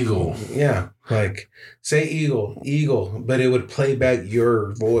Eagle. Yeah. Like, say eagle, but it would play back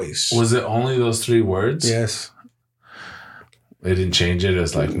your voice. Was it only those 3 words? Yes. They didn't change it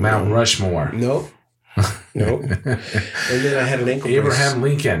as like Mount Rushmore. Nope. And then I had an ankle Abraham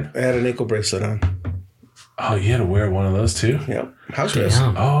Lincoln. I had an ankle bracelet on. Oh, you had to wear one of those too? Yep. House arrest.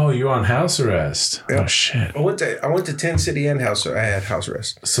 Oh, you were on house arrest. Yep. Oh, shit. I went to Tent City and I had house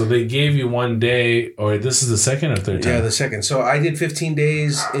arrest. So they gave you one day, or this is the second or third time? Yeah, the second. So I did 15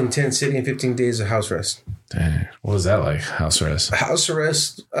 days in Tent City and 15 days of house arrest. Dang. What was that like, house arrest? House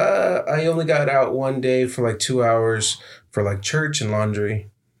arrest, I only got out one day for like 2 hours for like church and laundry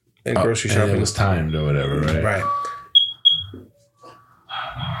and grocery shopping. And it was timed or whatever, right? Right.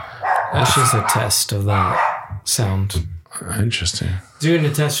 That's just a test of that sound. Interesting. Doing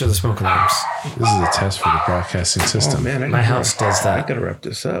a test for the smoke alarms. This is a test for the broadcasting system. Oh, man, my house does that. I gotta wrap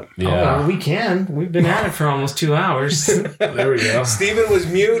this up. Yeah. Oh, we can. We've been at it for almost 2 hours. There we go. Steven was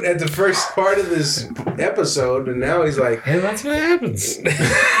mute at the first part of this episode, and now he's like, hey, that's what happens. He was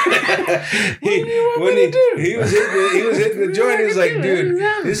hitting the joint. He was like, dude,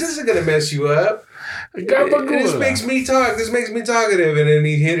 this isn't gonna mess you up. This makes me talk. This makes me talkative. And then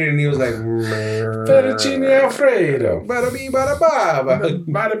he hit it and he was like, Fettuccine Alfredo. Bada bee, bada ba.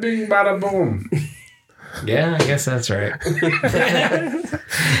 Bada bing, bada boom. Yeah, I guess that's right.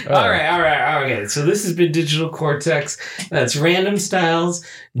 All right. Okay, so this has been Digital Cortex. That's RandomStylez,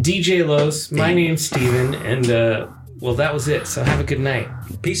 DJ Los. My name's Steven. And, well, that was it. So have a good night.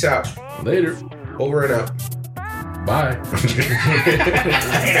 Peace out. Later. Over and out. Bye.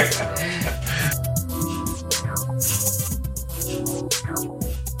 Later.